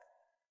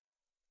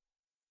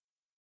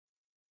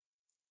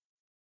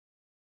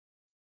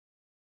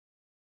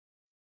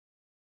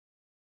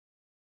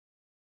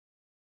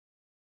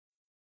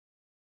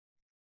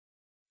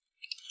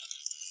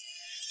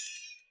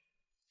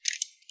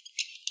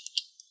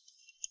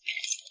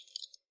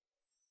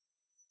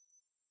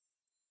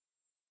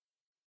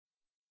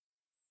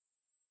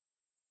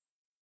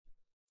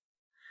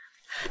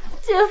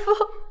姐夫，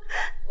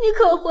你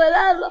可回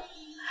来了！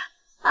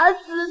阿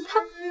紫她……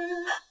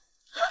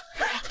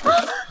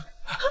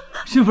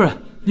辛夫人，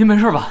您没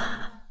事吧？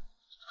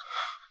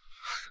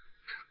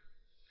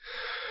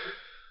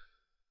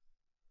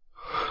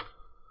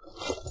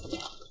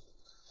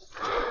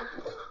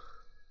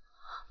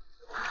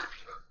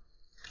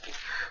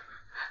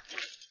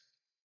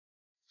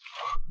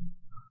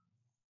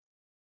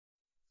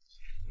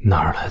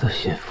哪儿来的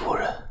辛夫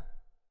人？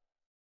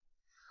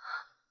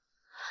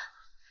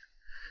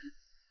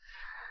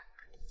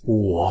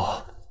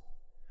我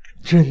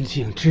真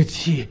景之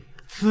妻，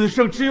此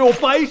生只有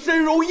白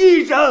申荣一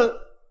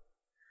人。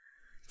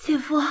姐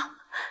夫，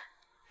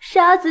是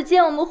阿紫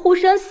见我们互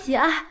生喜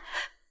爱，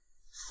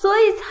所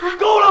以才……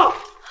够了！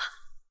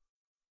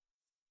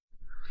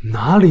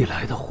哪里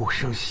来的互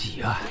生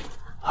喜爱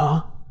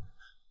啊？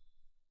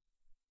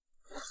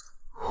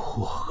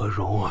我和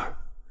蓉儿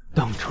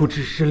当初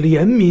只是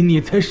怜悯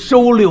你，才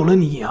收留了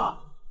你呀。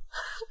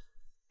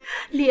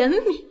怜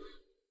悯？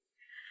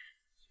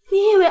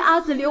你以为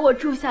阿紫留我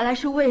住下来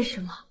是为什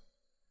么？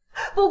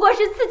不过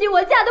是刺激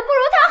我嫁的不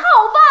如她好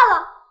罢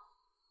了。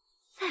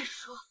再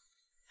说，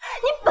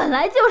你本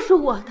来就是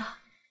我的，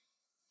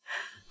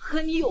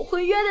和你有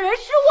婚约的人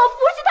是我，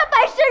不是他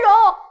白申荣。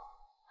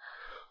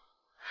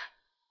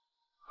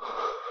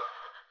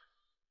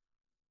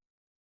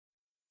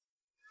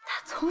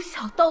她从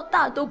小到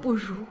大都不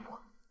如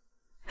我，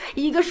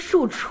一个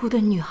庶出的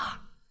女孩，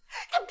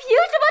她凭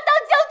什么当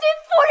将军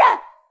夫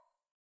人？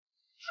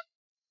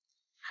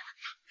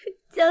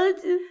将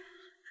军，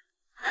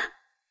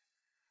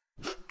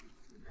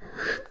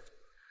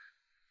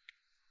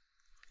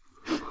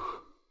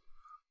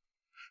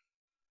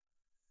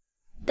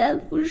大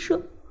夫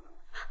说，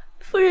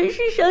夫人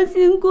是伤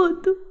心过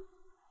度，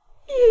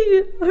抑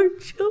郁而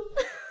终。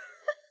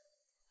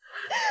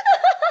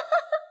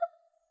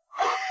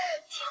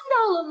听到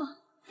了吗？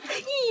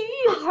抑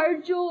郁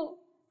而终，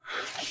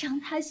伤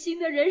他心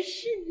的人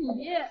是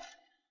你，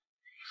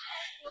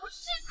不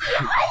是你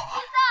害死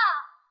的。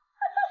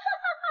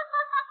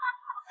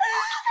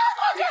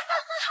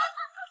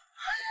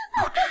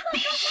不知陛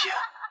下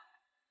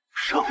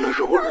伤了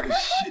蓉儿的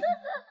心。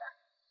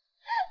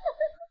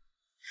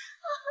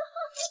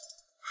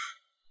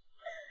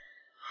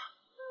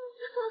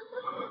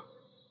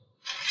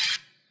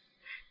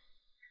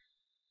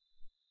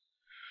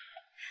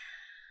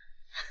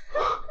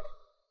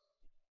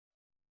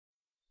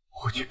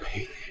我去陪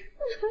你。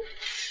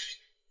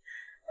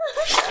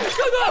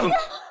站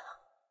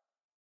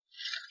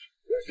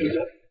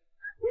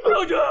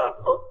住！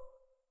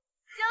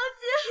将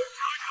军！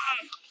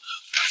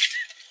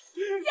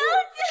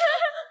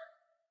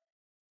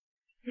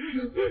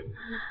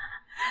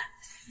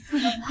死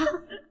了，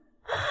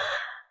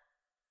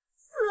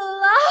死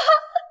了，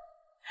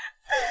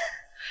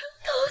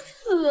都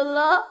死了。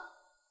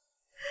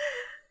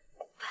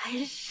白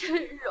申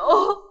荣，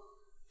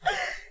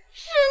是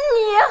你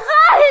害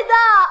的。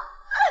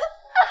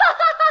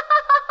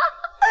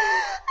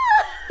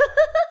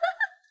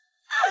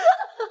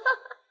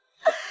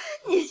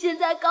你现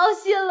在高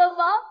兴了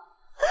吗？啊！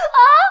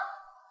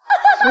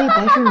所以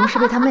白申荣是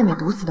被他妹妹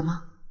毒死的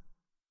吗？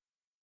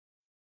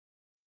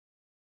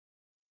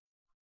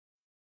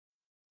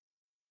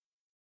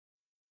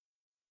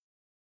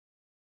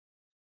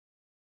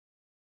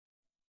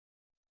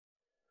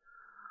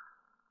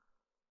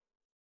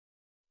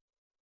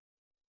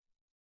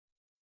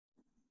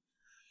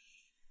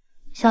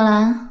小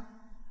兰，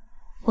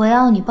我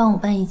要你帮我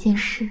办一件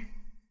事。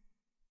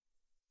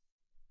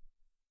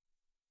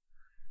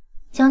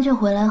将军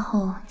回来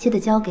后，记得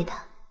交给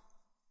他。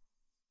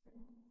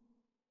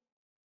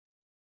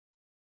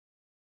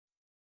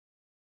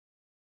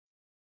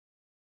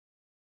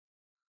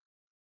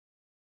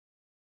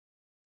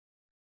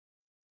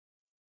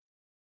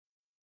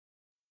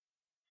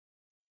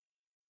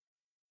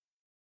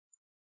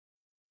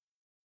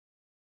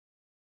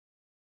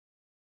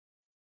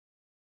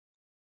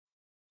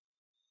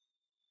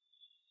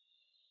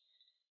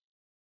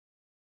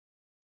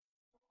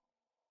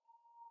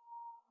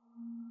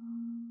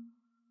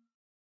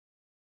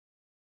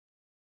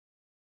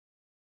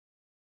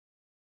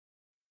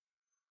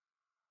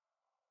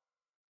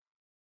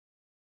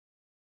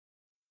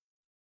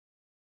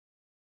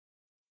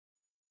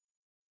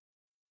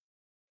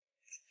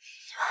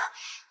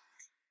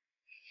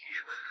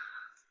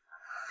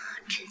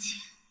真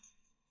情，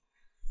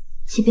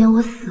即便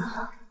我死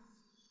了，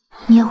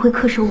你也会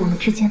恪守我们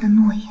之间的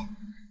诺言，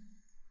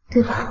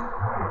对吧？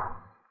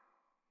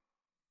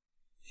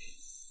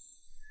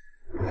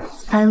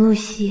白露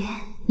西，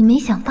你没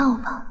想到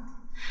吧？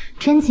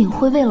真景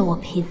会为了我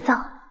陪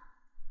葬，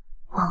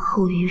往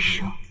后余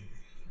生，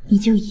你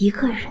就一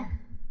个人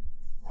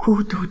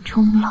孤独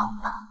终老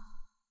吧。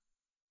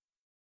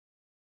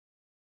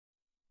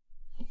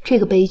这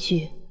个悲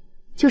剧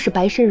就是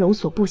白申荣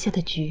所布下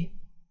的局。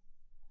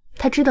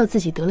他知道自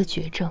己得了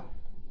绝症，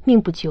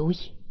命不久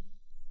矣，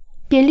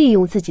便利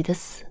用自己的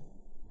死，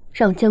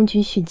让将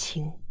军殉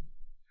情。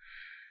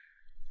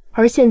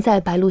而现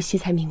在白露西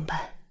才明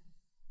白，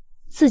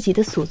自己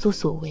的所作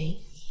所为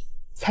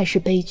才是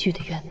悲剧的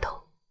源头。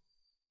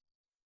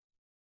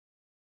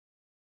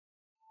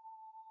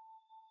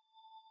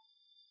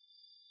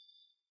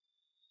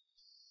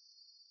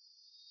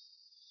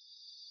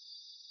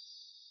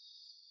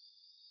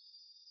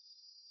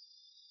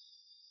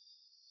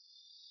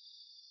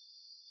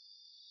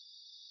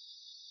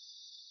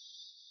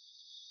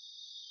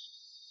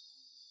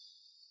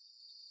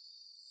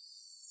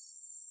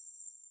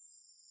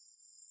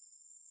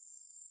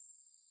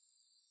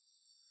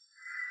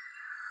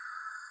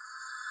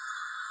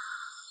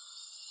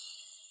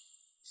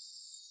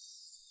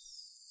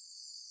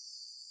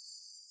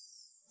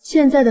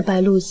现在的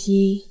白露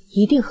西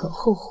一定很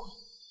后悔，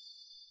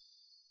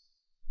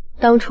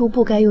当初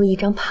不该用一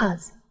张帕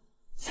子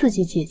刺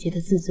激姐姐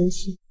的自尊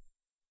心。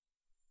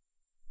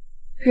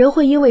人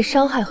会因为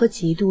伤害和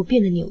嫉妒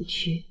变得扭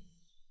曲，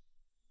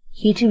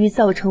以至于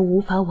造成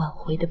无法挽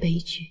回的悲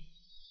剧。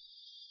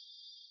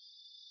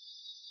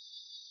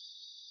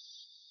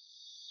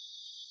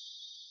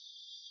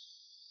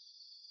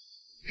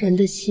人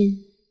的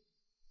心，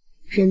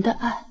人的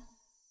爱，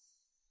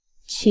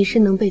岂是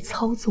能被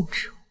操纵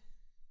之物？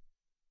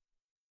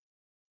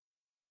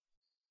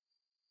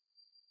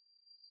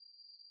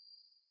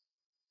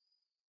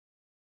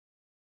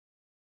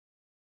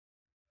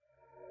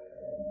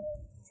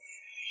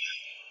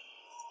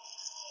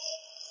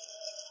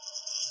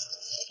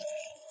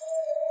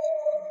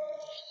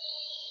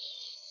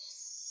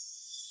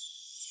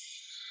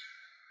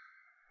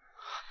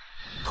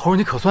头儿，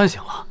你可算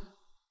醒了。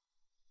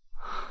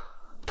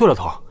对了，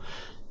头儿，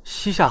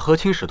西夏和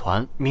亲使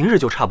团明日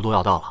就差不多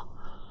要到了。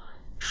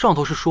上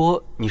头是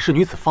说你是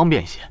女子方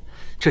便一些，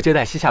这接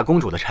待西夏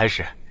公主的差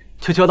事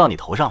就交到你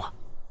头上了。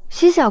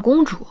西夏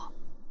公主？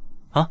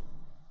啊？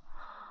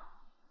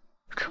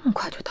这么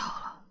快就到了？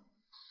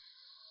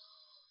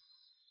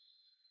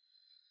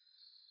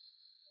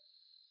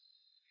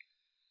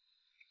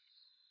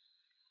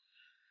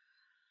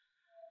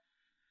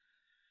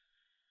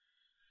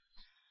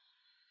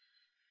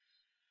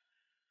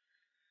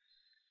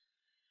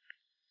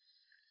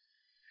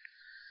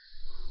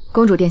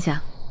公主殿下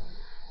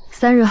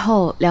，3日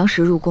后粮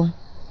食入宫，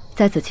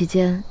在此期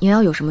间，您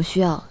要有什么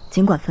需要，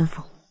尽管吩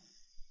咐。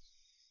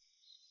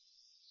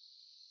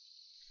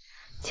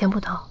钱捕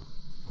头，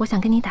我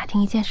想跟你打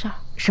听一件事儿。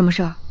什么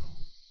事儿？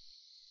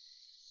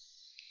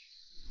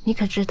你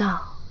可知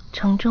道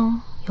城中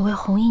有位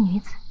红衣女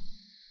子？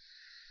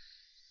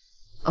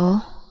哦。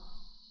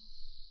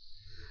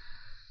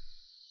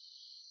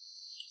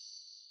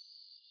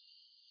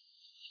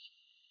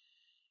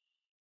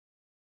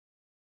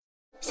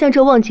向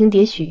这忘情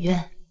蝶许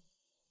愿，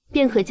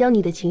便可将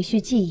你的情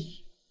绪记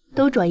忆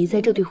都转移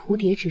在这对蝴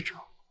蝶之中。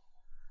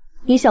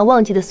你想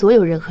忘记的所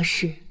有人和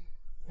事，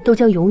都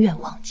将永远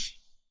忘记。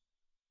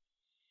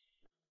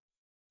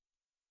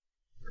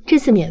这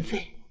次免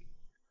费，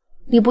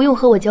你不用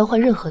和我交换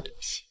任何东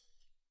西。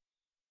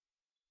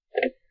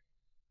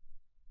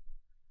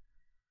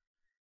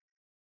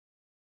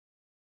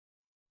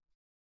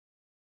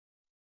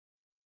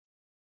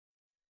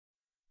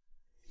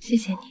谢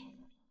谢你。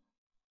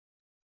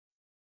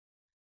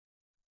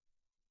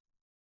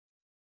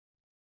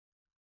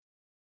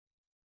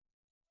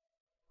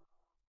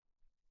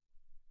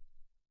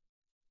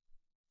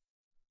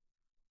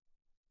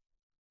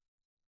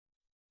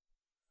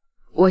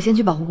我先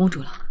去保护公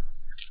主了。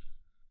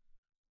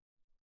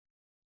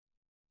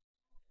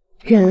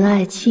仁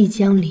爱弃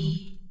将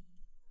离，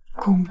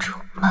公主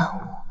漫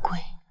无归。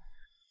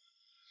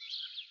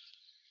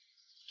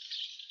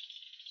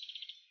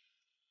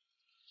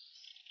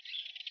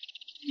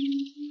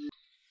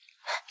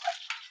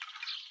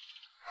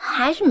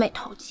还是没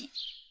投进。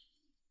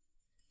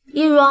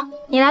一如，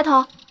你来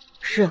投。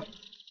是。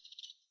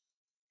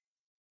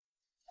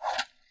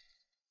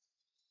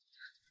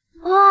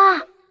哇，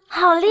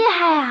好厉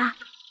害啊！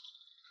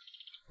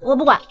我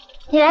不管，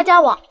你来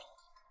教我。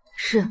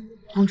是，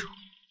公主。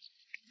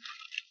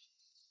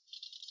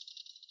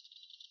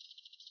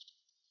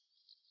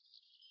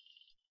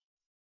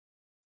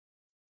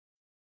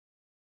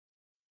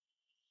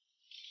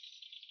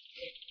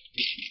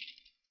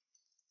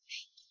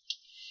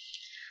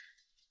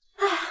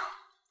哎，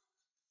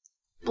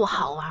不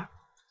好玩。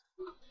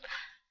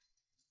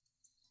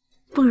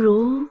不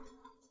如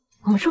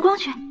我们出宫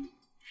去。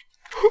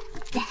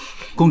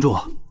公主，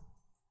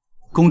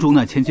公主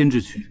乃千金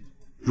之躯，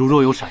如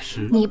若有闪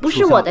失，你不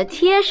是我的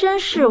贴身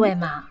侍卫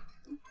吗？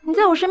你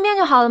在我身边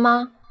就好了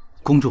吗？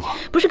公主，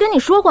不是跟你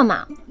说过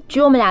吗？只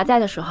有我们俩在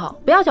的时候，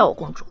不要叫我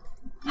公主，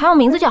喊我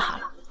名字就好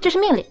了，这是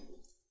命令。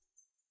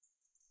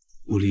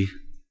无离。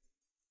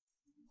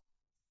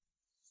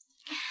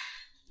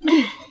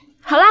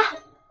好啦，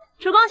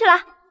出宫去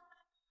了。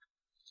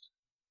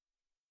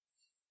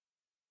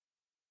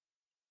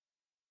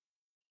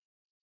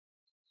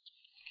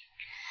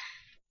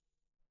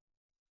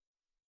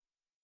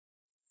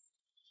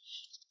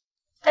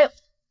哎呦，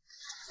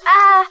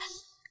啊，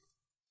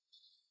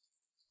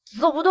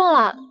走不动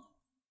了，你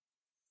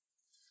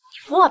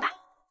扶我吧。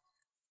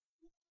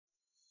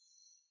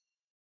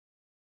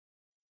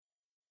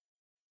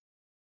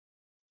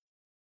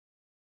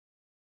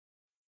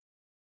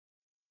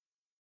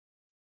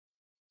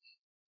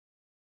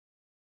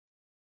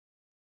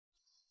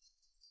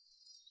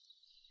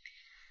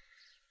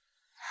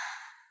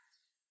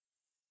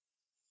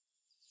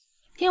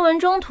听闻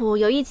中土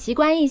有一奇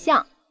观异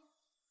象，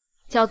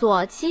叫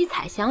做七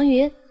彩祥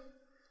云，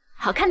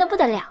好看的不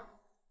得了。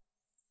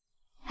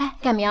哎，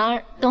赶明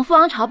儿等父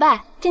王朝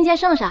拜，觐见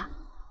圣上，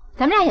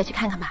咱们俩也去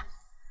看看吧。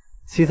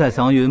七彩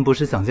祥云不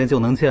是想见就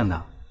能见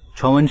的，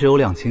传闻只有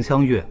两情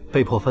相悦，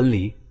被迫分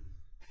离，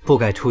不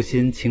改初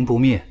心情不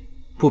灭，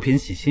不品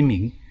喜心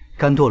明，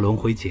甘堕轮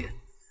回劫，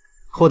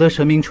获得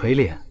神明垂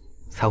怜，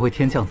才会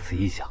天降此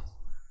异象。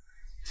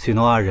许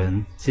诺二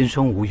人今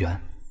生无缘，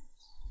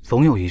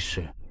总有一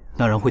日，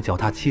那人会脚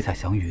踏七彩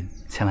祥云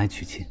前来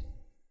娶亲。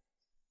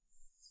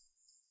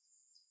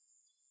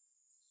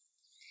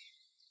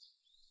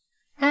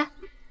哎，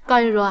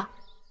高玉茹，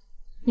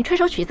你吹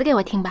首曲子给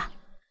我听吧。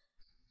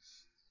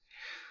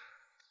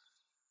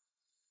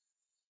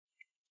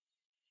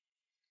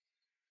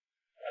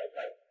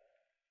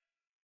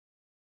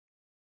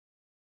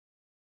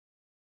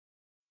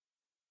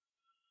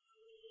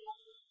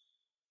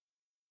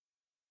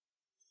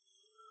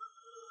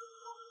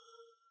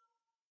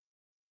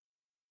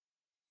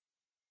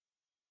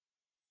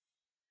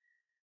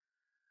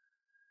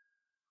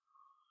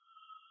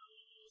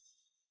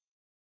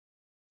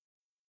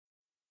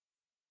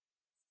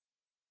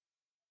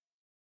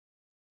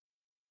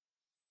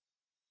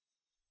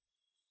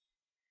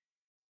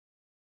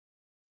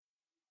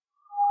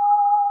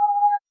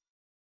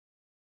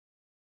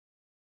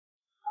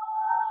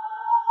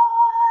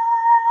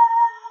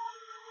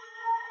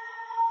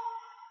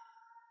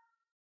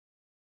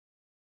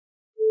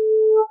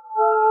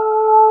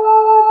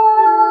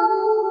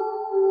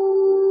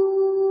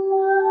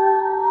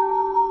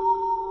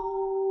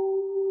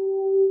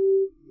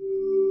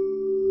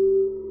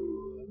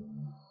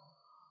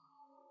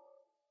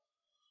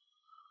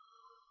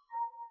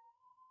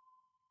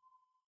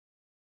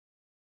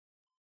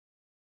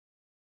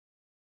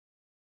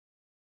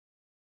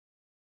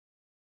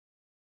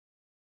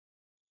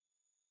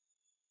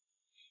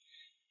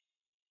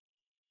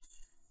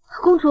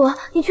公主，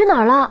你去哪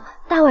儿了？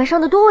大晚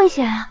上的多危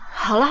险啊！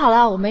好了好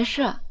了，我没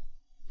事。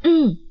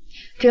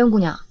真人姑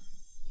娘，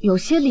有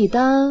些礼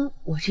单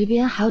我这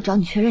边还要找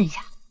你确认一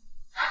下。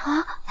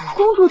啊，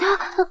公主她……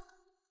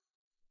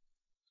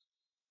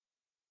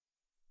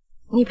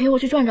你陪我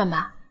去转转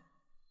吧。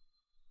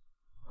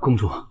公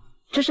主，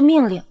这是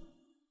命令。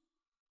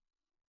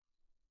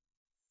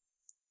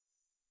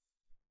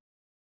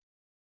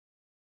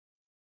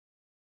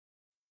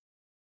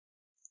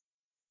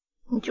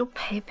你就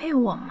陪陪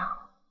我嘛。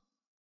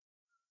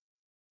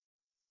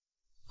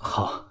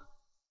好。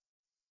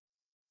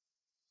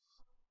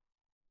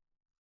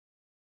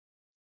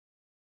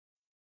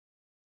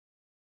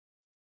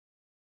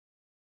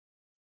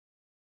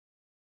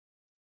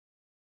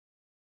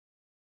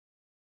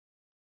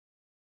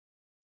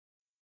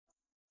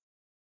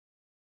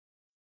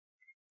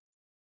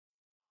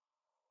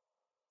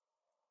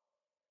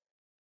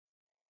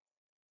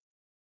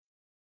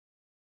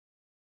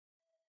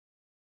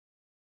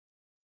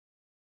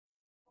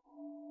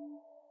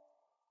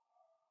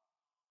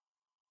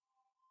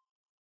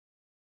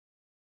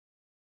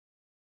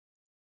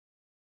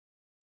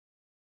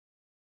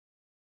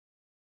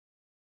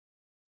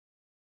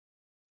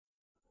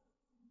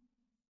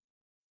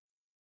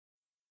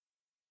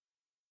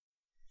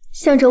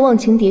向着忘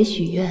情蝶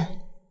许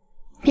愿，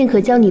便可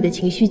将你的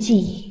情绪记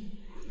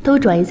忆都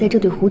转移在这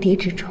对蝴蝶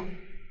之中。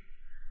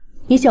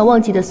你想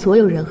忘记的所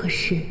有人和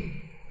事，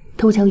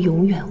都将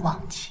永远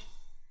忘记。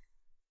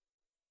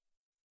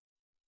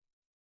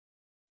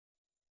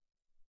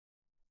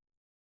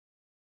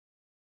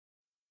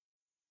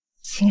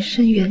情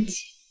深缘浅，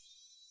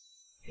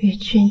与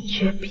君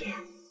诀别，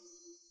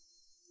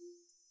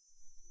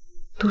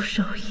独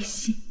守一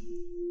心，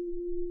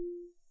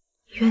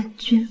愿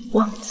君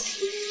忘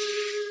记。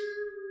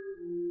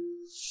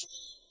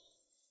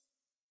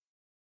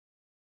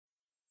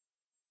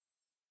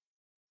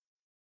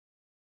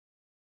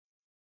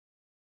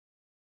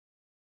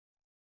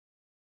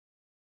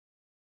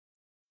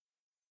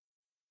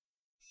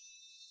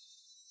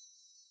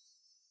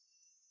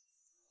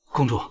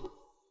公主，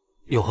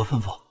有何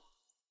吩咐？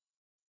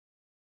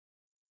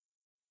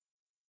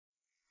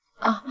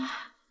啊，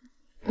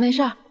没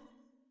事儿。等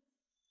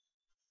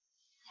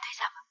一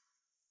下吧。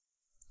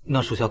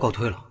那属下告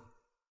退了。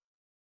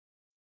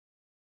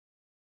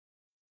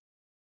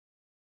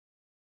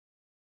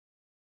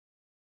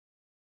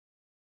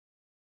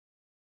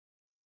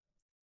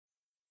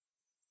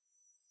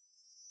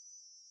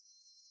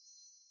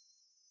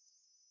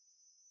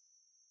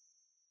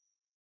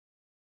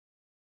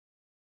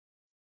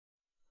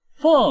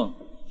奉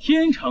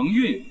天承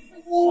运，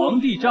皇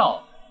帝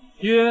诏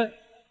曰：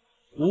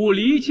武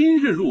离今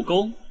日入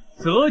宫，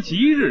则即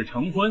日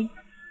成婚。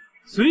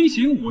随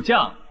行武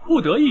将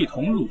不得一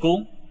同入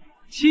宫，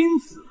钦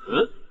此。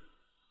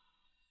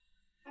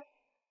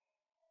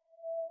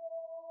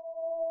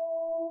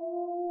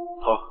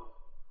头儿，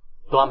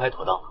都安排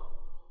妥当了。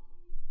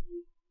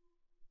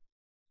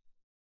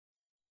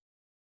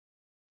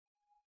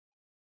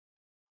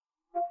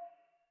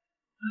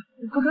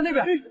快看那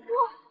边！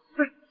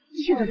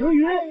七彩祥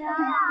云，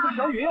大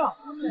祥云啊！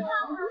真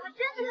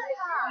的是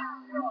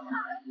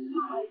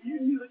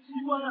运命的奇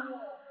观啊！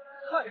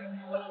太美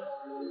了！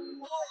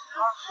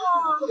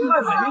太美了！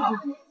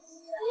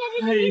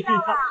哎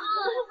呀！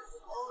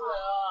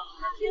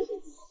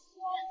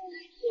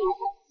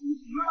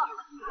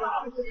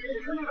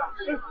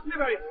那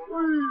边也。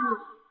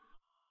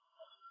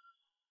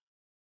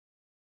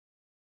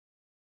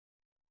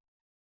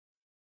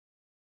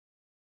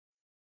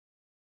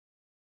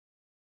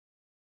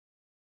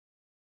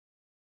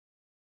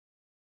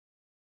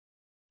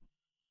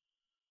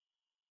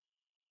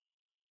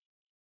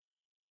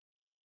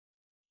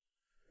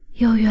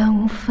有缘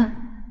无分，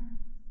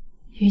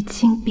与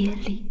卿别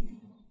离，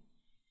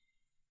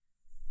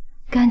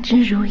甘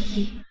之如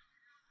饴，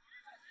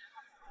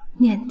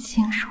念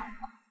卿如故。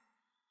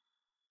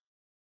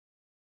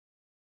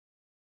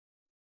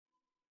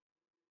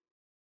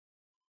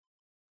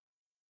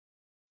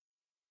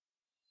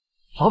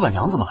老板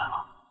娘怎么来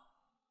了？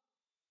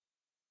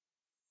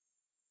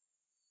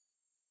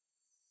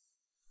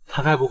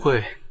她该不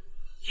会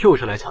又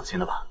是来抢亲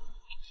的吧？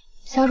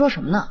瞎说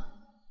什么呢？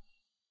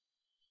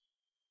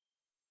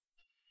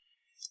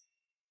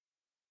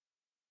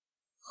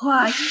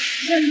花影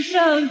声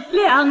声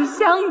两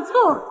相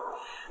错，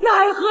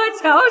奈何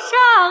桥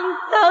上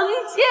等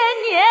千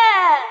年。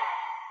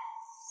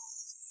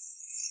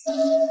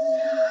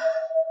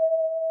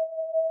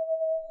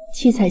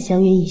七彩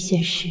祥云已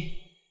现世，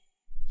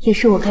也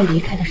是我该离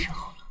开的时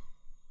候了。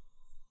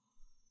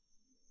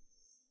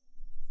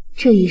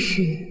这一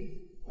世，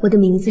我的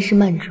名字是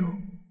曼珠，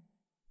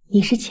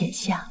你是浅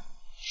夏。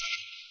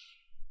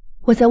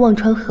我在忘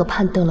川河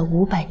畔等了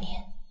500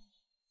年。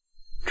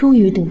终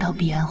于等到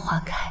彼岸花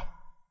开，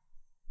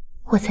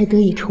我才得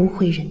以重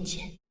回人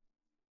间，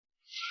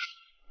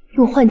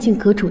用幻境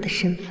阁主的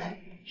身份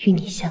与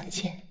你相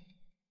见。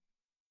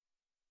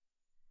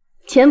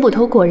钱捕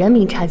头果然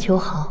明察秋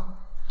毫，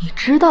你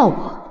知道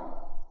我。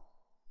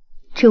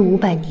这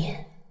500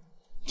年，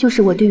就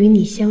是我对于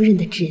你相认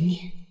的执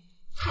念。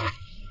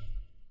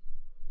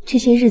这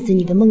些日子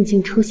你的梦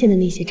境出现的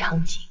那些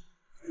场景，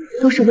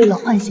都是为了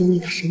唤醒你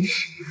的神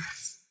识。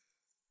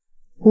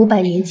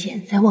500年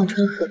前，在忘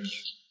川河边，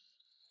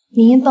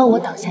你因帮我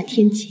挡下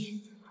天劫，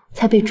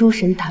才被诸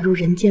神打入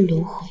人间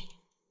轮回。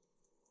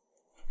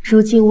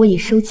如今我已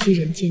收齐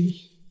人间念，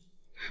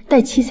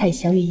待七彩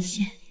祥云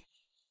现，便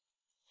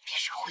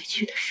是回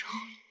去的时候。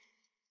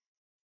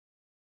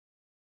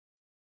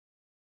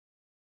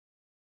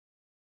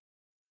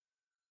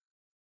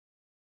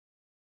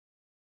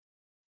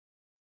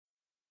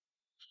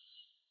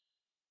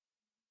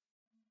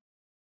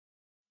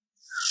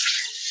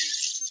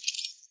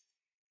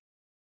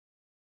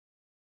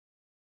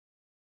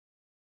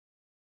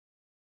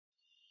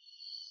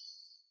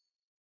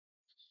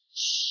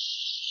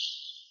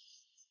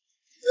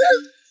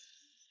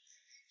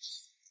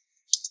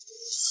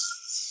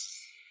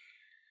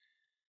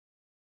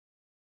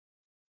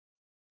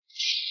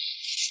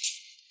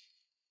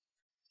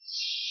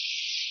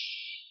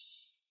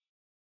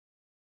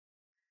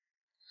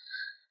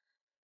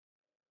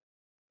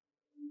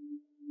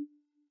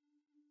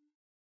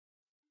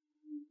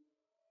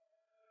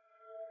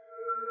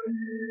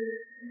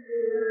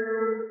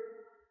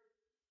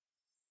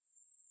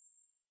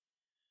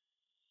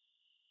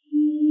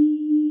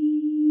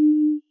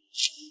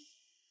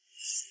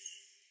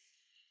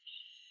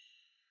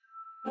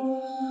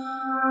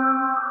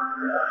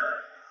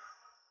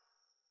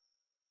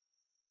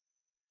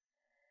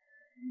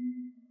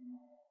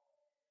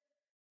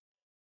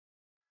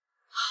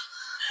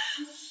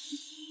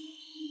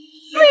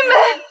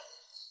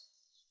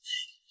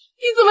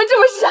你怎么这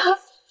么傻？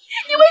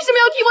你为什么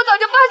要替我挡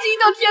着81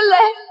道天雷？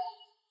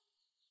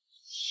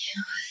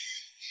因为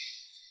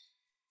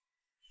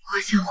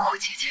我想护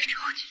姐姐出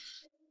去。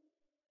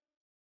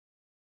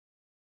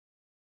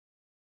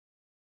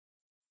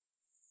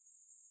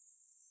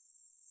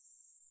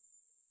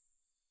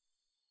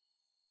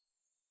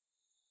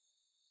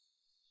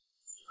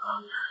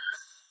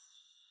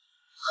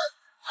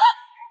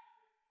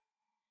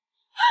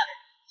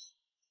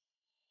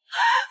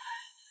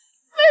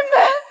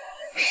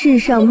世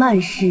上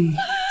万事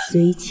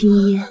随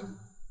轻烟，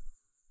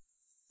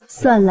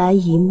算来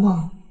一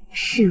梦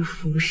是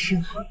浮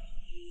生。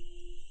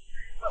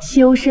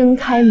修身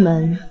开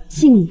门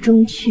镜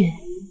中雀，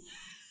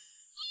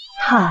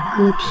踏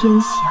歌天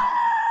晓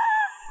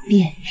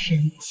辨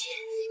人间。